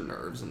 ease your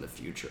nerves in the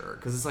future.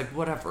 Because it's like,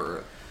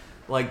 whatever.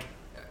 Like,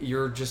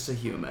 you're just a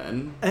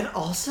human. And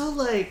also,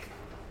 like,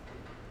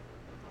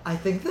 I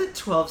think that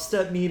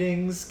 12-step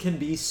meetings can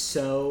be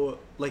so,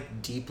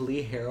 like,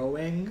 deeply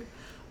harrowing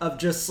of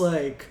just,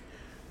 like,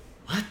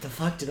 what the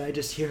fuck did I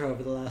just hear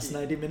over the last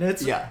 90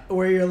 minutes? Yeah.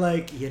 Where you're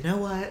like, you know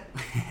what?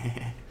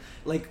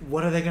 Like,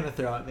 what are they going to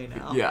throw at me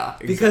now? Yeah,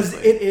 exactly. Because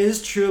it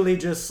is truly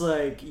just,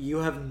 like, you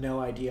have no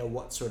idea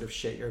what sort of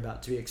shit you're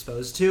about to be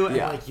exposed to, and,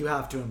 like, you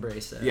have to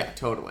embrace it. Yeah,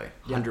 totally.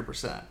 Yeah.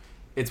 100%.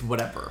 It's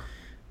whatever.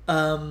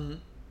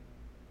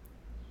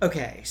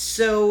 Okay,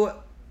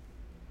 so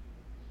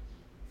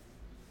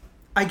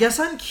I guess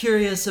I'm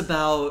curious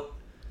about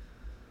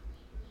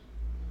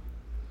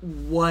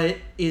what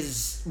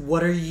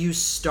are you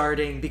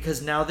starting,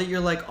 because now that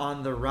you're like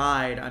on the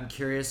ride, I'm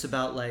curious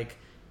about like,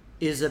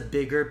 is a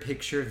bigger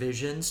picture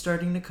vision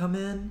starting to come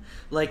in?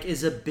 Like,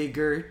 is a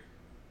bigger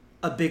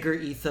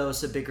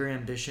ethos, a bigger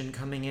ambition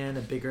coming in,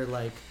 a bigger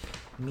like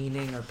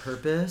meaning or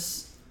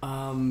purpose?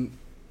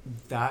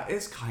 That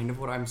is kind of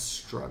what I'm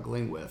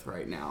struggling with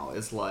right now,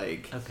 is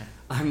like, Okay.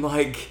 I'm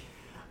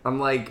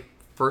like,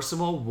 first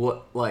of all,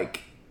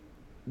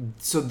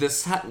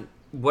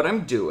 what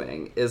I'm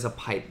doing is a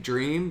pipe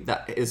dream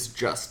that is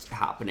just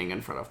happening in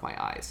front of my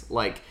eyes.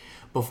 Like,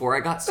 before I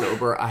got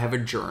sober, I have a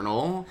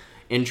journal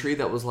entry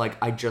that was like,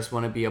 I just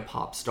want to be a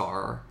pop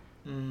star.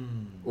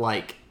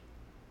 Like,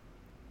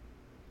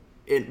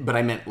 but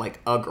I meant like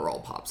a girl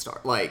pop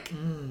star. Like,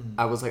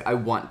 I was like, I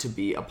want to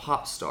be a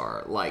pop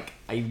star. Like,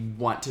 I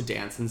want to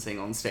dance and sing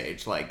on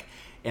stage. Like,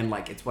 and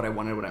like, it's what I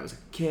wanted when I was a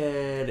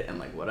kid and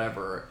like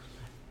whatever.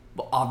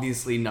 But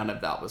obviously none of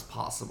that was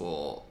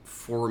possible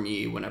for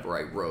me whenever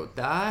I wrote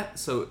that.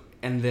 So,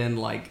 and then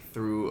like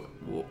through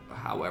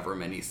however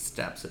many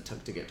steps it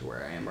took to get to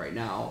where I am right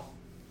now,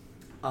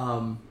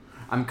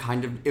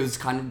 it was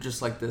kind of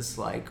just like this,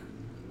 like,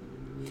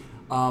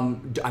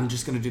 I'm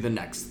just gonna do the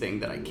next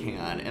thing that I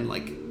can, and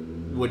like,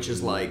 which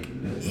is like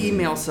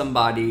email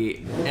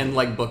somebody and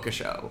like book a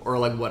show or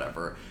like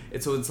whatever.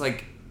 And so it's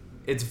like,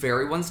 it's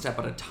very one step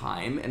at a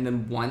time. And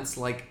then once,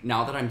 like,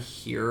 now that I'm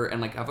here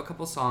and like I have a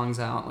couple songs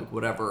out, like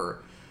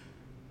whatever,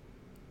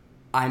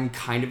 I'm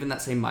kind of in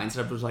that same mindset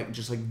of like,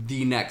 just like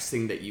the next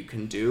thing that you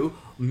can do,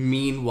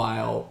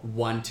 meanwhile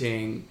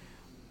wanting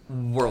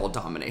world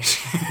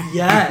domination.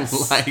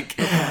 Yes. Like,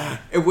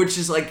 which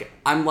is like,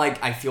 I'm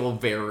like, I feel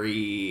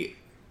very,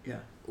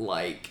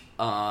 like,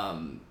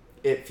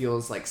 it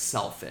feels like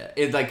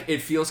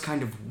it feels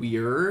kind of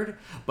weird,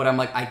 but I'm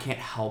like, I can't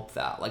help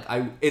that. Like,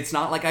 it's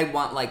not like I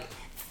want like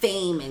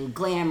fame and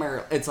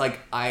glamour. It's like,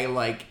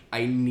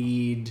 I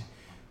need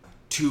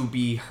to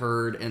be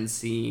heard and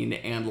seen,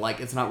 and like,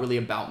 it's not really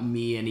about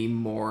me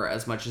anymore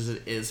as much as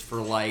it is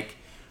for like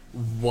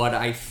what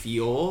I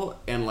feel,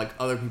 and like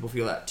other people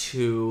feel that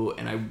too,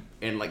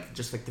 and like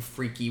just like the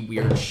freaky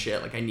weird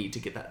shit, like I need to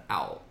get that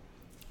out.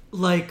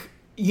 Like,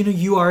 you know,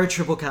 you are a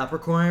triple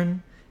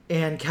Capricorn,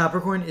 and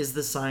Capricorn is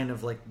the sign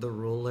of like the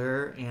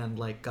ruler and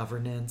like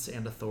governance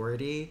and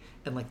authority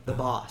and like the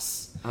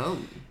boss. Oh.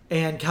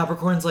 And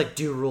Capricorns like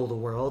do rule the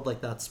world,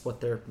 like that's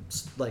what they're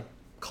like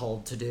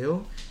called to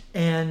do.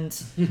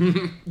 And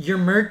your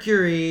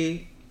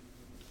Mercury,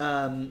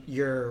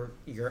 your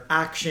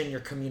action, your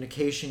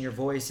communication, your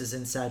voice is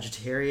in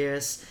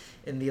Sagittarius,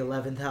 in the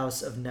 11th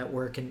house of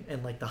network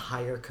and like the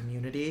higher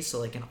community, so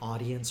like an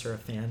audience or a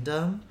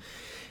fandom.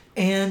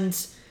 And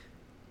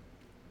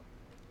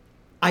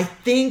I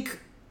think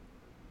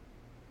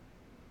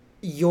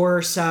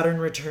your Saturn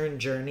return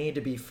journey,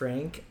 to be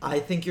frank, I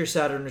think your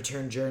Saturn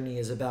return journey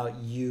is about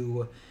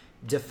you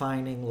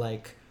defining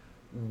like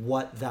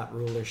what that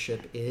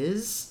rulership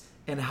is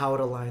and how it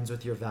aligns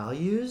with your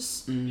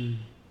values.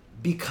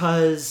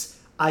 Because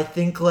I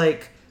think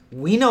like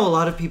we know a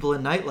lot of people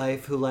in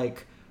nightlife who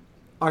like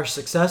are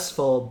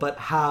successful but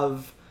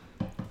have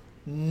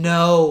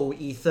no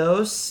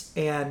ethos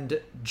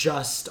and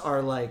just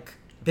are like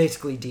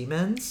basically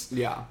demons.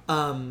 Yeah.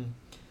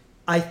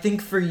 I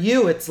think for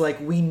you, it's like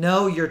we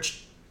know you're,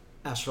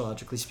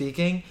 astrologically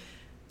speaking,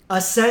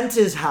 ascent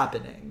is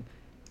happening.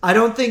 I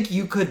don't think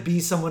you could be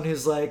someone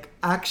who's like,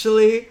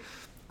 actually,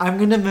 I'm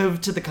going to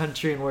move to the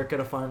country and work at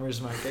a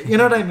farmer's market. You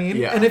know what I mean?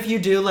 Yeah. And if you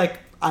do, like,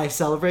 I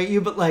celebrate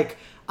you. But, like,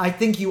 I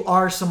think you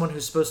are someone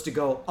who's supposed to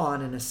go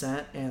on an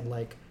ascent and,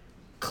 like,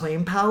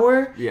 claim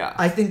power. Yeah.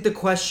 I think the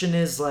question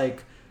is,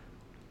 like,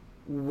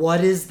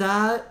 what is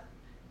that?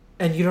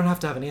 And you don't have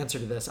to have an answer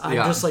to this. I'm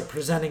just, like,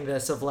 presenting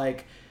this of,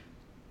 like,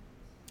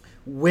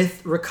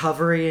 with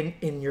recovery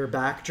in your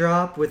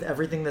backdrop, with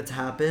everything that's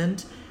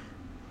happened,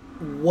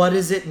 what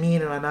does it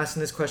mean? And I'm asking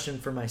this question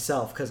for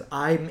myself because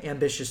I'm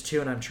ambitious too,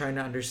 and I'm trying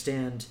to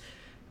understand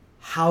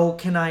how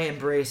can I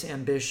embrace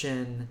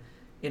ambition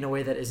in a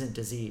way that isn't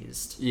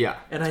diseased. Yeah,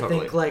 and I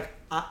think like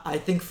I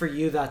think for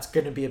you that's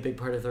going to be a big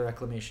part of the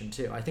reclamation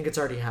too. I think it's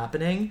already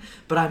happening,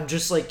 but I'm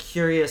just like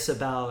curious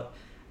about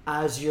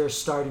as you're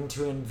starting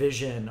to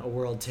envision a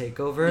world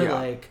takeover,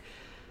 like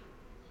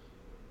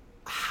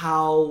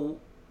how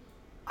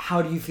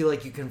do you feel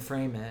like you can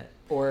frame it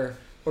or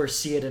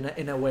see it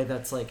in a way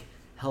that's like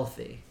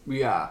healthy?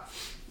 Yeah.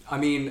 I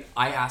mean,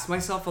 I ask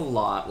myself a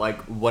lot, like,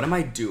 what am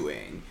I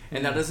doing?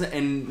 And that doesn't,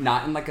 and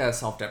not in like a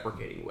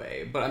self-deprecating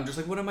way, but I'm just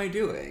like, what am I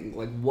doing?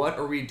 Like, what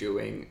are we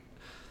doing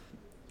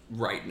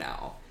right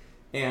now?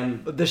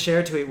 And the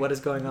share tweet, what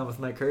is going on with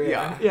my career?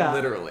 Yeah.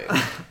 Literally.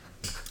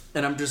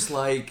 And I'm just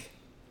like,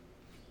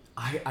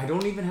 I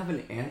don't even have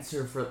an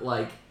answer for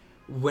like,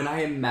 when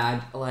I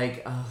imagine,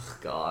 like, oh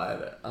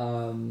God,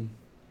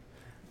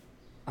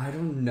 I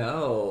don't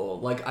know.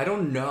 Like, I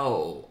don't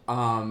know.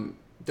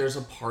 There's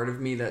a part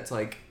of me that's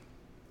like,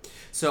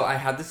 so I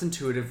had this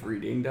intuitive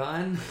reading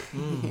done.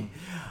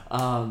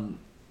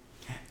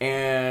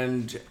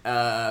 And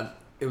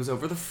it was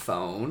over the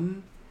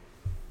phone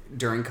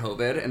during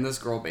COVID. And this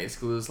girl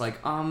basically was like,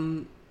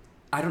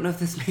 I don't know if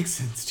this makes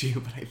sense to you,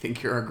 but I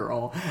think you're a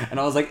girl. And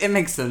I was like, it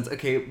makes sense.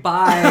 Okay,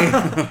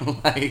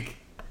 bye. Like,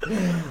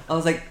 I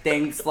was like,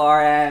 thanks,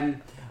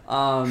 Lauren.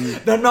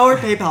 Venmo or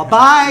PayPal.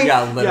 Bye.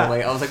 Yeah, literally.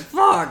 Yeah. I was like,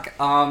 fuck.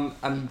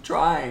 I'm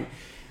trying.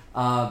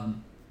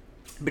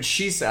 But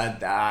she said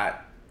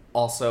that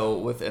also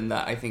within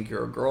that I think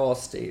you're a girl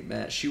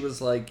statement. She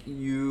was like,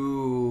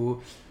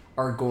 you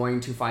are going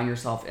to find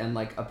yourself in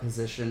like a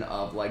position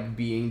of like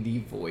being the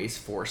voice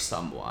for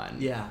someone.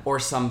 Yeah. Or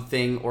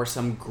something or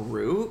some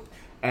group.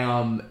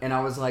 And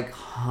I was like,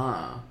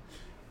 huh.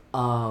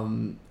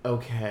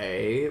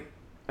 Okay.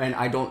 And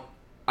I don't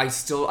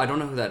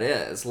know who that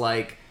is.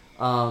 Like,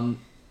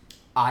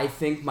 I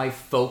think my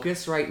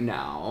focus right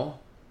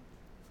now,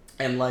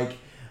 and like,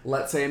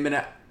 let's say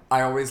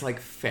I always like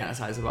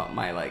fantasize about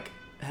my like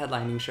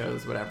headlining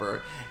shows,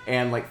 whatever,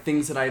 and like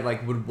things that I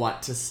like would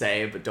want to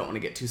say but don't want to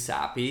get too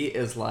sappy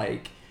is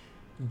like,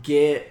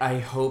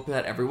 I hope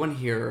that everyone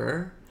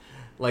here,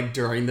 like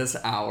during this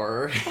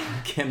hour,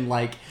 can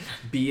like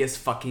be as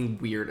fucking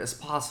weird as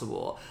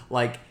possible.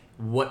 Like,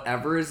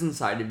 whatever is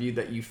inside of you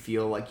that you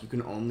feel like you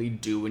can only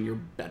do when your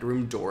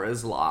bedroom door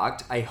is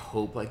locked, I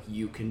hope like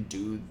you can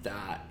do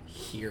that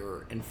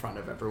here in front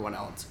of everyone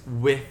else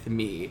with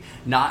me.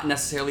 Not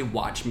necessarily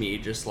watch me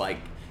just like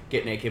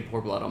get naked,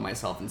 pour blood on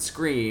myself and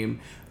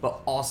scream,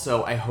 but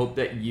also I hope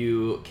that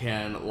you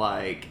can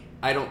like,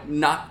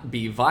 not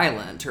be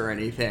violent or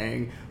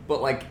anything,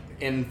 but like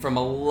from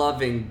a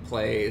loving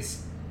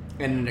place,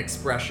 in an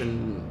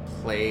expression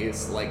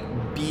place, like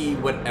be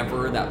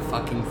whatever that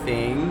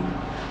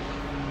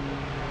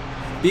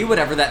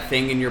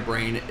thing in your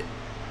brain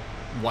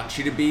wants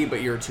you to be,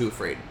 but you're too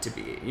afraid to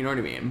be. You know what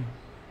I mean?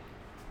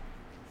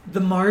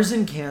 The Mars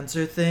and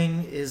Cancer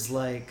thing is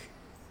like,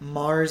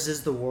 Mars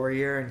is the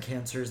warrior and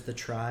Cancer is the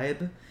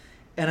tribe.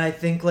 And I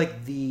think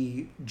like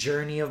the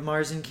journey of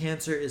Mars and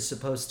Cancer is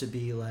supposed to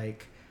be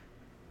like,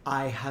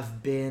 I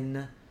have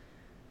been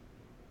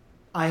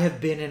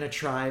in a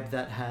tribe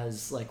that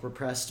has like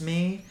repressed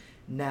me.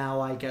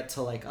 Now I get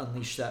to like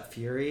unleash that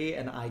fury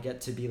and I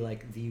get to be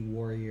like the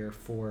warrior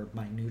for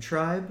my new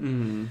tribe.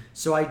 Mm-hmm.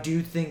 So I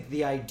do think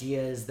the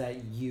idea is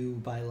that you,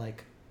 by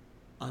like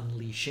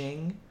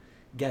unleashing,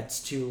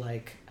 gets to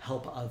like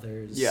help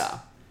others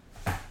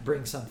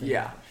bring something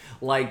out.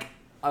 Like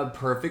a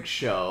perfect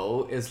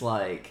show is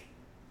like,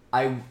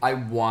 I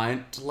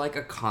want like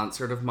a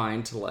concert of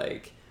mine to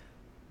like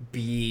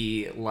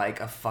be like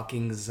a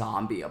fucking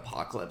zombie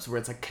apocalypse where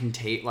it's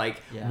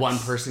like one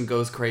person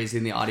goes crazy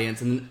in the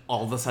audience and then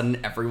all of a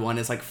sudden everyone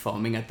is like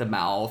foaming at the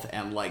mouth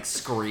and like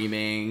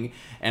screaming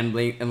and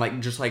like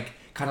just like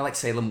kind of like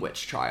Salem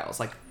witch trials,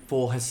 like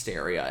full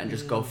hysteria and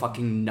just go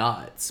fucking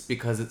nuts,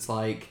 because it's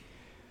like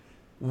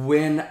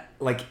when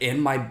like in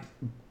my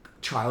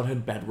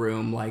childhood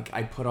bedroom, like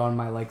I put on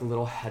my like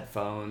little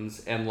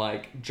headphones and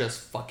like just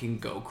fucking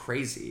go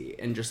crazy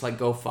and just like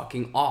go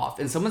fucking off.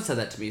 And someone said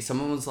that to me.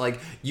 Someone was like,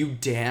 you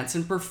dance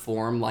and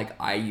perform like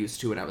I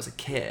used to when I was a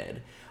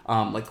kid,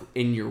 like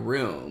in your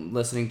room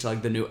listening to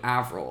like the new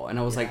Avril. And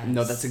I was like,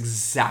 no, that's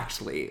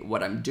exactly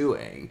what I'm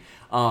doing.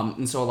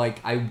 And so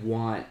like I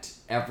want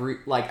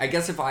I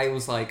guess if I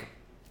was like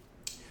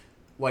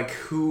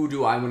who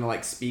do I want to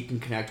like speak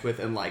and connect with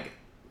and like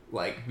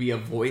be a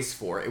voice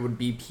for, it would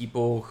be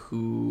people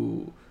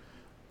who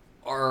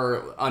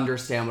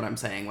understand what I'm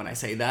saying when I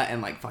say that and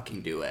like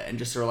fucking do it and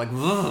just sort of like,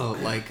 ugh,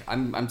 like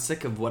I'm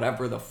sick of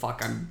whatever the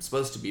fuck I'm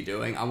supposed to be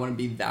doing. I want to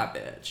be that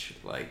bitch.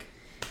 Like,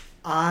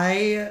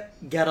 I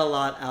get a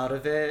lot out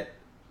of it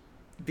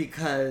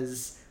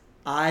because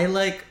I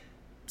like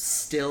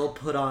still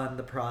put on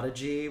The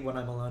Prodigy when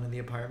I'm alone in the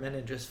apartment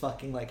and just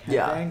fucking like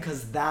headbang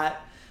because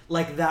that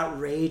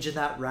rage and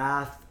that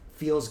wrath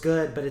feels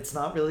good, but it's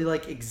not really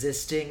like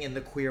existing in the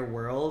queer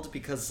world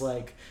because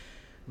like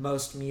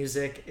most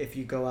music, if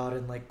you go out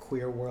in like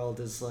queer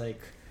world, is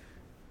like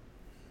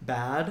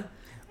bad.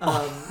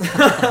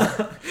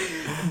 But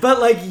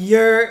like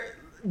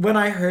when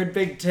I heard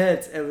Big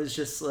Tits, it was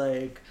just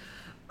like,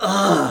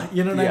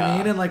 you know what I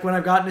mean? And like when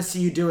I've gotten to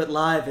see you do it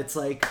live, it's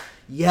like,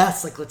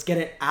 yes, like let's get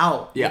it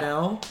out, you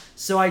know?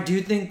 So I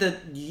do think that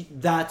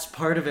that's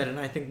part of it, and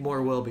I think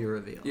more will be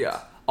revealed.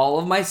 Yeah. All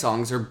of my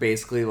songs are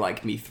basically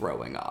like me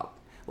throwing up.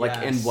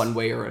 Like in one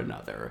way or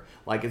another.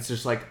 Like it's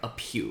just like a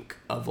puke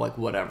of like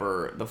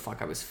whatever the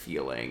fuck I was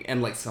feeling.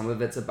 And like some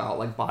of it's about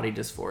like body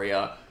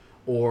dysphoria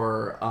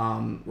or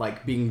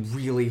like being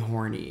really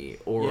horny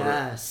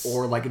or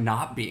like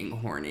not being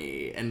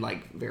horny and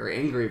like very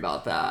angry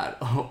about that.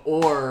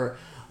 Or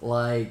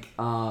like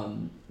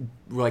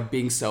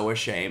being so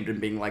ashamed and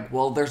being like,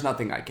 well, there's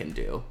nothing I can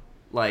do.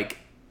 Like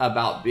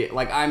about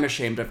like I'm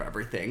ashamed of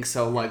everything.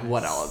 So like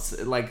what else?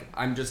 Like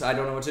I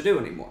don't know what to do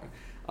anymore.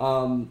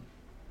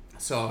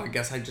 So I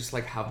guess I just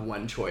like have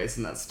one choice,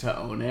 and that's to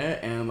own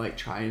it and like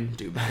try and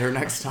do better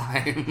next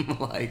time.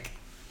 Like,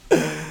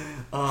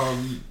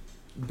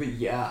 but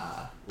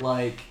yeah,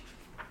 like,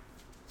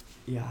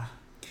 yeah.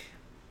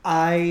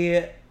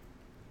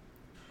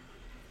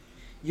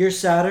 You have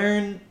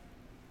Saturn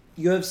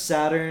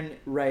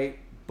right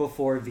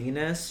before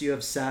Venus. You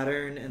have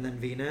Saturn and then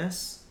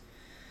Venus.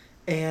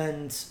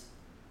 And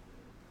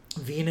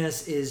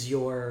Venus is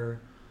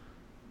your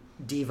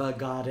diva,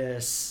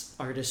 goddess,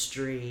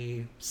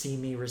 artistry, see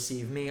me,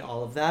 receive me,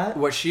 all of that.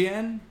 What's she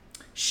in?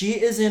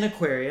 She is in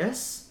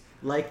Aquarius,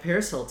 like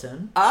Paris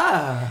Hilton.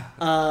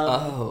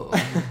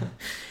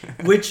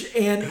 Which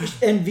and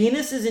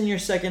Venus is in your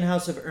second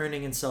house of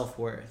earning and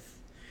self-worth.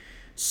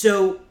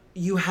 So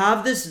you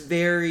have this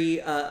very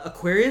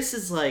Aquarius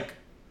is like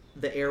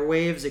the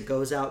airwaves, it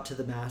goes out to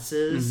the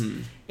masses.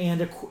 Mm-hmm.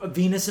 And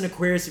Venus in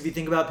Aquarius, if you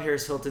think about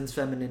Paris Hilton's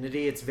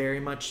femininity, it's very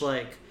much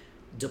like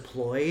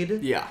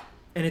deployed. Yeah.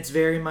 And it's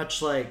very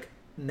much like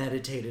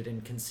meditated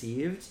and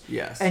conceived.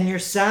 Yes. And your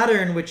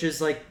Saturn, which is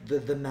like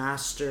the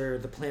master,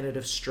 the planet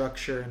of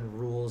structure and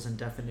rules and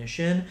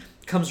definition,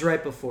 comes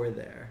right before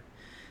there.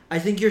 I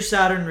think your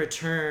Saturn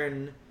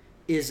return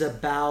is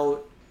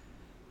about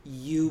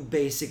you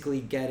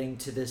basically getting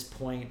to this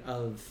point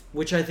of,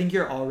 which I think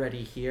you're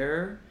already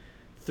here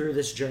through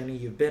this journey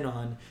you've been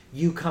on,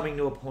 you coming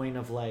to a point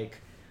of like,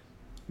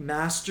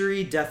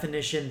 mastery,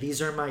 definition, these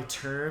are my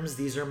terms,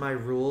 these are my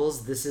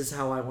rules, this is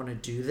how I want to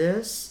do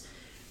this.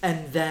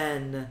 And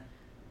then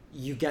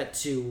you get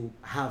to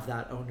have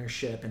that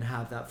ownership and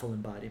have that full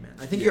embodiment.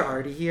 I think you're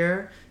already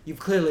here. You've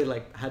clearly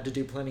like had to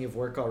do plenty of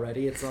work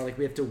already. It's not like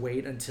we have to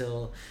wait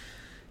until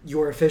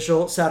your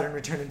official Saturn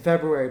return in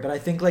February. But I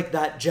think like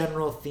that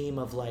general theme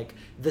of like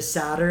the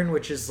Saturn,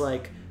 which is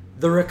like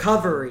the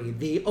recovery,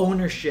 the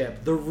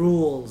ownership, the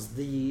rules,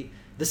 the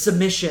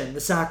submission, the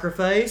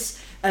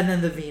sacrifice, and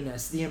then the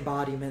Venus, the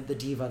embodiment, the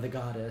diva, the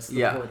goddess,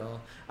 the portal.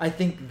 I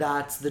think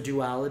that's the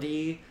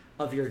duality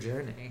of your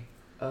journey.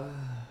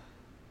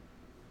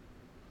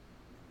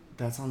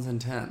 That sounds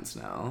intense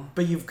now.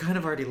 But you've kind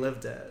of already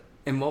lived it.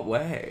 In what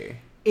way?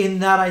 In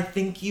that I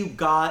think you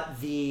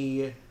got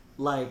the,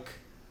 like,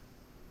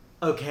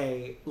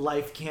 okay,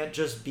 life can't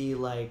just be,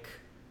 like,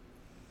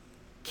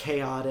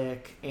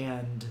 chaotic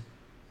and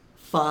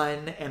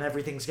fun and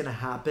everything's gonna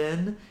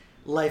happen.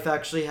 Life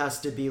actually has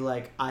to be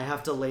like, I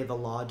have to lay the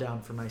law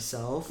down for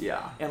myself.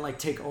 Yeah. And like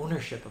take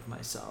ownership of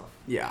myself.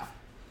 Yeah.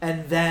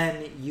 And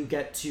then you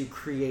get to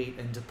create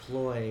and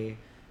deploy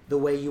the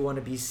way you want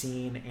to be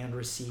seen and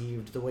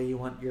received, the way you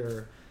want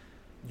your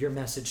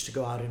message to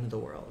go out into the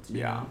world.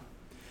 You know?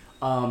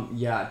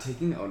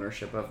 Taking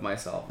ownership of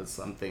myself is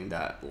something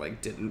that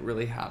like didn't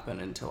really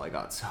happen until I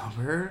got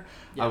sober.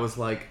 I was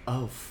like,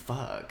 oh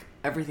fuck,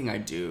 everything I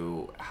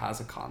do has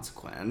a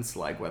consequence,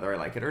 like whether I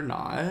like it or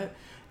not.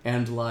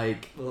 And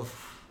like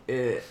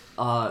that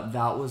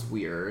was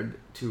weird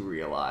to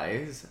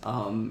realize.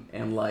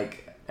 And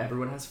like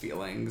everyone has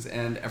feelings,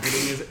 and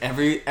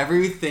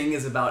everything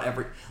is about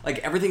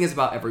everything is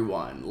about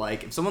everyone.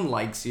 Like if someone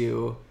likes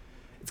you,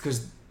 it's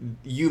because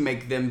you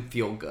make them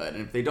feel good,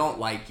 and if they don't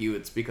like you,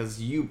 it's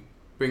because you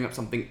bring up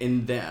something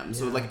in them.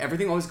 So like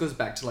everything always goes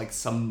back to like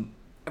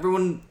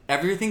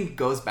everything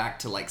goes back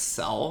to like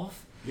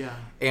self. Yeah.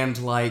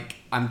 And like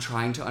I'm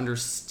trying to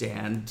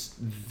understand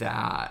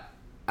that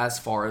as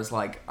far as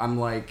like I'm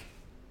like,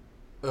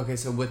 okay,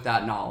 so with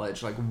that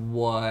knowledge, like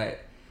what,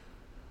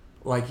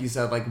 like you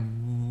said, like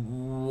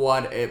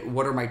what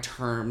are my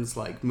terms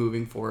like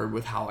moving forward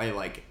with how I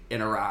like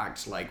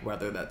interact, like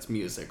whether that's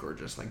music or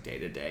just like day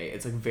to day.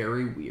 It's like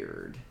very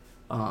weird.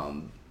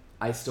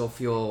 I still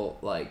feel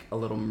like a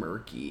little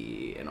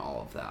murky in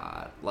all of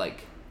that. Like,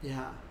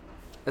 yeah,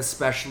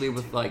 especially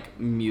with like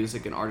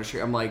music and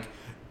artistry. I'm like,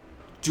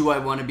 do I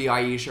want to be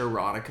Aisha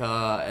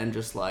Erotica and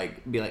just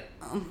like be like,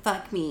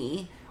 fuck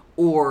me?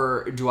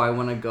 Or do I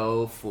want to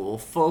go full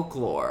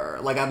folklore?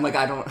 Like, I'm like,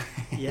 I don't...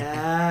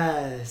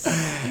 Yes.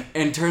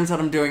 And turns out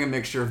I'm doing a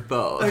mixture of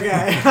both.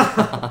 Okay.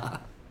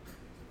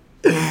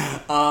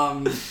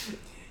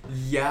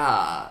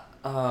 Yeah.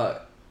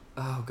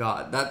 Oh,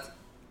 God. That's...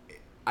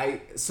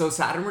 So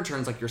Saturn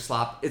returns like your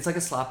slap... It's like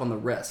a slap on the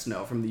wrist,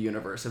 no, from the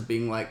universe of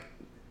being like,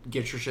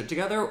 get your shit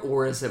together?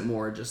 Or is it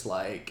more just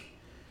like...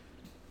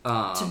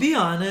 to be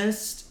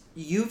honest,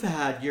 you've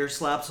had your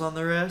slaps on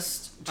the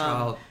wrist.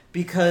 Child.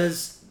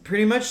 Because...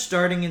 pretty much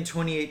starting in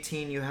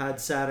 2018, you had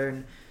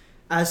Saturn.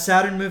 As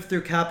Saturn moved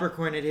through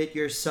Capricorn, it hit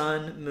your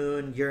Sun,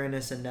 Moon,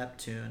 Uranus, and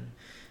Neptune.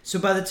 So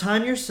by the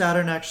time your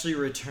Saturn actually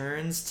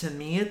returns, to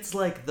me, it's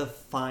like the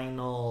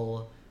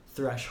final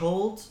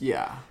threshold.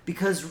 Yeah.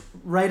 Because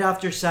right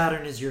after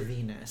Saturn is your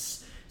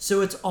Venus. So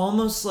it's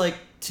almost like,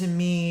 to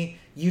me,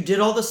 you did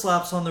all the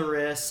slaps on the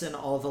wrists and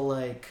all the,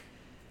 like,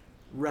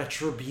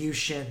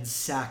 retribution,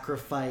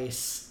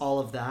 sacrifice, all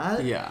of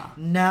that. Yeah.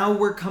 Now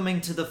we're coming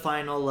to the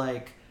final,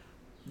 like...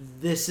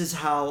 this is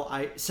how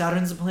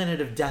Saturn's a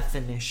planet of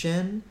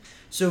definition.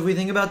 So if we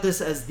think about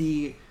this as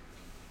the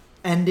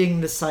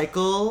ending the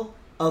cycle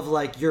of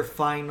like your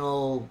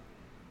final,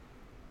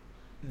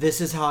 this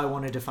is how I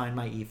want to define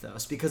my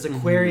ethos. Because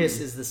Aquarius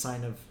is the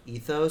sign of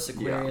ethos.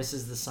 Aquarius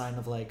is the sign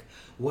of like,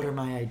 what are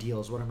my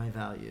ideals? What are my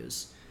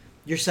values?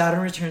 Your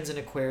Saturn returns in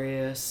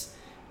Aquarius.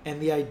 And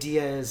the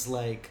idea is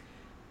like,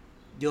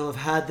 you'll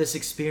have had this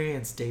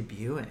experience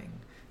debuting.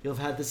 You'll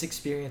have had this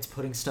experience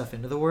putting stuff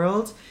into the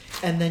world,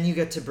 and then you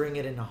get to bring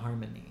it into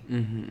harmony.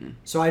 Mm-hmm.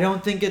 So I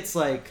don't think it's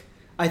like...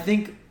 I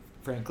think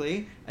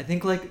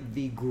like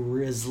the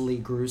grisly,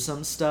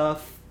 gruesome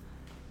stuff...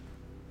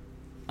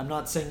 I'm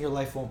not saying your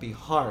life won't be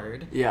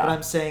hard, but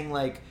I'm saying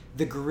like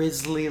the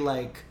grisly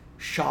like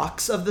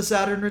shocks of the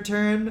Saturn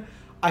return...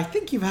 I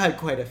think you've had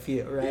quite a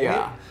few, right?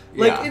 Yeah.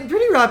 Like in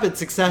pretty rapid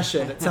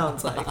succession, it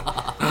sounds like.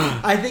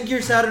 I think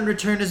your Saturn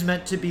return is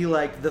meant to be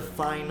like the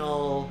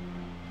final...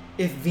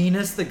 If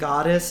Venus, the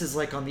goddess, is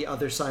like on the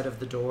other side of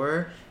the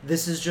door,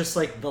 this is just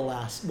like the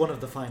last, one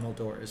of the final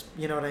doors.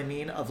 You know what I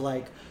mean? Of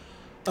like,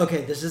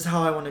 okay, this is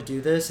how I want to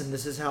do this, and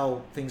this is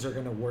how things are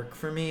going to work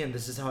for me, and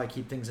this is how I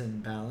keep things in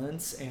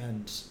balance,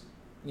 and,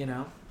 you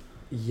know?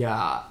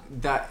 Yeah,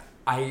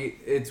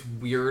 it's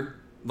weird.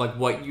 Like,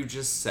 what you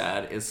just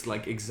said is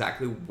like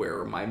exactly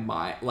where my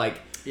mind,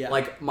 like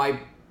my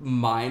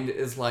mind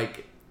is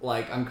like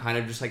I'm kind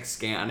of just like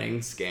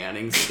scanning,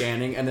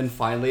 and then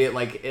finally it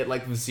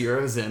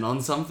zeroes in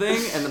on something,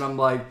 and then I'm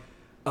like,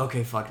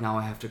 okay, fuck, now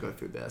I have to go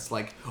through this.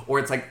 Like, or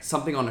it's like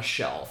something on a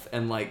shelf,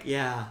 and like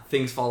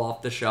things fall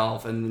off the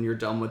shelf, and then you're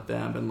done with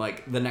them, and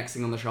like the next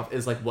thing on the shelf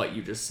is like what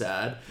you just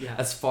said. Yeah.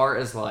 As far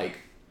as like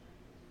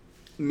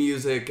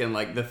music and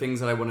like the things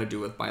that I want to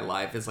do with my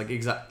life is like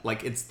it's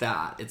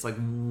that. It's like,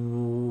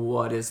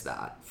 what is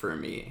that for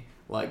me?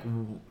 Like.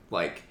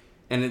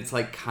 And it's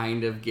like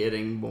kind of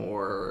getting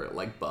more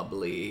like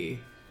bubbly.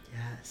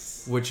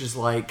 Yes. Which is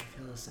like, I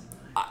feel the same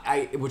way.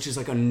 which is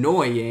like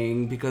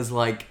annoying because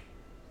like,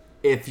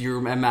 if you're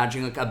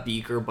imagining like a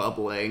beaker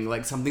bubbling,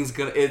 like something's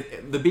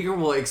the beaker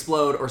will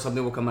explode or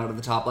something will come out of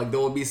the top. Like there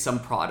will be some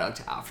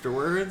product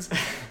afterwards,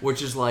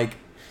 which is like,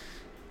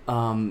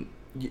 in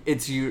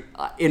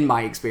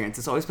my experience,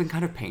 it's always been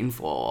kind of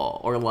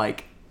painful or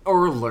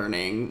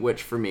learning,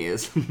 which for me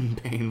is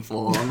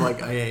painful. I'm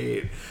like, I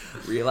hate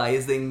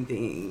realizing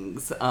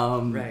things.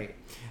 Right.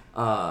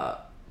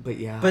 But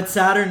yeah. But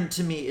Saturn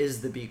to me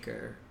is the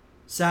beaker.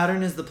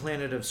 Saturn is the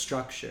planet of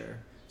structure.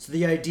 So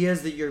the idea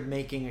is that you're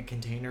making a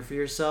container for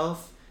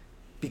yourself.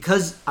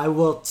 Because I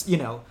will,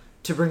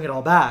 to bring it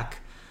all back,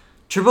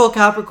 Triple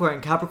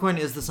Capricorn. Capricorn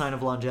is the sign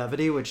of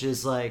longevity, which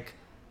is like,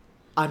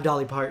 I'm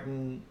Dolly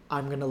Parton.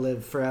 I'm going to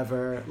live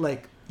forever.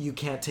 Like, you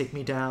can't take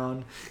me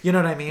down. You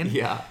know what I mean?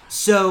 Yeah.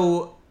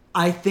 So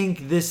I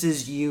think this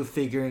is you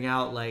figuring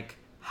out like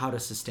how to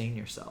sustain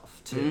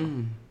yourself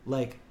too.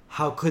 Like,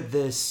 how could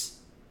this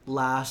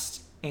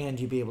last and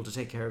you be able to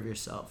take care of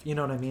yourself? You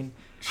know what I mean?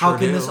 How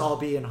can this all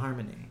be in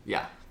harmony?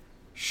 Yeah.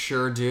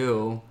 Sure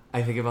do.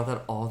 I think about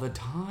that all the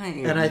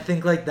time. And I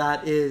think like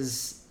that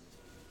is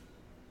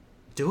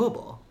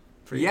doable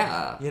for you.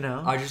 Yeah. You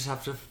know? I just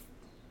have to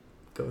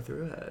go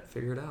through it,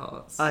 figure it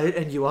out.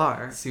 And you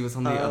are. See what's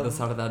on the other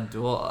side of that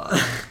door.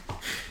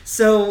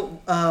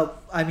 So,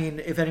 I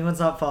mean, if anyone's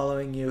not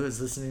following you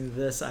who's listening to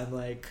this, I'm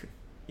like,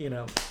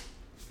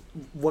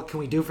 what can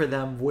we do for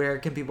them? Where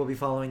can people be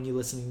following you,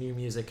 listening to your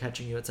music,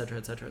 catching you, etc.,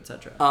 etc.,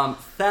 etc.?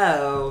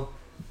 So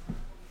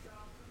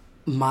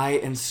my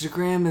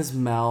Instagram is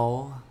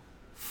Mel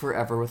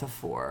Forever with a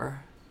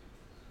 4.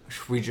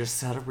 We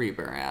just had a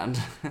rebrand.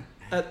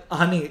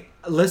 Honey,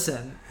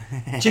 listen,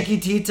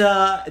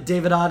 Chiquitita,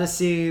 David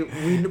Odyssey,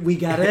 we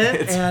get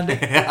it,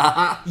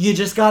 and you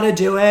just gotta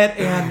do it.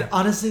 And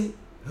honestly,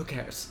 who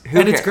cares?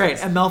 It's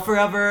great. And Mel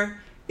Forever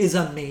is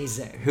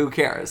amazing. Who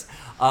cares?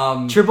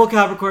 Triple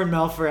Capricorn,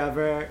 Mel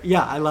Forever.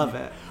 Yeah, I love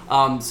it.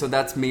 So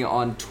that's me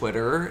on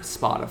Twitter,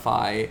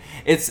 Spotify.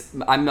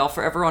 I'm Mel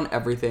Forever on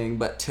everything,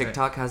 but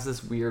TikTok has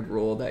this weird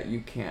rule that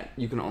you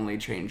can only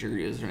change your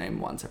username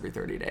once every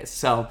 30 days.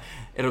 So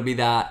it'll be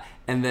that.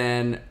 And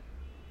then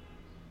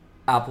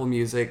Apple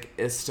Music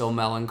is still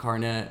Mel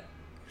Incarnate,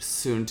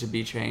 soon to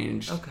be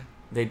changed. Okay.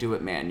 They do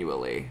it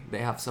manually. They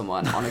have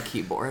someone on a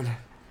keyboard.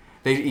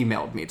 They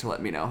emailed me to let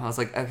me know. I was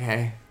like,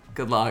 okay,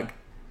 good luck.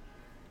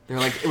 They're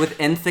like,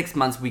 within 6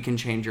 months, we can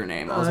change your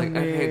name. I was like,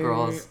 okay,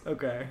 girls.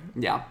 Okay.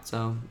 Yeah,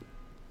 so.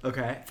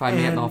 Okay. Find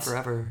me at Mel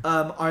Forever.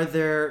 Are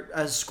there,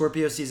 as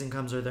Scorpio season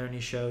comes, are there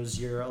any shows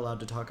you're allowed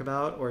to talk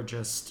about, or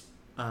just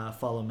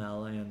follow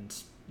Mel and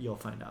you'll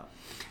find out?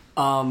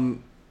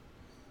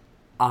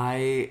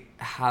 I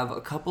have a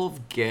couple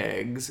of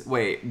gigs.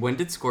 Wait, when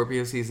did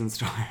Scorpio season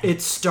start?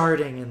 It's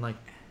starting in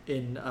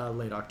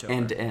late October.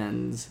 And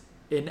ends.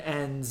 It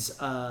ends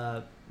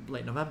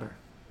late November.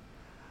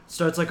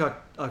 Starts like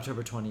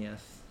October 20th,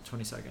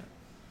 22nd.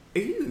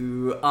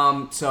 Ooh.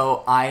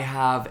 So I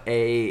have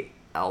a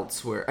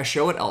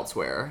show at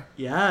Elsewhere.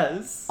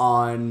 Yes.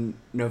 On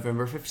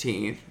November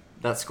 15th.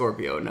 That's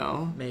Scorpio,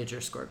 no?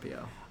 Major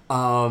Scorpio.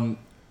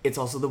 It's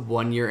also the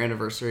 1-year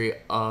anniversary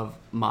of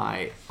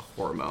my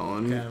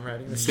hormone. Okay, I'm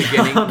writing this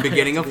down.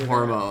 Beginning of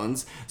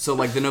hormones. So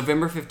like the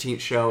November 15th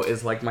show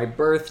is like my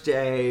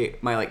birthday,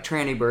 my like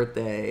tranny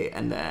birthday,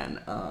 and then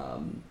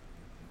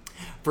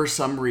for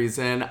some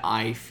reason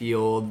I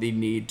feel the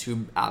need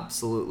to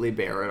absolutely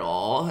bear it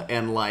all,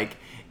 and like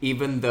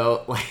even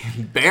though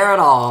like bear it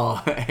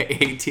all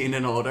 18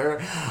 and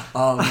older,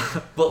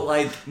 but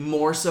like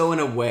more so in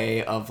a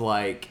way of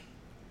like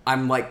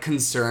I'm like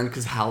concerned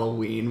because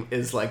Halloween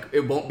is like,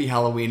 it won't be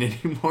Halloween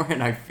anymore,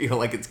 and I feel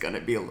like it's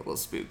gonna be a little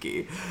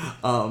spooky,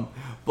 but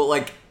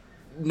like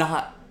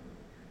not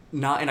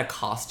in a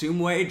costume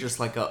way, just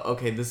like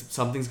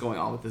something's going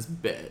on with this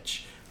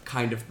bitch,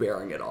 kind of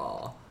bearing it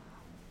all.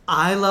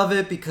 I love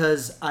it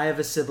because I have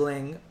a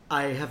sibling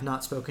I have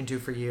not spoken to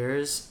for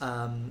years,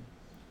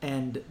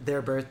 and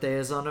their birthday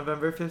is on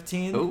November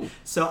 15th. Ooh.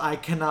 So I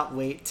cannot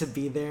wait to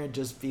be there and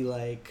just be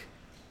like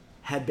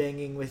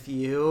headbanging with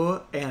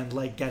you and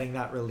like getting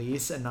that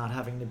release and not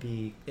having to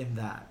be in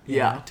that. You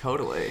know?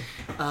 Totally.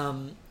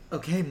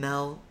 Okay,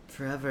 Mel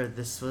Forever,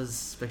 this was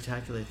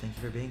spectacular. Thank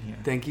you for being here.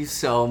 Thank you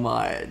so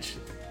much.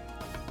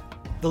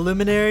 The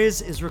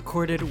Luminaries is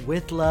recorded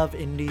with love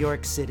in New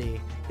York City.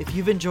 If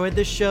you've enjoyed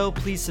this show,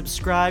 please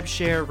subscribe,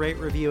 share, rate,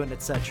 review, and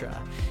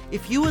etc.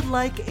 If you would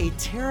like a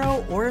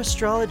tarot or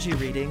astrology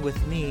reading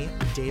with me,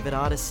 David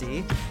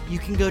Odyssey, you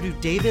can go to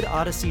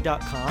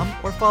davidodyssey.com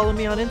or follow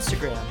me on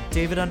Instagram,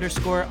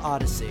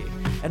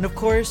 David_Odyssey. And of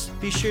course,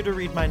 be sure to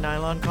read my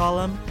Nylon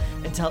column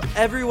and tell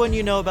everyone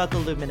you know about the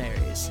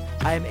Luminaries.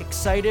 I am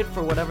excited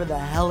for whatever the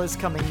hell is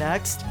coming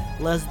next.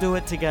 Let's do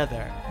it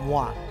together.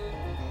 Mwah.